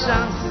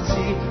上自己，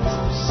同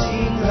心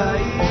合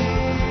一，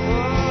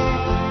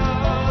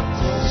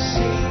同心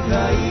合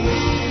一。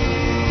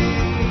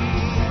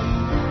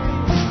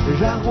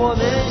让我们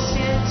先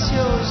求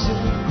神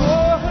国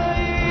合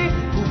一，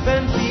不分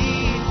彼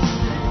此，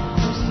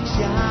同心向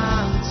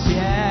前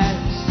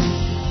行。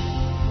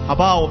好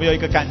不好？我们有一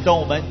个感动，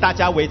我们大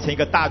家围成一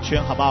个大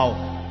圈，好不好？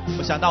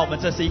我想到我们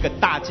这是一个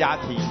大家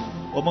庭，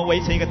我们围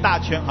成一个大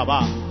圈，好不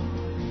好？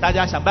大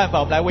家想办法，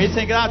我们来围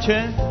成一个大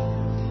圈，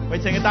围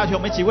成一个大圈，我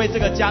们一起为这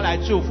个家来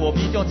祝福。我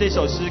们用这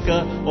首诗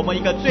歌，我们一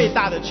个最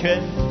大的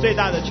圈，最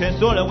大的圈，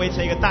所有人围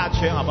成一个大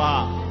圈，好不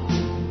好？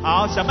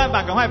好，想办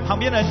法，赶快旁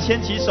边的人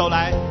牵起手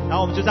来，然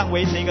后我们就这样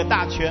围成一个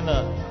大圈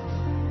了。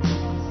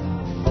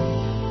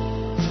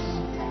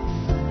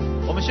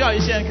我们需要一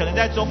些人可能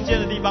在中间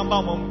的地方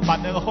帮我们把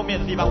那个后面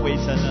的地方围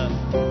成了。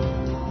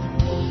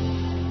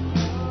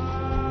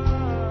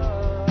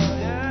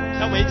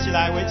要围起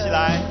来，围起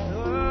来。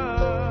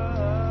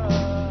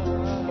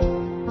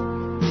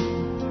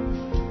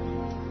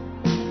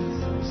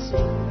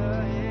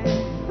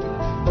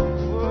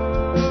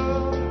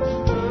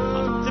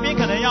好，这边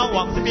可能要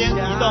往这边移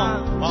动，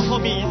往后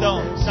面移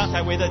动，这样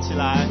才围得起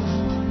来。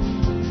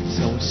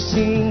同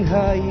心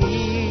合一，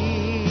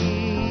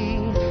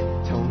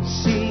同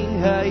心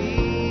合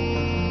一。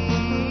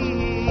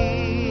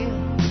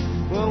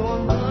我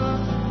们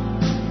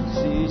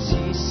举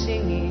起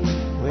心意，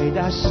伟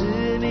大使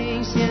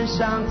命献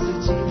上自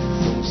己，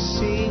同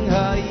心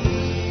合一，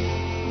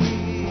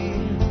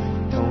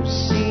同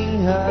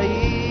心合一。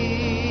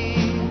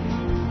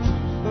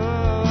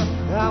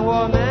让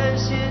我们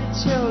先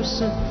求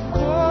神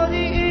过地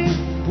狱，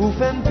不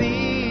分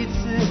彼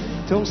此，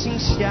同心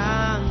向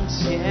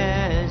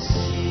前行。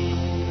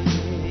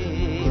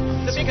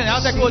这边可能要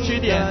再过去一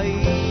点。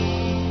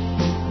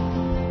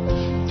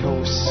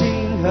同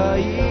心合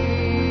一。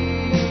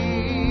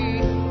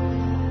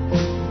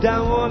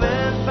当我们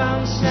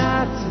放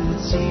下自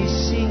己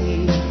心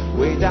意，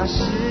伟大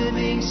使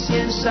命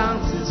献上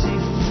自己，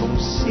同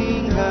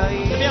心合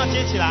一。这边要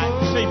接起来，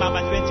所以麻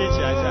烦这边接起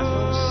来一下。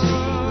同心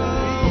合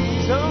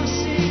一，同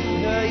心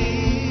合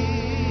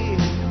一，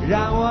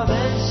让我们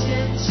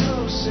先求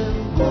神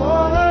过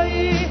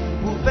一，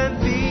不分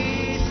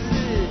彼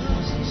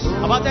此。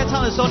好不好？在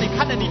唱的时候，你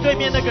看着你对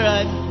面那个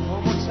人，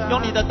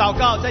用你的祷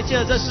告，再借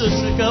着这诗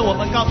歌，我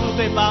们告诉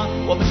对方，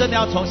我们真的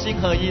要重新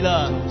合一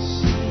了。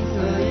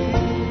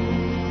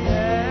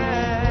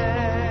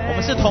我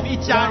们是同一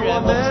家人，我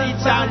们是一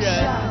家人。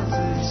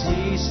自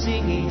己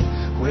心意，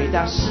伟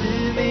大使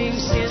命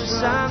献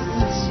上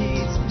自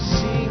己，同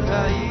心合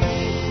一。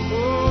哦，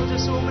这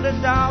是我们的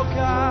祷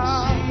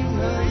告，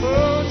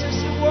哦，这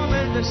是我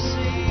们的心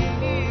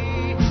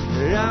意，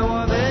让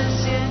我们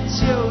先求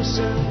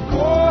神过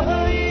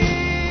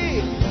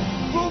一，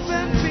不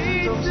分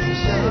彼此，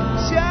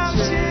向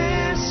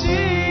前行，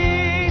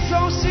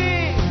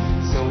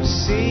同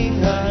心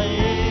合一。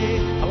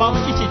好吧，我们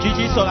一起举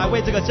起手来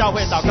为这个教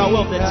会祷告，为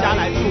我们的家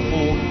来祝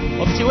福。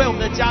我们一起为我们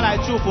的家来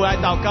祝福，来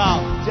祷告。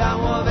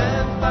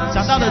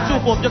想到的祝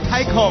福，我们就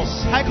开口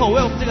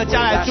为我们这个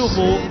家来祝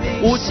福。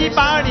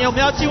5782年，我们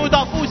要进入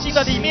到复兴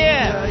的里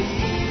面，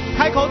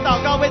开口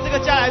祷告，为这个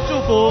家来祝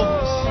福。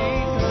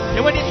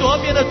也为你左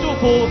边的祝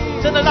福，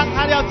真的让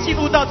他要进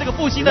入到这个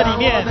复兴的里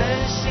面。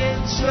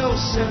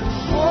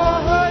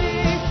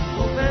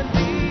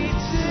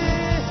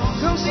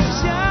同心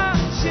向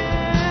前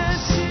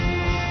行，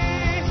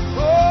哦，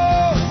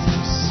同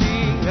心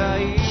合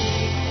一，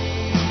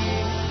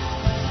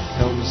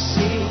同心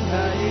合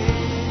一。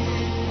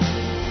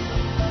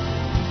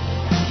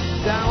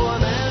当我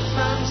们放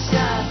下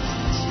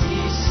自己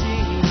心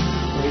意，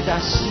伟大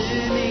使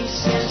命献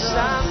上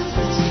自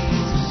己，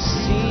同心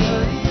合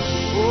一，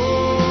哦，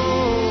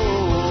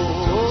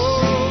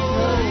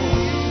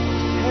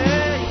嘿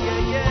耶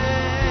耶，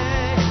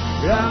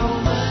让我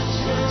们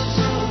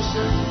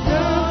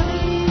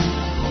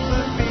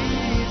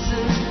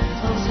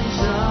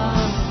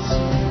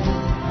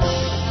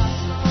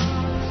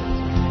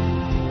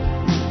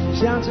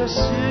将这世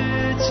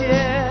界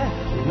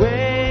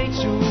为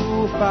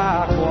主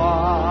发光。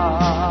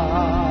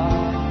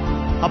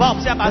好不好？我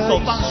们现在把手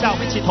放下，我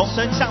们一起同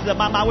声向着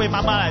妈妈，为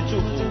妈妈来祝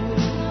福。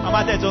妈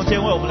妈在中间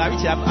为我们来一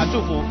起来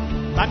祝福。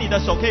把你的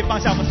手可以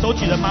放下，我们手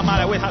举着妈妈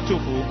来为她祝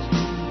福。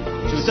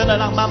主真的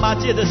让妈妈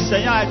借着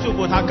神要来祝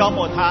福她，高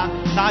抹她，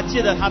让她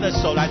借着她的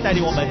手来带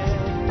领我们。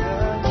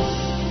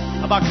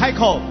好不好？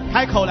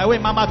开口来为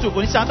妈妈祝福，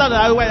你想到的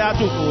来为她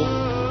祝福。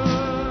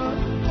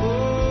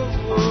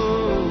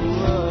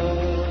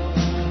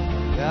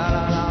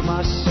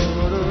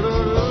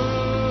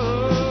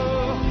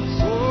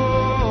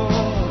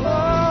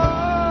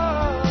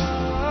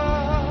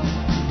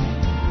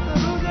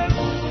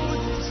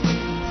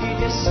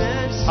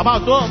好不好？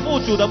所有牧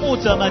主的牧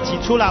者们，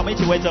请出来，我们一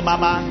起围着妈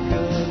妈。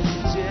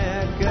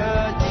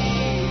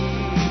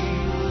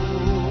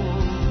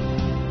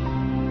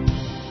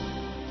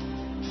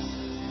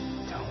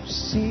同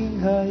心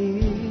合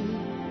一，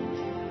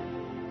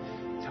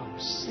同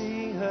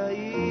心合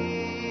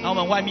一。然后我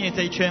们外面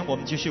这一圈，我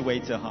们继续围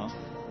着哈。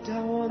当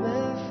我们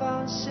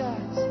放下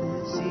自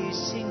己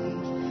心意，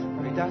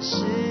伟大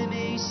使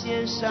命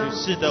献上。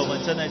是的，我们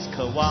真的是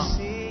渴望，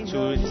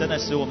主真的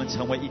使我们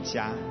成为一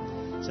家。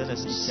真的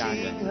是一家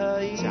人，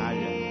一家人，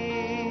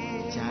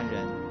一家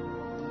人。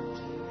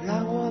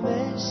让我们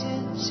先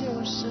求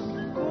神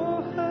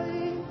过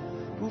一，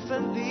不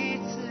分彼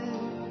此，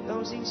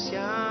同心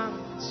向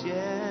前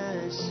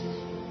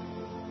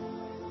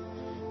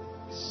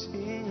行。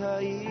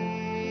合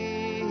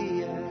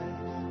一，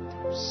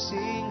同心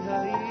合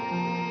一。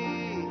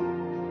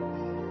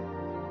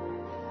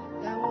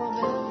让我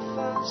们放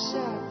下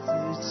自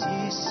己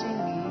心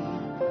意，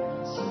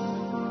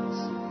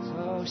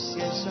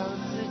献上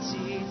自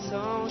己，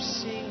同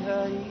心合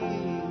一。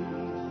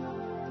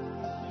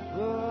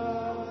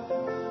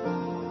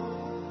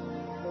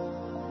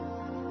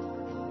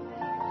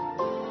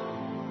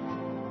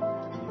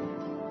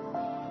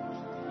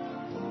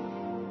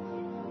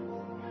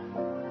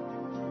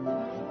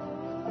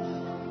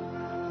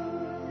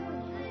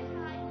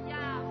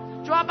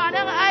主啊，把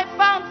那个爱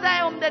放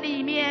在我们的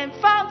里面，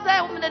放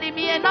在我们的里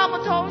面，让我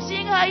们同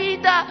心合一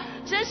的，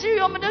真是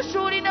与我们的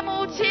属灵的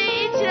母亲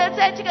一起的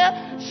在这个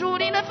属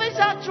灵的分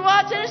享。主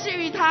啊，真是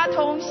与她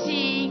同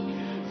行。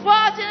父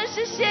啊，真的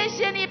是谢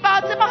谢你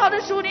把这么好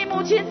的属灵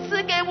母亲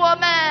赐给我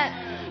们。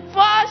父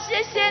啊，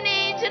谢谢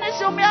你，真的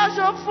是我们要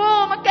说父，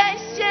我们感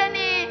谢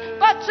你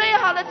把最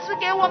好的赐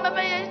给我们，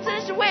也真的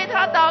是为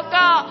她祷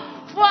告。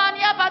父啊，你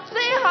要把最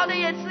好的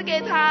也赐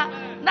给她，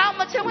让我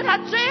们成为他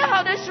最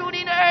好的属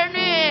灵的儿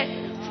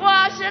女。父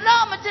啊，是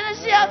让我们真的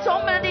是要从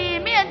我们里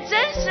面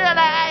真实的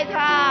来爱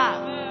他。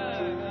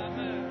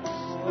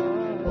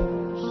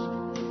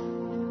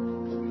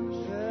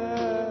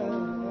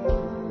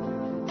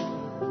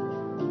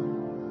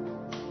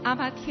阿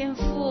爸天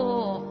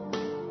父，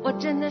我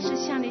真的是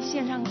向你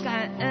献上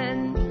感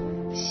恩，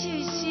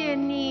谢谢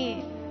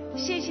你，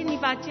谢谢你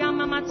把江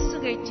妈妈赐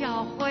给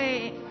教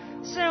会。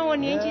虽然我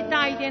年纪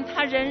大一点，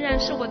她仍然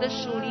是我的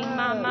属灵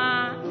妈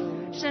妈。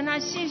神啊，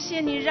谢谢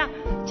你让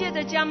借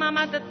着江妈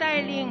妈的带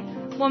领，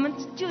我们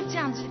就这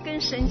样子跟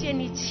神建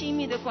立亲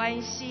密的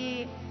关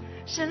系。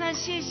神啊，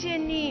谢谢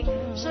你，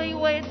所以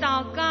我也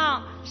祷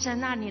告，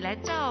神啊，你来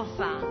造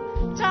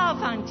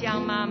访江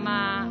妈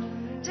妈，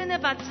真的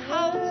把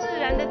超自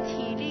然的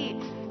体力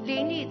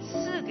灵力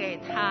赐给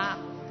她。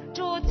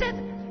主，这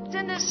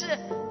真的是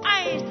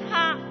爱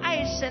她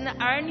爱神的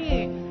儿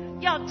女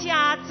要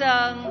加增。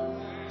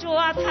主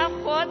啊，她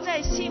活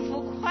在幸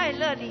福快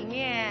乐里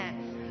面。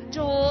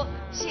主，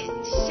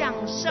享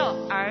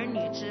受儿女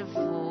之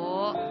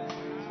福。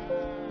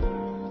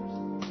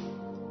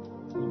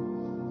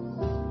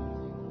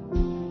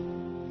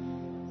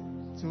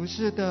主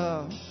是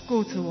的，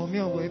故此我没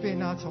有违背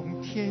那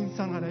从天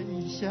上来的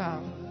意象。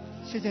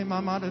谢谢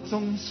妈妈的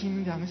忠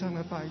心良善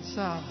的摆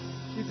上，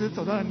一直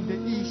走到你的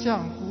意象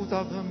呼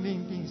召和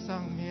命定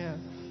上面。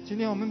今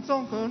天我们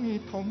众儿女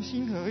同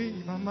心合意，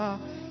妈妈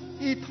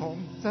一同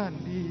站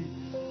立，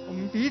我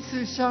们彼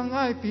此相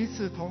爱，彼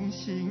此同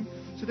行。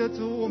是的，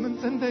主，我们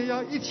真的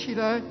要一起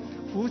来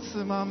扶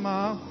持妈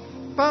妈，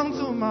帮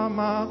助妈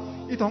妈，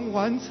一同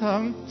完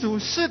成主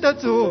是的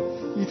主，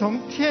你从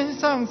天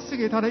上赐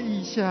给她的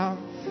意象。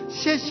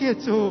谢谢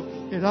主，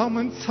也让我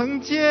们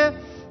承接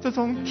这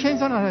从天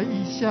上来的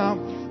意象，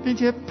并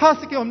且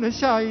pass 给我们的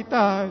下一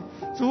代。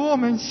主，我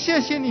们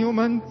谢谢你，我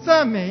们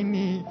赞美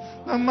你，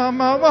让妈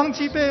妈忘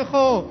记背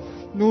后，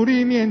努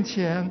力面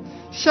前，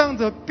向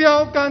着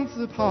标杆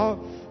直跑，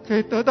可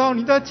以得到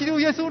你在基督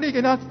耶稣里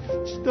给他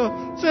的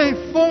最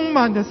丰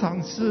满的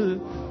赏赐。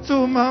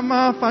祝妈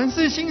妈凡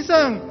事兴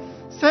盛，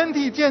身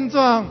体健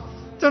壮，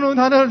正如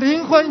她的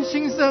灵魂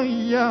兴盛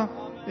一样。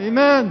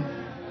Amen。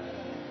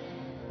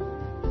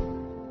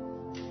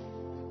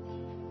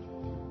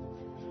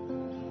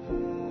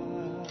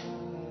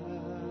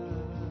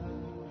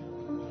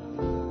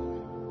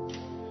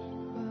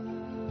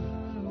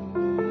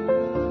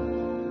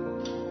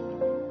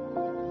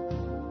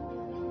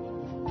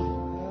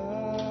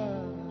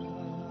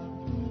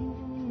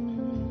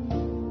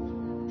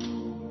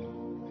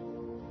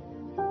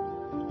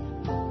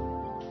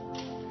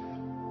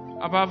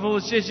阿爸父，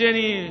谢谢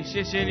你，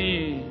谢谢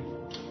你，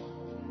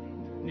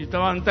你把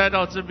我们带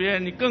到这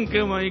边，你更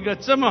给我们一个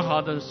这么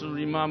好的属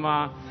灵妈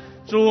妈。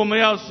主，我们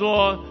要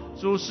说，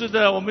主是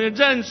的，我们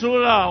认出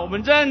了，我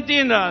们认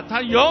定了，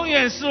她永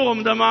远是我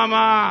们的妈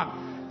妈。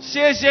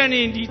谢谢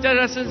你，你在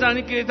她身上，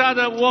你给她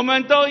的，我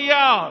们都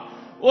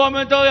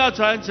要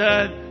传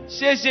承。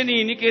谢谢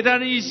你，你给她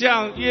的意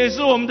向也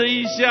是我们的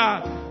意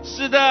向。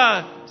是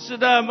的，是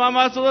的，妈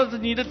妈说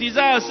你的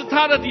desire 是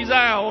她的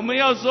desire， 我们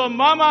要说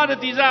妈妈的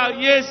desire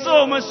也是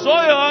我们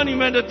所有儿女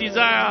们的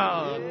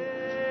desire。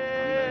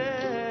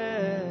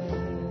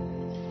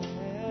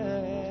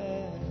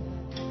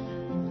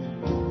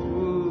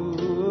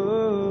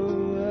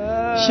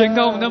宣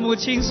告我们的母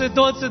亲是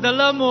多子的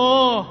乐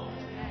母，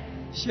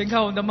宣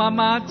告我们的妈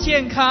妈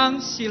健康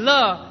喜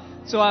乐。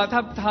主啊，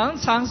她常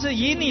常是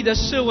以你的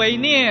事为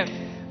念。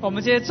我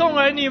们这些众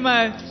儿女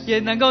们也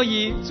能够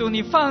以主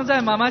你放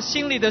在妈妈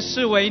心里的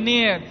事为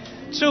念，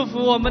祝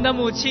福我们的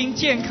母亲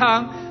健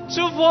康，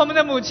祝福我们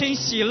的母亲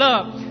喜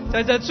乐。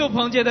在这祝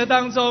棚节的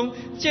当中，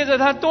借着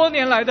她多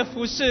年来的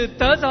服侍，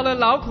得着了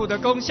劳苦的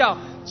功效，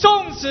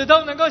众子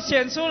都能够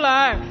显出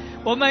来。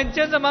我们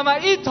跟着妈妈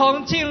一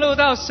同进入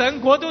到神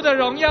国度的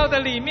荣耀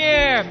的里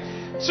面。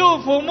祝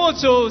福牧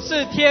主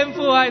是天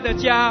父爱的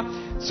家，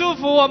祝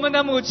福我们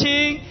的母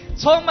亲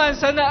充满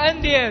神的恩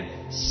典、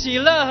喜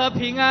乐和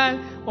平安。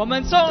我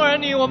们众儿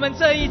女，我们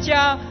这一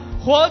家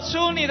活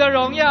出你的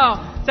荣耀，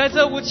在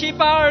这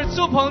5782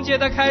祝棚节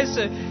的开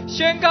始，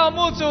宣告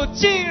牧主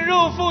进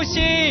入复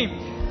兴，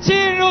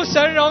进入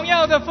神荣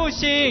耀的复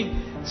兴，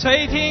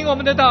垂听我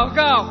们的祷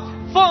告，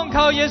奉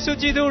靠耶稣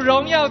基督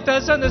荣耀得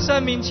胜的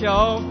圣名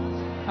求，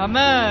阿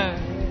们。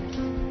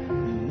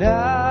那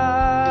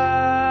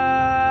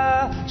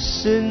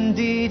神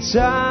的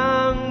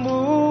帐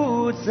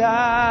幕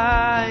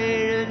在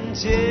人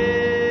间，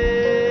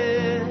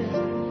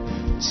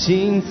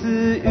亲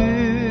自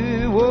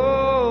与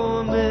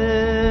我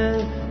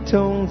们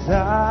同在，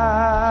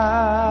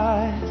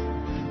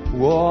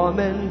我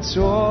们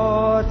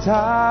做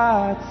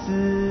他子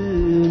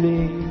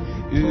民，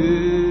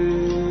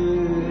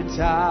与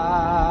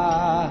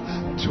他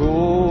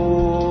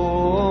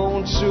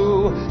同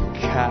住，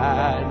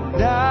看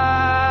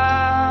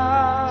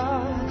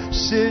那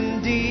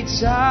神的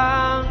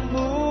帐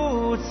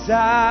幕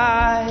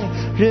在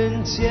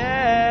人间，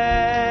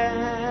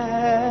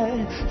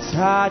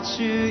擦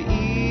去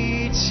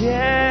一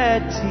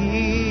切的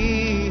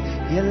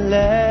眼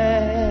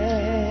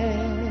泪，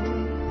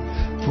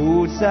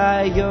不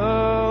再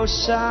有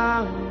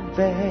伤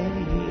悲，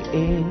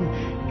因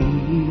一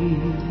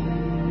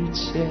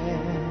切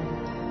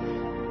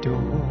都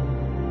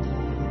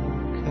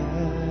可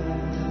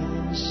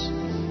惜。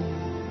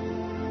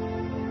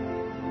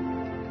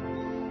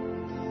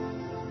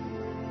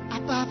阿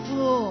爸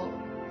父，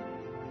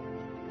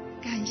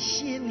感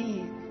谢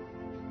你，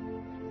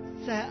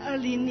在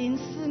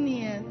2004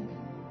年，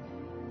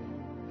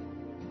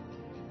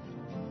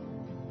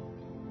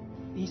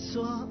你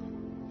说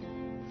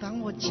凡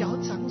我脚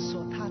掌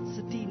所踏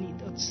之地，你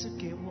都赐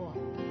给我。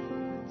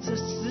这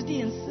10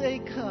点4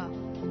刻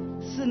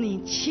是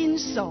你亲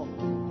手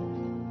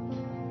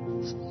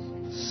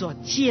所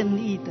建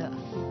立的，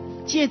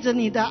借着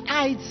你的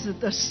爱子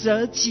的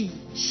舍己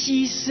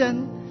牺牲，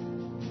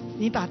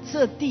你把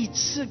这地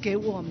赐给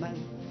我们。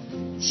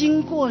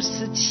经过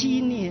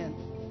17年，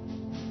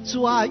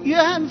主啊，约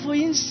翰福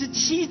音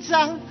17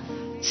章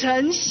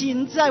成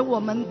行在我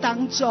们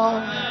当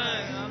中。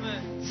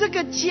这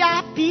个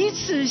家彼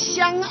此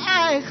相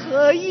爱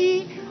合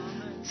一，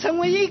成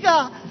为一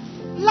个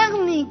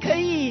让你可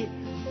以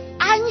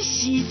安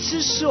息之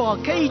所，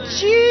可以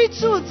居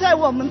住在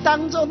我们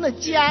当中的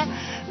家，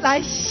来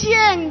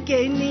献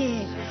给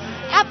你。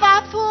阿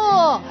爸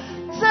父，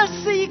这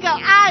是一个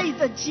爱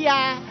的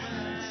家，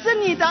是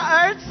你的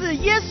儿子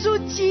耶稣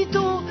基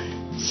督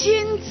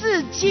亲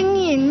自经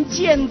营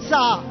建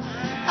造，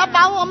要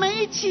把我们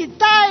一起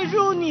带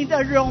入你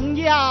的荣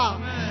耀。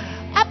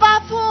阿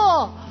爸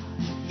父，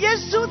耶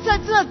稣在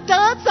这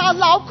得着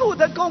劳苦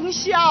的功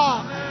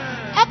效。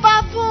阿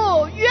爸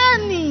父，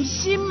愿你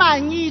心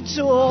满意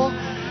足，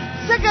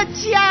这个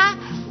家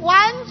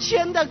完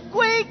全的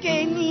归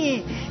给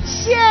你，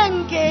献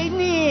给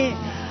你。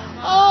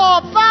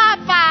哦，爸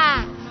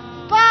爸，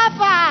爸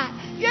爸，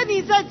愿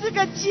你在这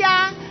个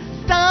家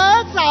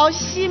得着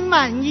心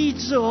满意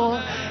足，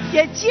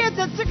也借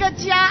着这个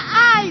家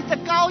爱的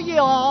膏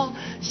油，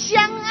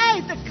相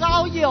爱的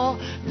膏油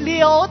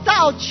流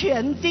到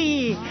全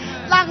地，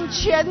让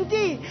全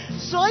地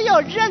所有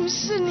认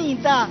识你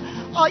的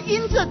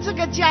因着这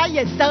个家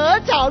也得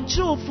着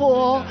祝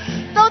福，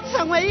都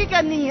成为一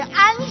个你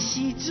安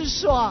息之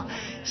所，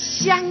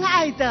相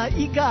爱的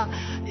一个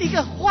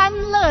欢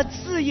乐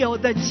自由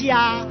的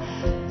家，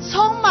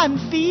充满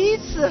彼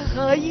此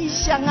合一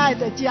相爱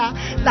的家，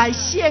来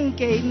献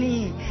给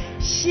你。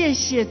谢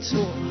谢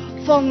主，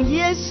奉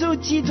耶稣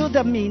基督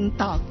的名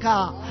祷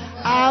告，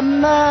阿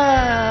们，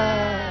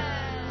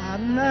阿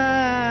们，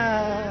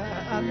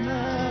阿们，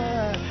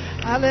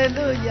哈利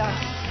路亚，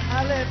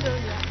哈利路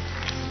亚。